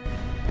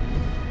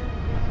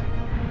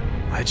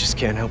 I just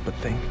can't help but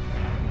think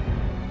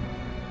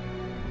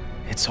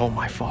it's all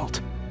my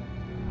fault.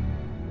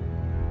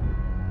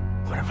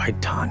 What have I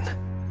done?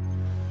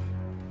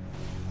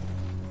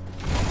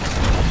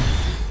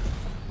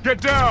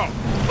 Get down!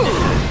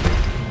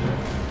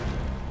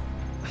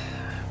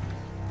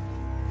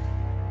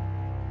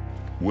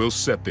 We'll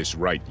set this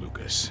right,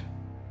 Lucas.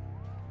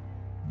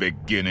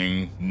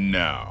 Beginning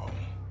now.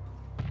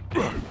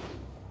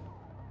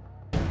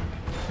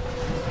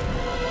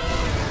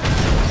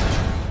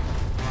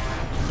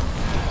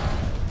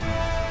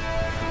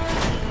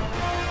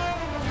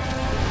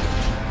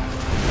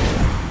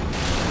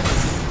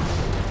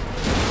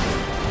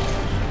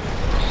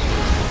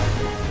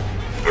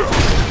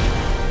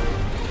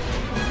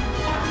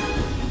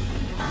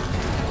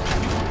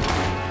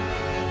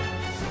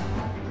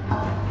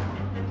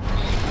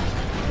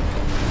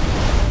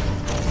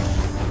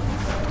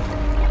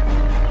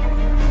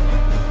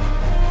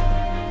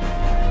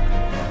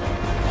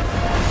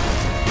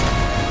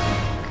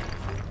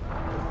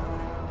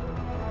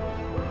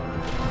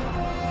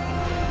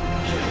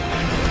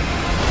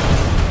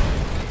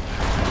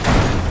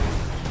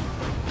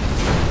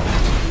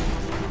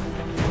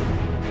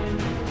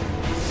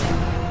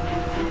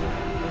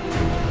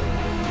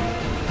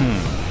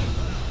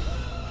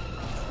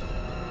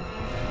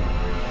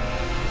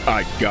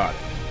 I got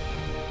it.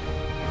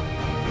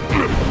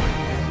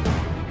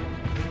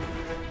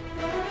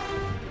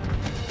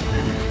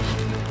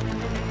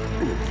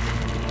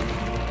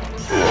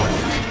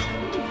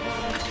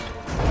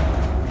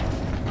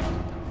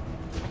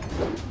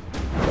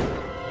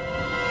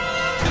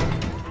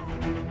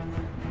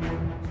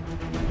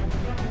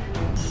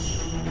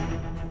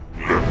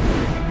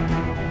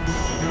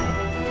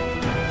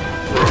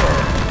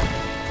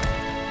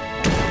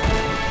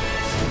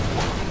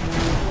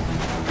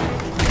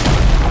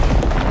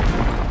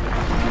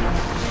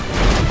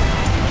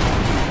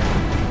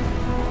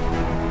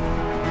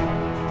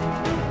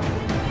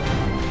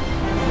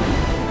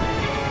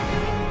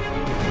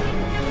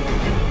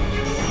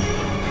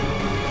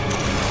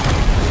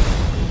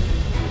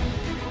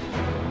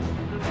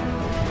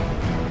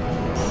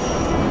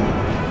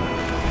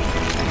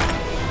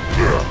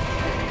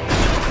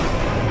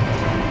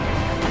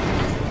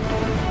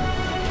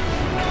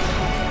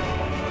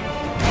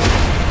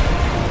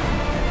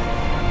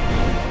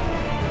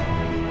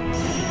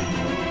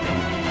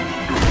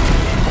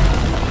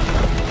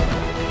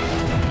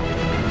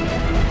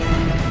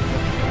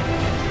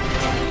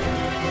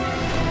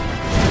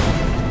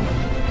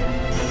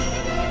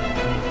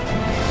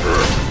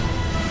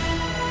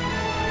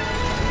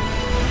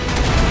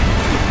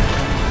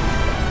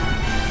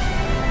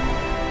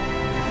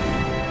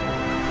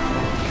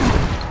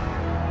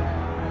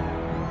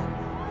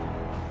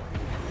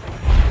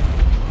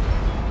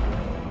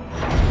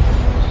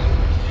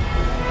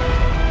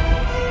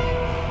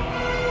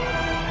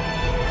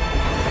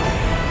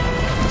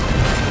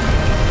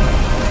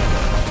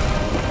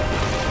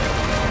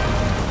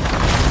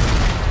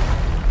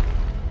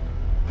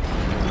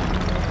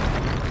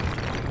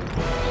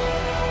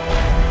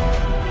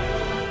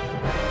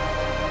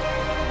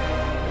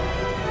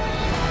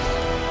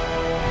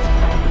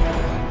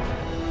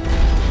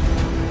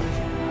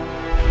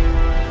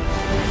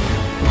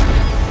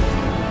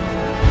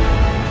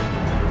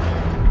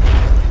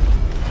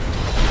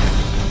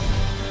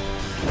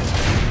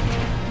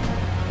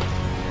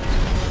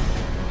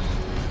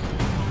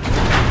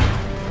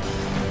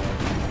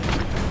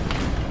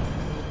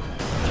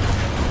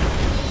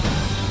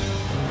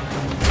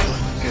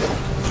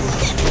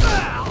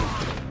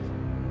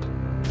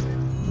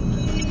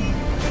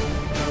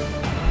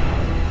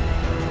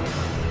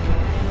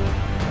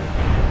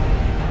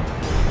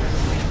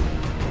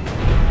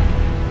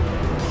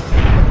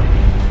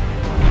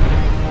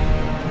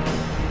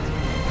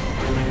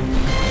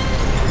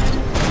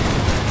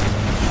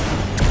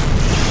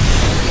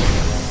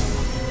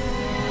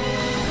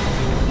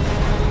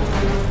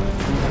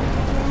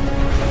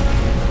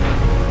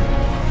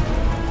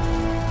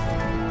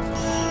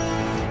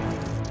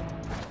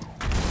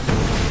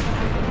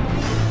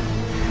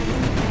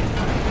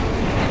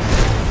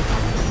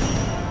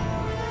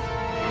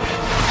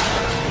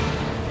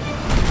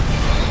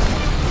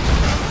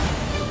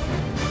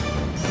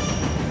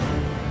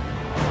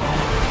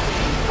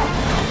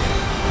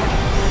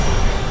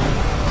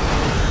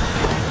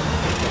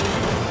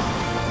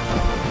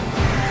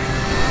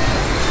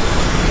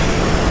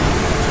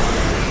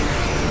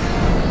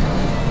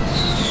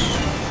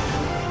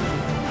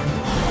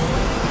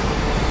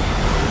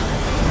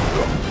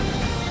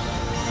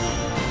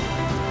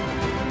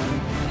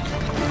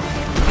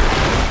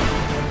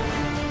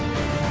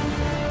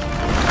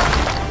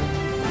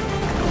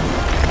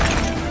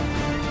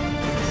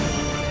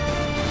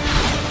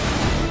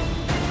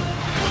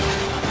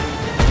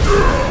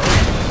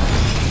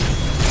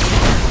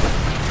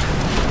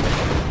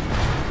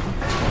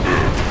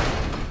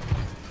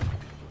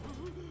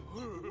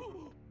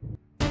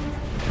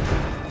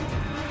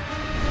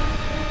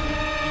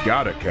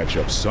 gotta catch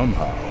up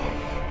somehow.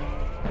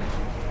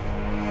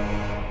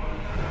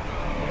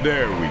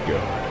 There we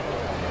go.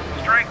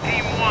 Strike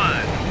Team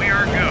 1, we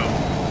are go.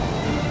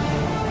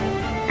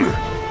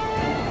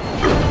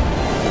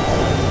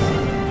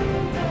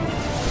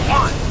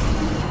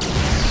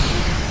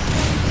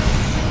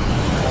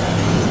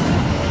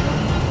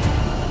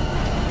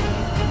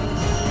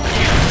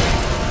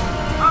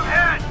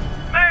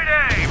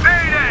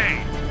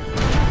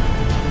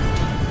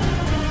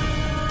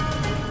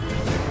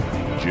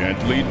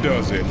 Gently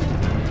does it.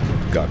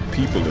 Got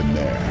people in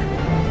there.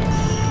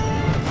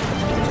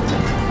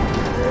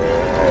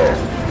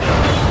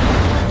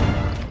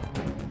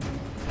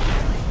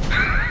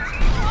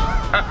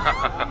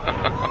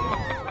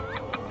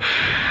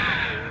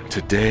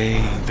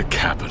 Today, the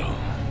capital.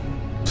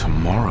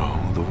 Tomorrow,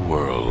 the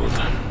world.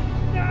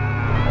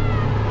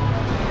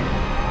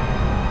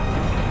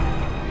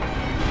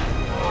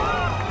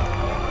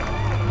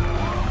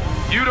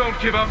 You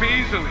don't give up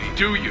easily,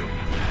 do you?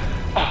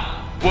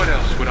 What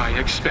else would I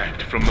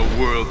expect from the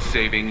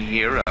world-saving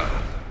hero?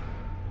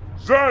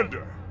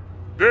 Xander,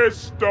 this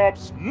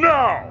stops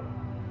now!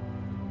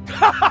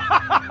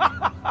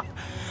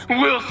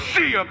 We'll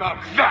see about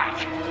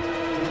that!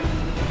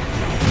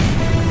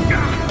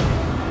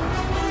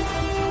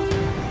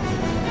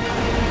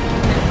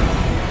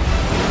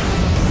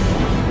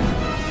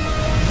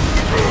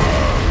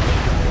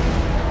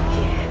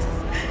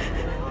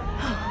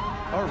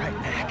 All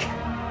right, Knack.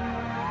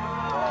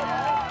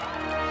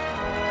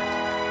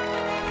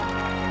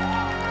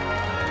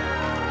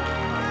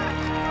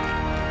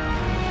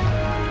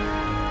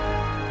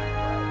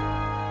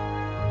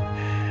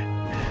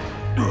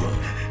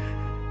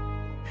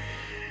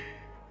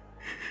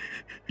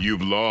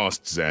 You've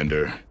lost,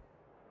 Xander.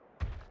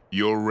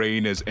 Your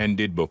reign has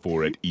ended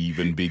before it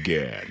even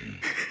began.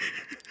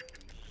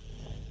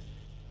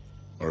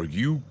 Are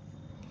you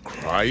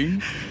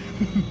crying?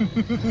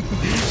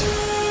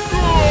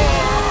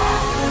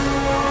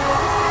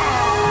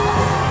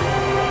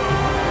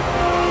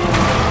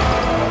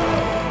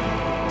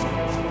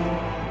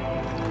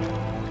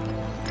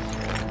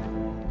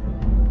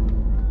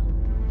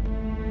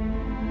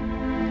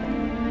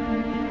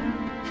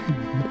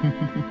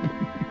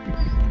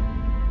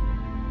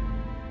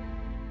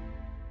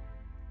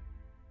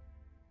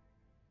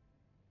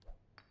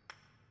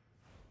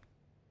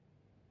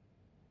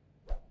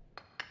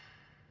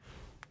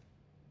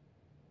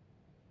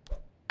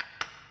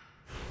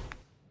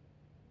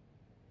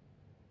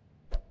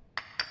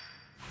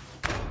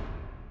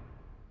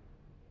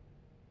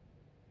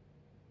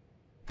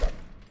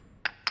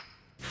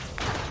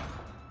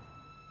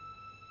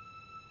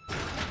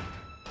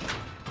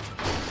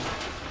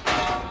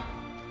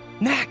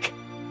 Knack!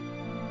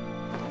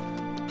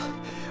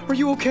 Are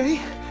you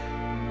okay?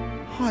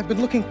 Oh, I've been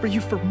looking for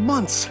you for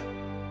months.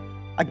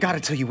 I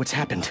gotta tell you what's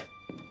happened.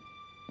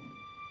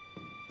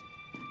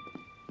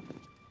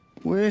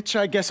 Which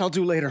I guess I'll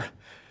do later.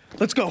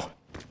 Let's go.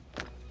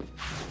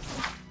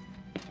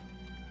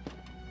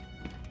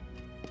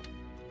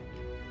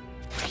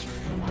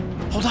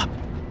 Hold up.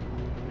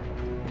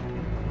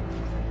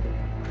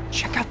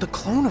 Check out the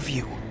clone of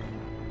you.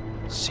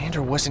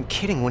 Xander wasn't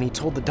kidding when he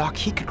told the doc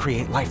he could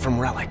create life from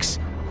relics.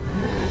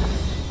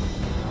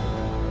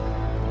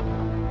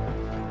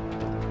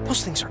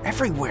 Those things are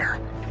everywhere.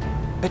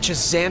 Betcha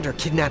Xander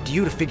kidnapped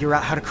you to figure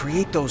out how to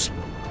create those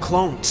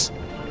clones.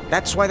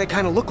 That's why they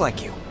kind of look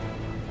like you.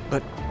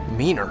 But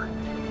meaner.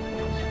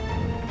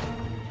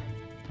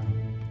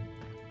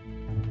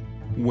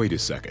 Wait a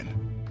second.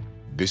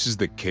 This is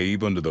the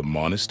cave under the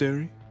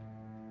monastery?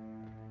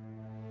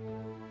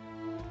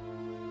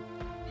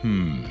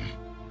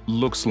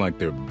 Looks like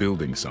they're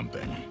building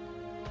something.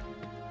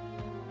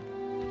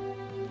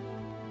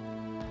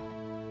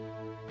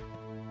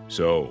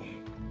 So,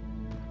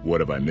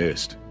 what have I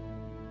missed?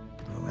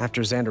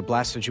 After Xander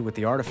blasted you with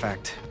the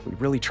artifact, we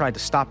really tried to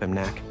stop him,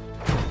 Knack.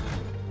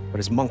 But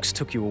his monks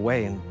took you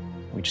away, and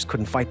we just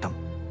couldn't fight them.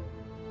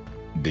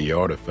 The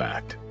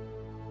artifact.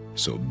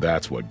 So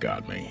that's what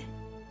got me.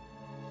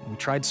 We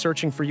tried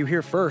searching for you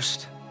here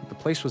first, but the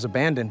place was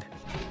abandoned.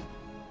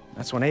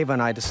 That's when Ava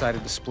and I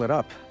decided to split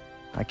up.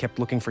 I kept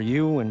looking for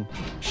you, and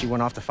she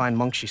went off to find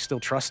monks she still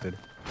trusted.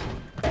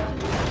 I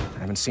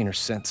haven't seen her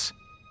since.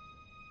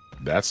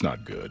 That's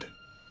not good.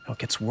 No, it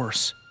gets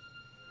worse.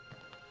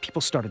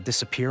 People started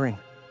disappearing.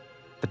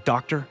 The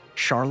doctor,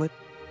 Charlotte,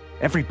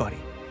 everybody.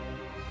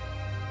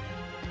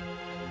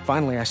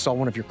 Finally, I saw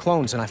one of your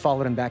clones, and I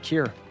followed him back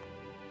here.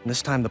 And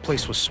this time, the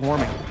place was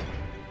swarming.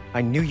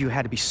 I knew you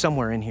had to be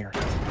somewhere in here.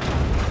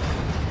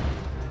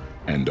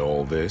 And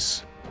all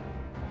this?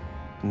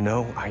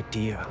 No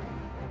idea.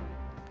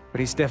 But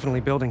he's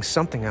definitely building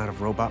something out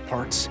of robot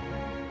parts.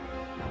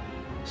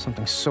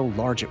 Something so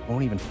large it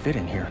won't even fit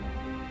in here.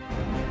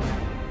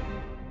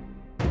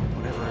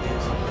 Whatever it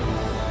is.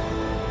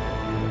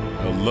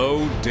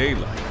 Hello,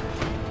 daylight.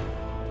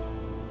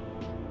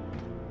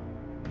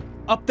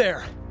 Up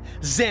there!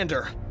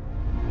 Xander!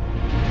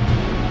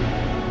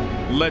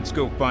 Let's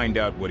go find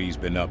out what he's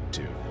been up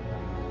to.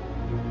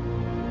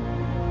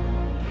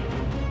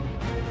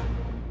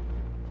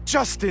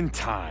 Just in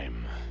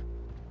time.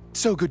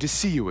 So good to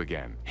see you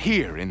again,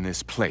 here in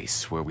this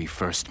place where we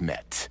first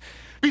met.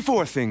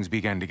 Before things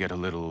began to get a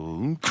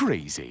little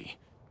crazy.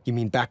 You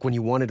mean back when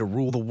you wanted to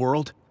rule the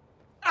world?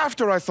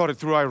 After I thought it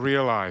through, I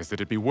realized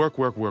that it'd be work.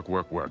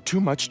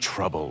 Too much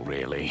trouble,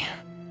 really.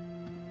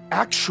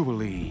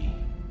 Actually,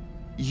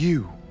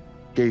 you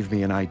gave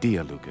me an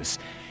idea, Lucas.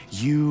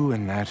 You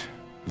and that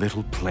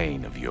little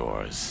plane of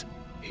yours.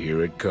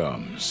 Here it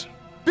comes.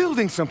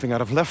 Building something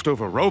out of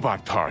leftover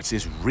robot parts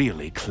is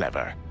really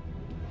clever.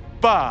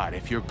 But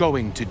if you're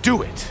going to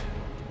do it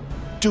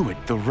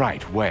the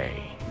right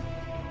way.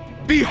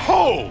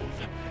 Behold,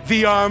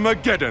 the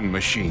Armageddon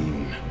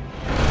machine.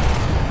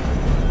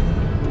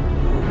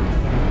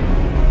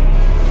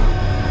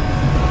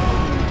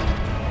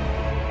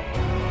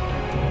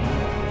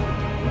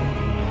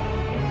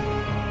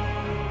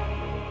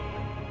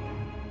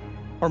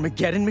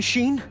 Armageddon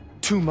machine?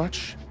 Too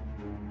much?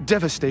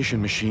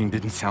 Devastation machine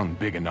didn't sound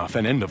big enough,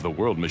 and end of the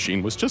world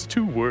machine was just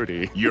too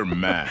wordy. You're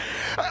mad.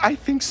 I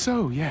think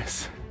so,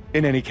 yes.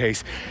 In any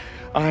case,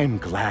 I'm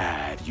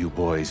glad you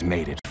boys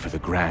made it for the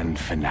grand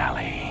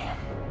finale.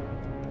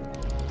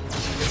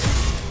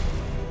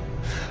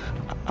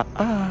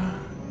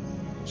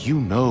 You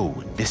know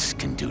what this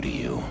can do to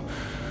you.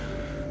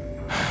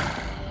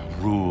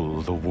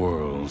 Rule the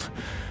world.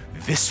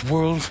 This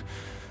world?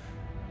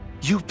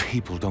 You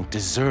people don't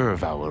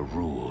deserve our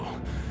rule.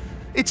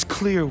 It's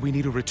clear we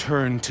need a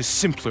return to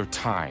simpler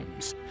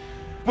times.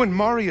 When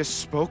Marius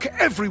spoke,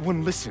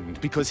 everyone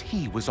listened because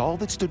he was all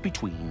that stood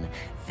between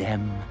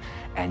them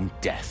and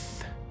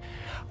death.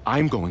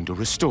 I'm going to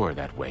restore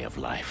that way of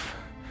life.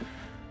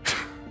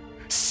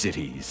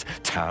 Cities,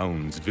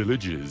 towns,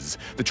 villages,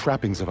 the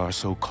trappings of our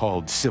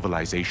so-called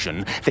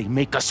civilization, they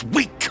make us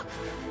weak.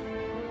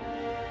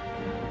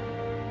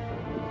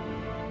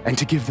 And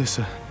to give this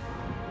a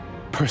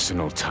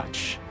personal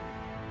touch,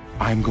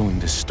 I'm going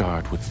to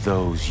start with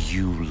those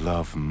you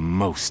love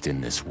most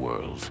in this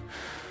world.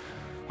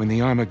 When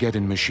the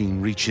Armageddon machine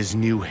reaches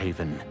New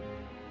Haven,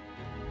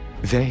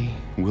 they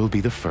will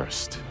be the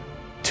first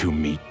to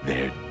meet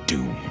their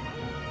doom.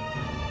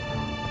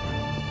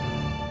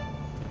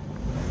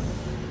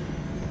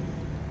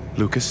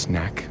 Lucas,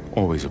 Knack,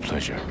 always a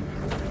pleasure.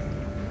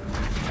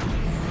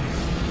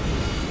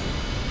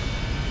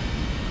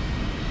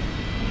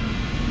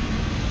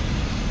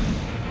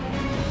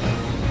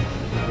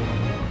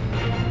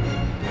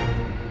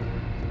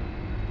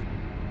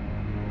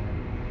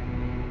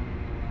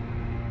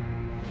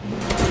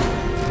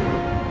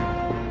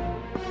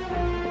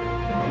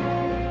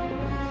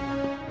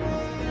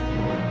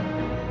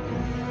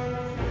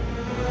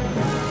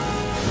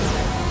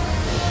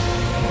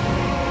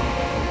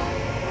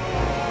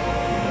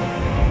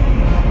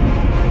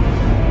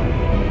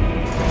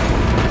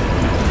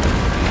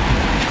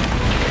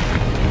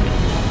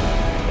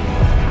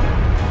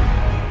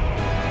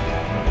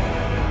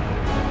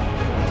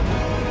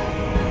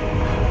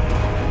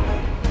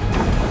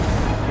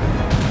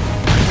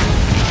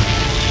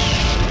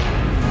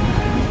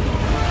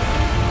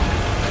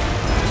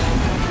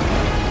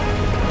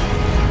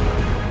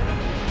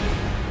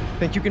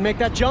 Think you can make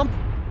that jump?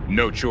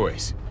 No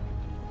choice.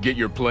 Get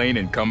your plane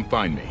and come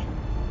find me.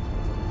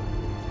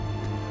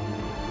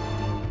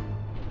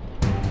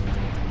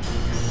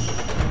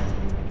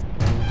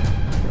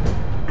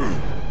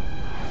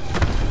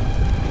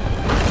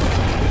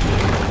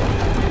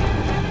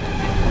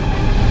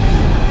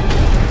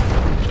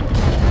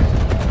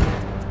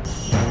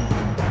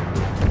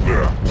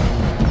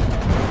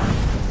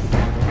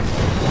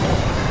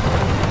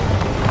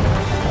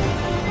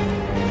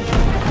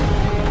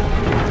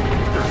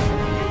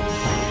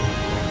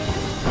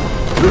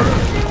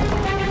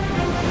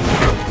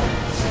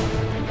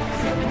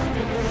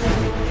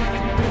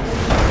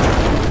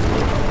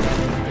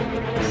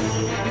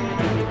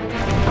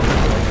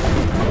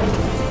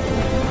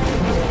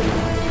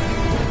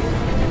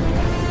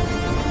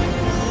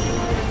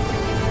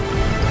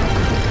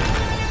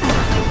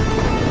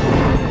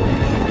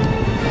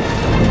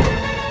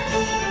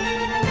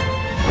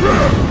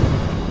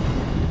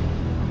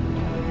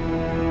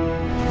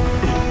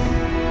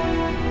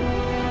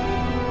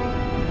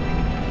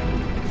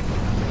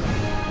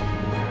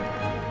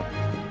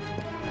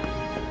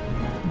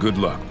 Good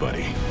luck,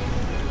 buddy.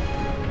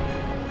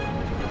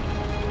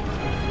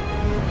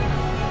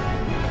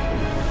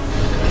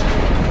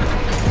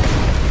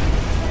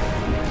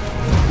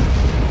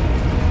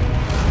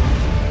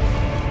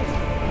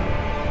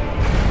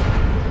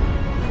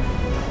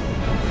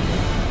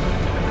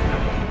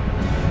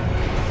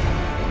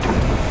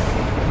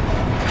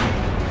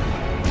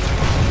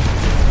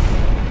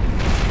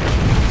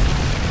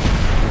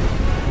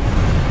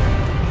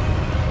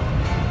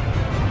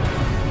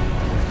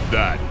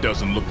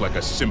 Doesn't look like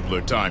a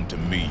simpler time to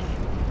me.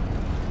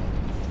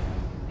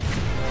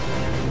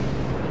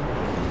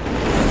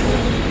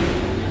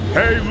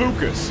 Hey,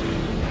 Lucas!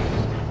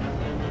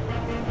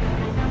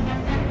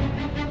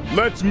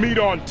 Let's meet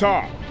on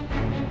top.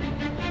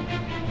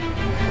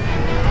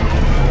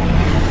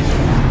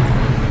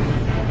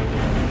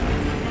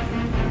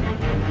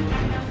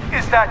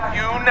 Is that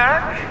you,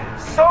 Knack?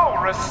 So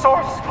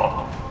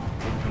resourceful.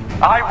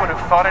 I would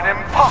have thought it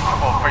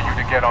impossible for you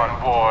to get on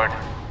board.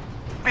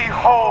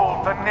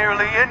 Behold the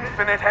nearly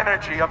infinite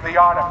energy of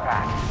the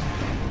artifact.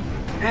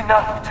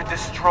 Enough to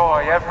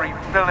destroy every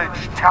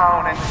village,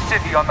 town, and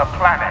city on the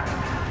planet.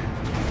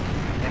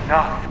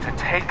 Enough to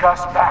take us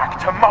back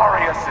to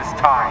Marius's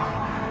time,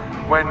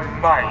 when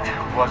might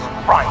was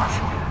right.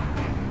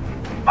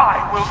 I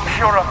will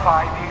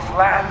purify these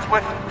lands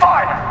with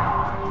fire!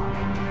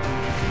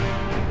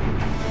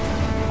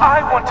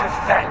 I want to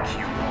thank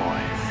you,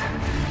 boys.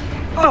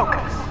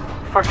 Lucas,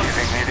 for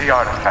giving me the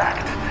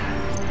artifact.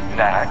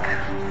 Knack,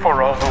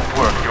 for all the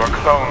work your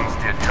clones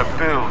did to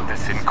build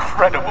this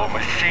incredible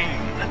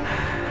machine.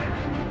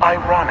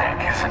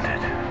 Ironic, isn't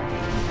it?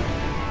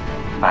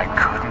 I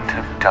couldn't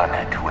have done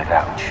it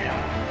without you.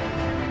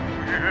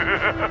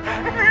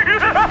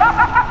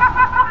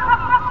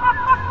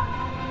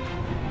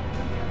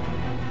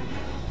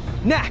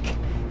 Knack,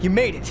 you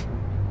made it.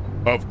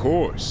 Of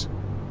course.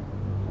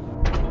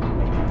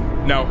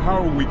 Now, how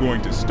are we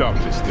going to stop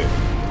this thing?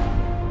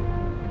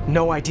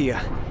 No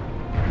idea.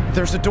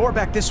 There's a door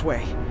back this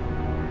way,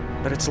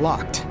 but it's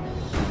locked.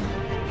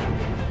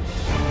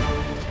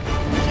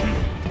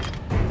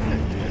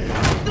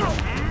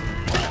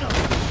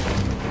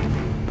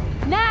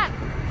 Knack!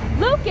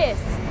 Lucas!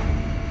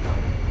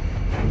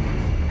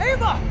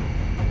 Ava!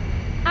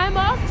 I'm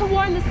off to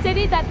warn the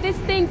city that this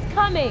thing's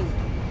coming.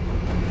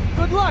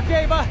 Good luck,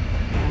 Ava!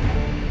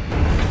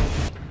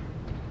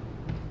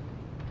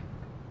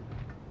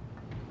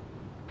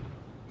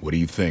 What do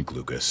you think,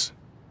 Lucas?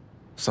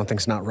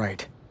 Something's not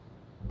right.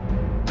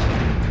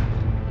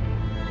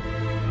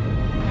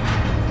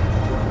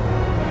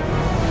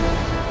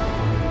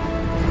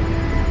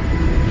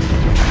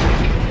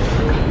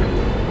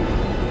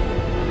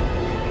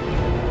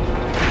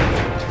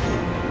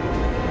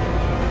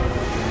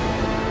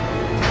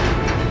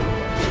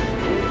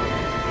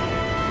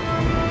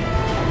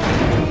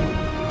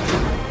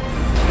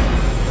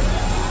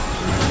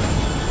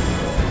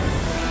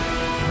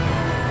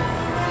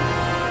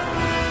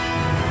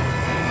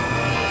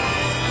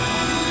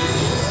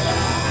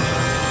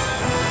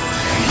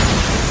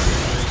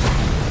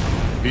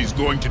 He's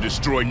going to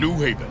destroy New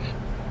Haven.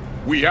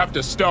 We have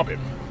to stop him.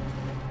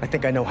 I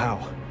think I know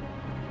how,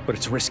 but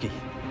it's risky.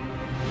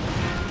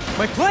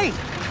 My plane!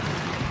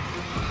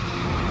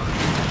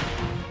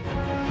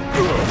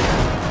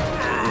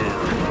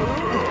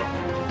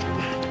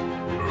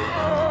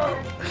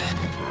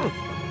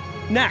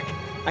 Knack,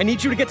 I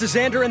need you to get to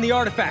Xander and the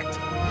artifact.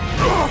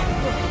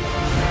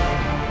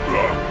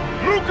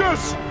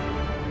 Lucas!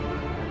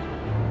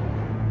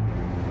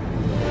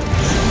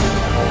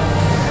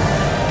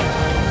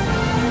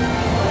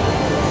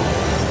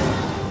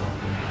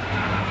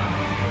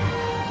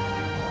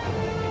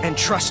 And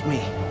trust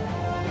me.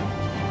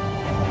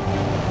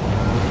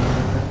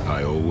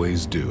 I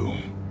always do.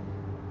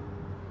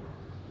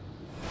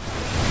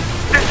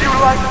 Did you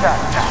like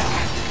that, Knack?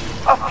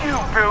 A few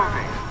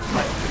buildings,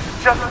 but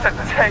just a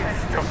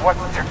taste of what's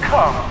to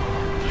come.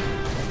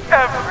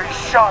 Every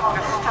shot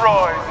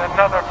destroys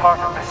another part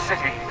of the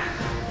city.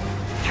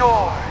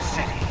 Your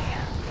city.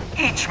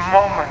 Each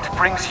moment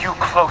brings you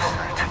closer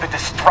to the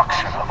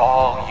destruction of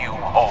all you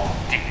hold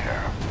dear.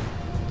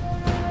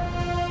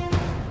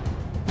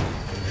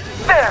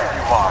 There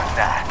you are,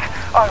 Knack.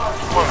 I was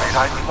worried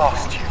I'd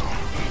lost you.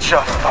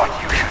 Just thought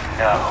you should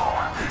know.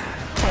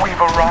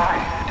 We've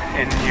arrived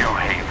in New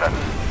Haven.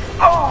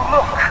 Oh,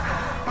 look!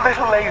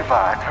 Little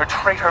Ava and her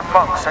traitor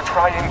monks are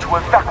trying to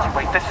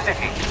evacuate the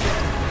city.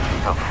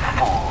 The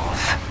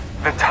fools.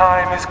 The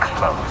time is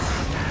close.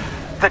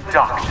 The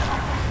doctor,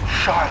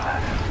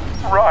 Charlotte,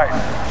 Ryder,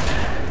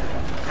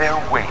 they're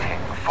waiting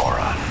for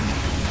us.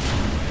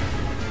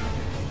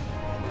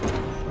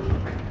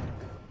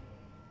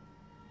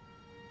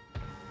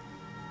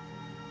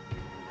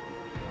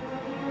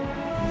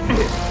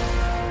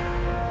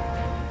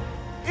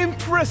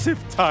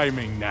 Impressive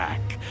timing, Knack.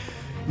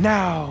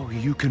 Now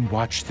you can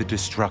watch the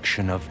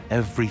destruction of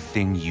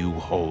everything you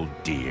hold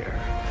dear.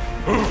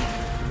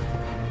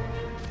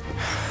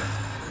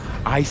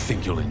 I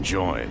think you'll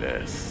enjoy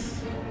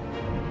this.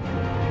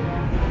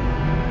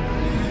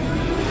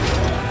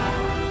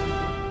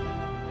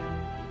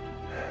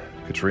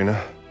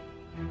 Katrina,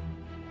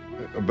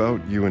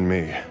 about you and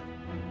me.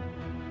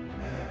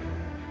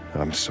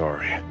 I'm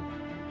sorry.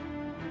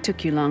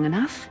 Took you long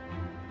enough?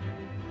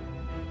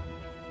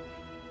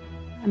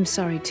 I'm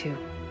sorry too.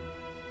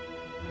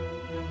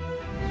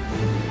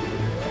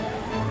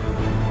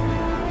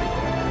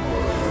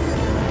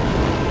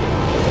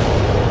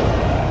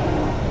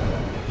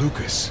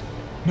 Lucas,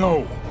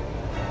 no!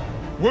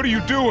 What are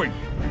you doing?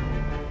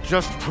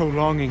 Just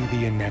prolonging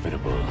the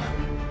inevitable.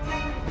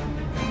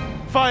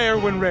 Fire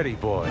when ready,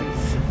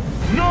 boys.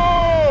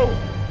 No!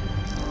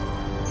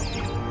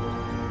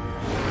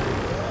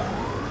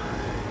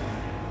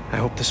 I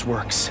hope this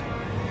works.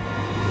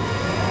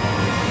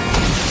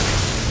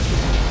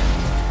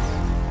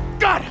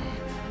 Got him!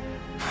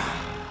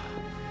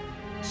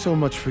 So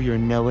much for your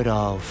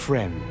know-it-all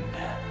friend.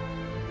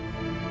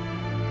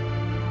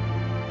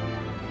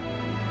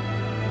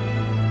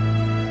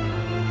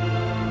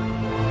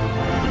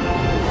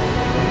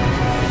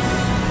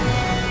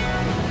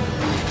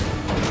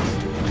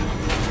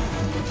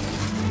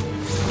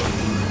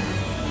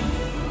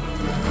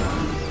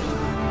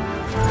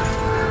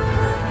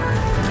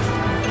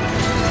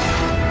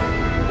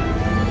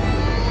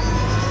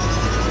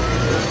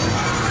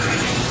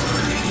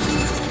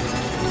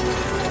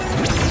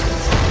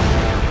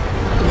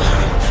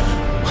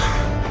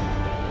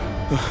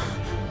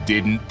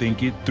 didn't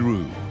think it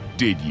through,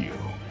 did you?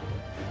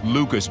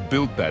 Lucas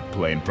built that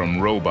plane from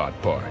robot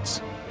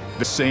parts.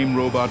 The same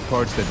robot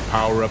parts that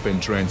power up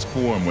and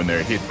transform when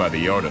they're hit by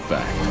the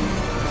artifact.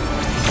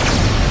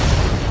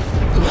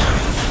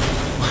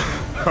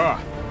 Ha!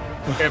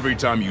 Every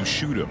time you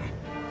shoot him,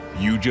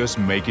 you just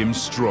make him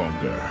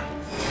stronger.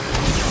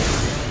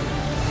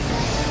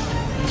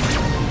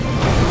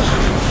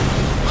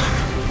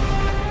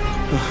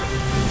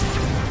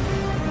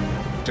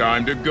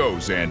 Time to go,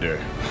 Xander.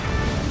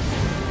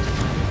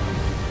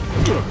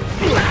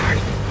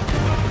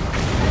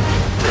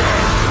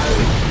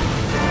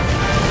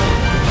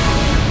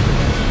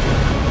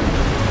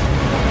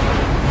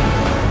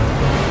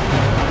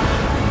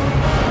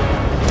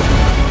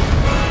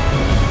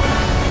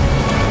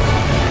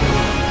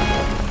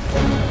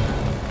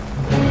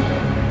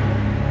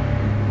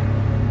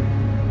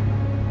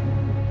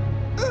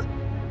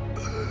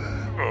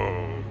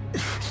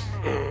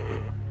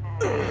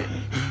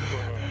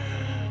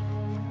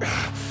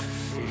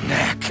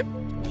 Knack.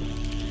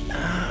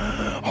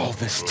 All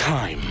this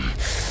time,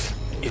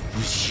 it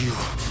was you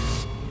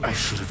I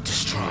should have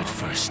destroyed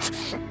first.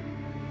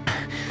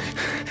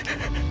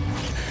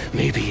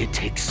 Maybe it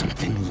takes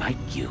something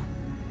like you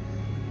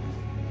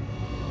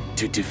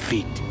to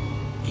defeat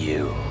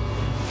you.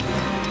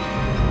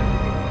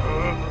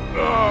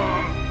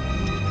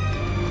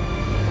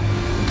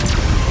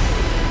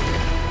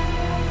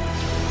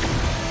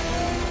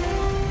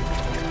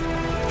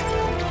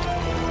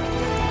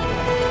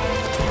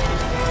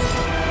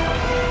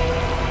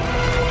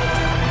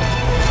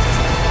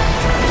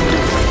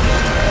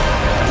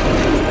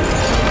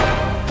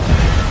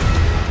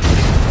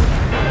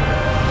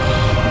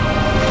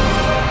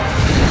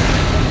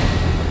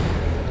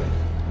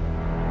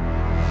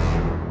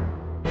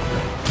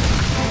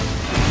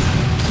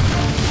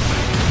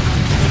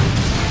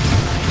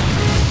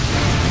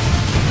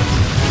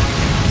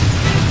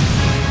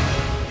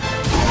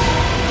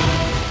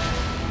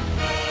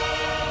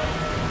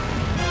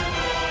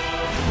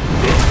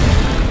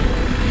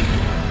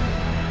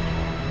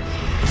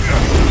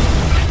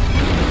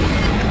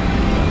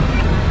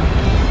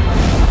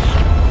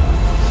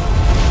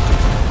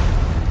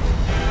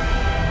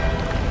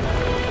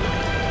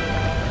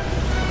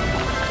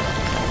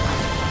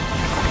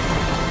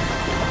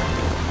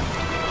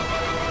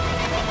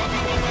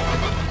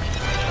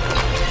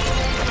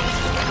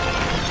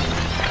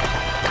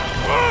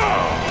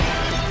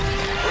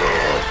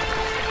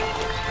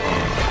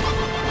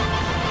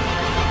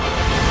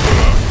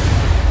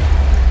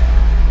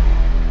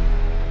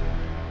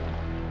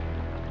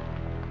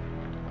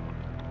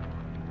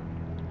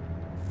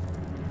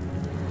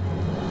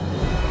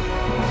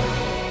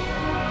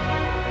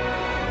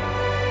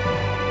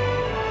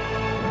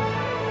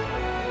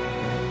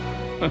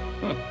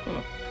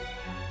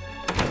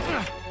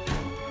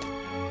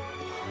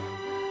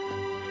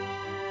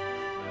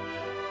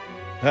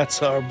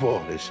 That's our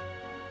boys.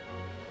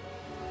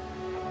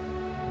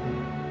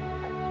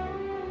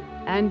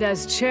 And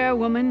as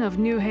chairwoman of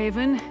New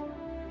Haven,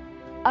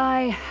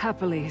 I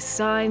happily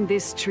sign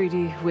this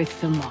treaty with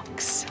the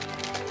monks.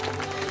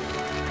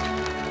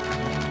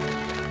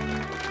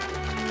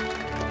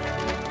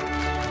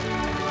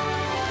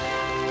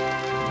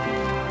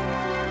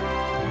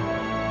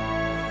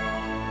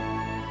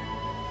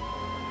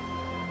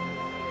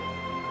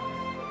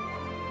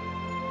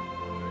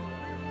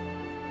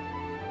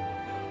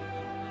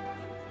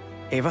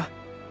 Ava?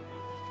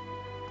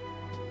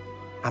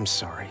 I'm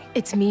sorry.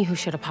 It's me who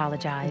should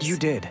apologize. You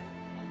did.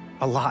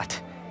 A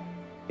lot.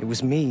 It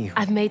was me who...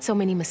 I've made so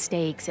many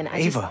mistakes, and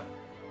Ava.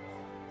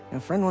 A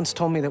friend once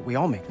told me that we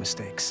all make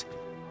mistakes.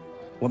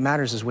 What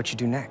matters is what you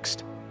do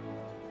next.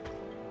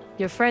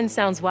 Your friend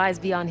sounds wise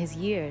beyond his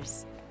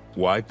years.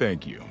 Why,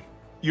 thank you.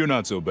 You're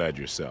not so bad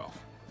yourself.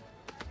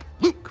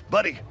 Luke,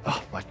 buddy.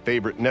 Oh, my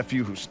favorite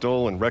nephew who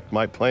stole and wrecked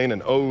my plane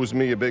and owes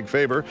me a big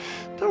favor.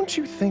 Don't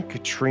you think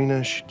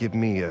Katrina should give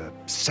me a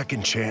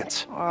second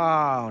chance?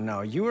 Oh,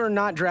 no. You are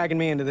not dragging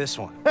me into this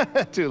one.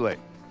 Too late.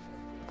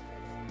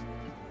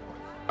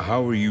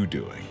 How are you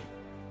doing?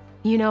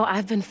 You know,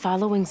 I've been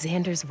following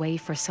Xander's way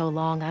for so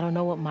long, I don't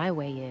know what my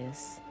way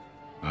is.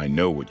 I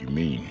know what you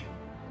mean.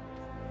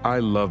 I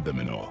love them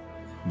and all,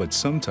 but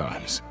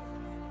sometimes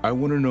I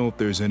want to know if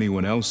there's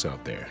anyone else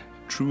out there,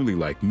 truly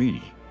like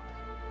me.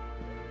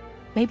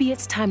 Maybe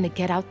it's time to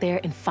get out there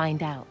and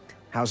find out.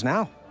 How's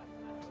now?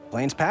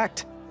 Plane's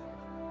packed.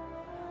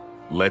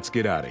 Let's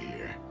get out of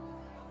here.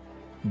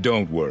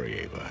 Don't worry,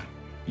 Ava.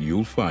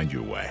 You'll find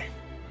your way.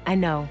 I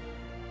know.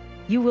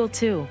 You will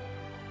too.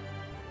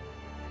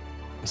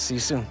 I'll see you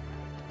soon.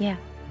 Yeah.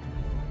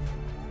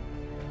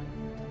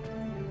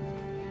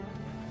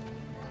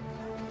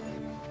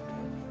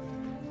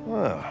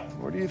 Well,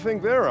 where do you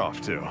think they're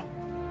off to?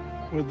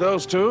 With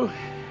those two,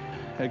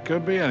 it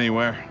could be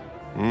anywhere.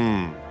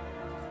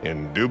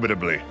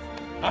 Indubitably.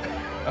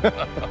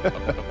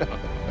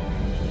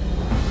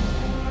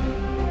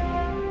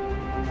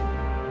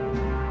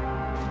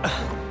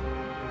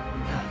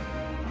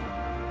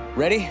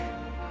 Ready?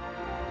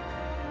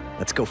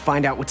 Let's go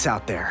find out what's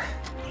out there.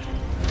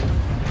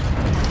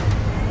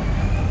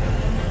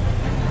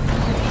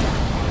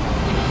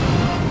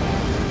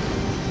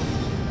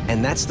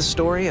 And that's the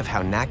story of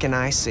how Knack and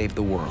I saved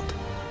the world.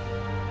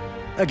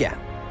 Again.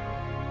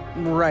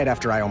 Right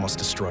after I almost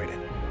destroyed it.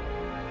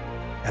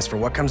 As for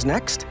what comes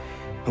next,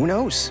 who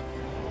knows?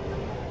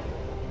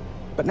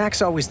 But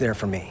Knack's always there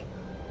for me.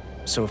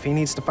 So if he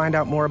needs to find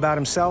out more about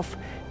himself,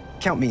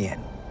 count me in.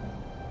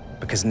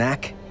 Because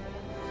Knack,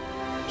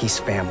 he's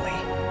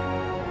family.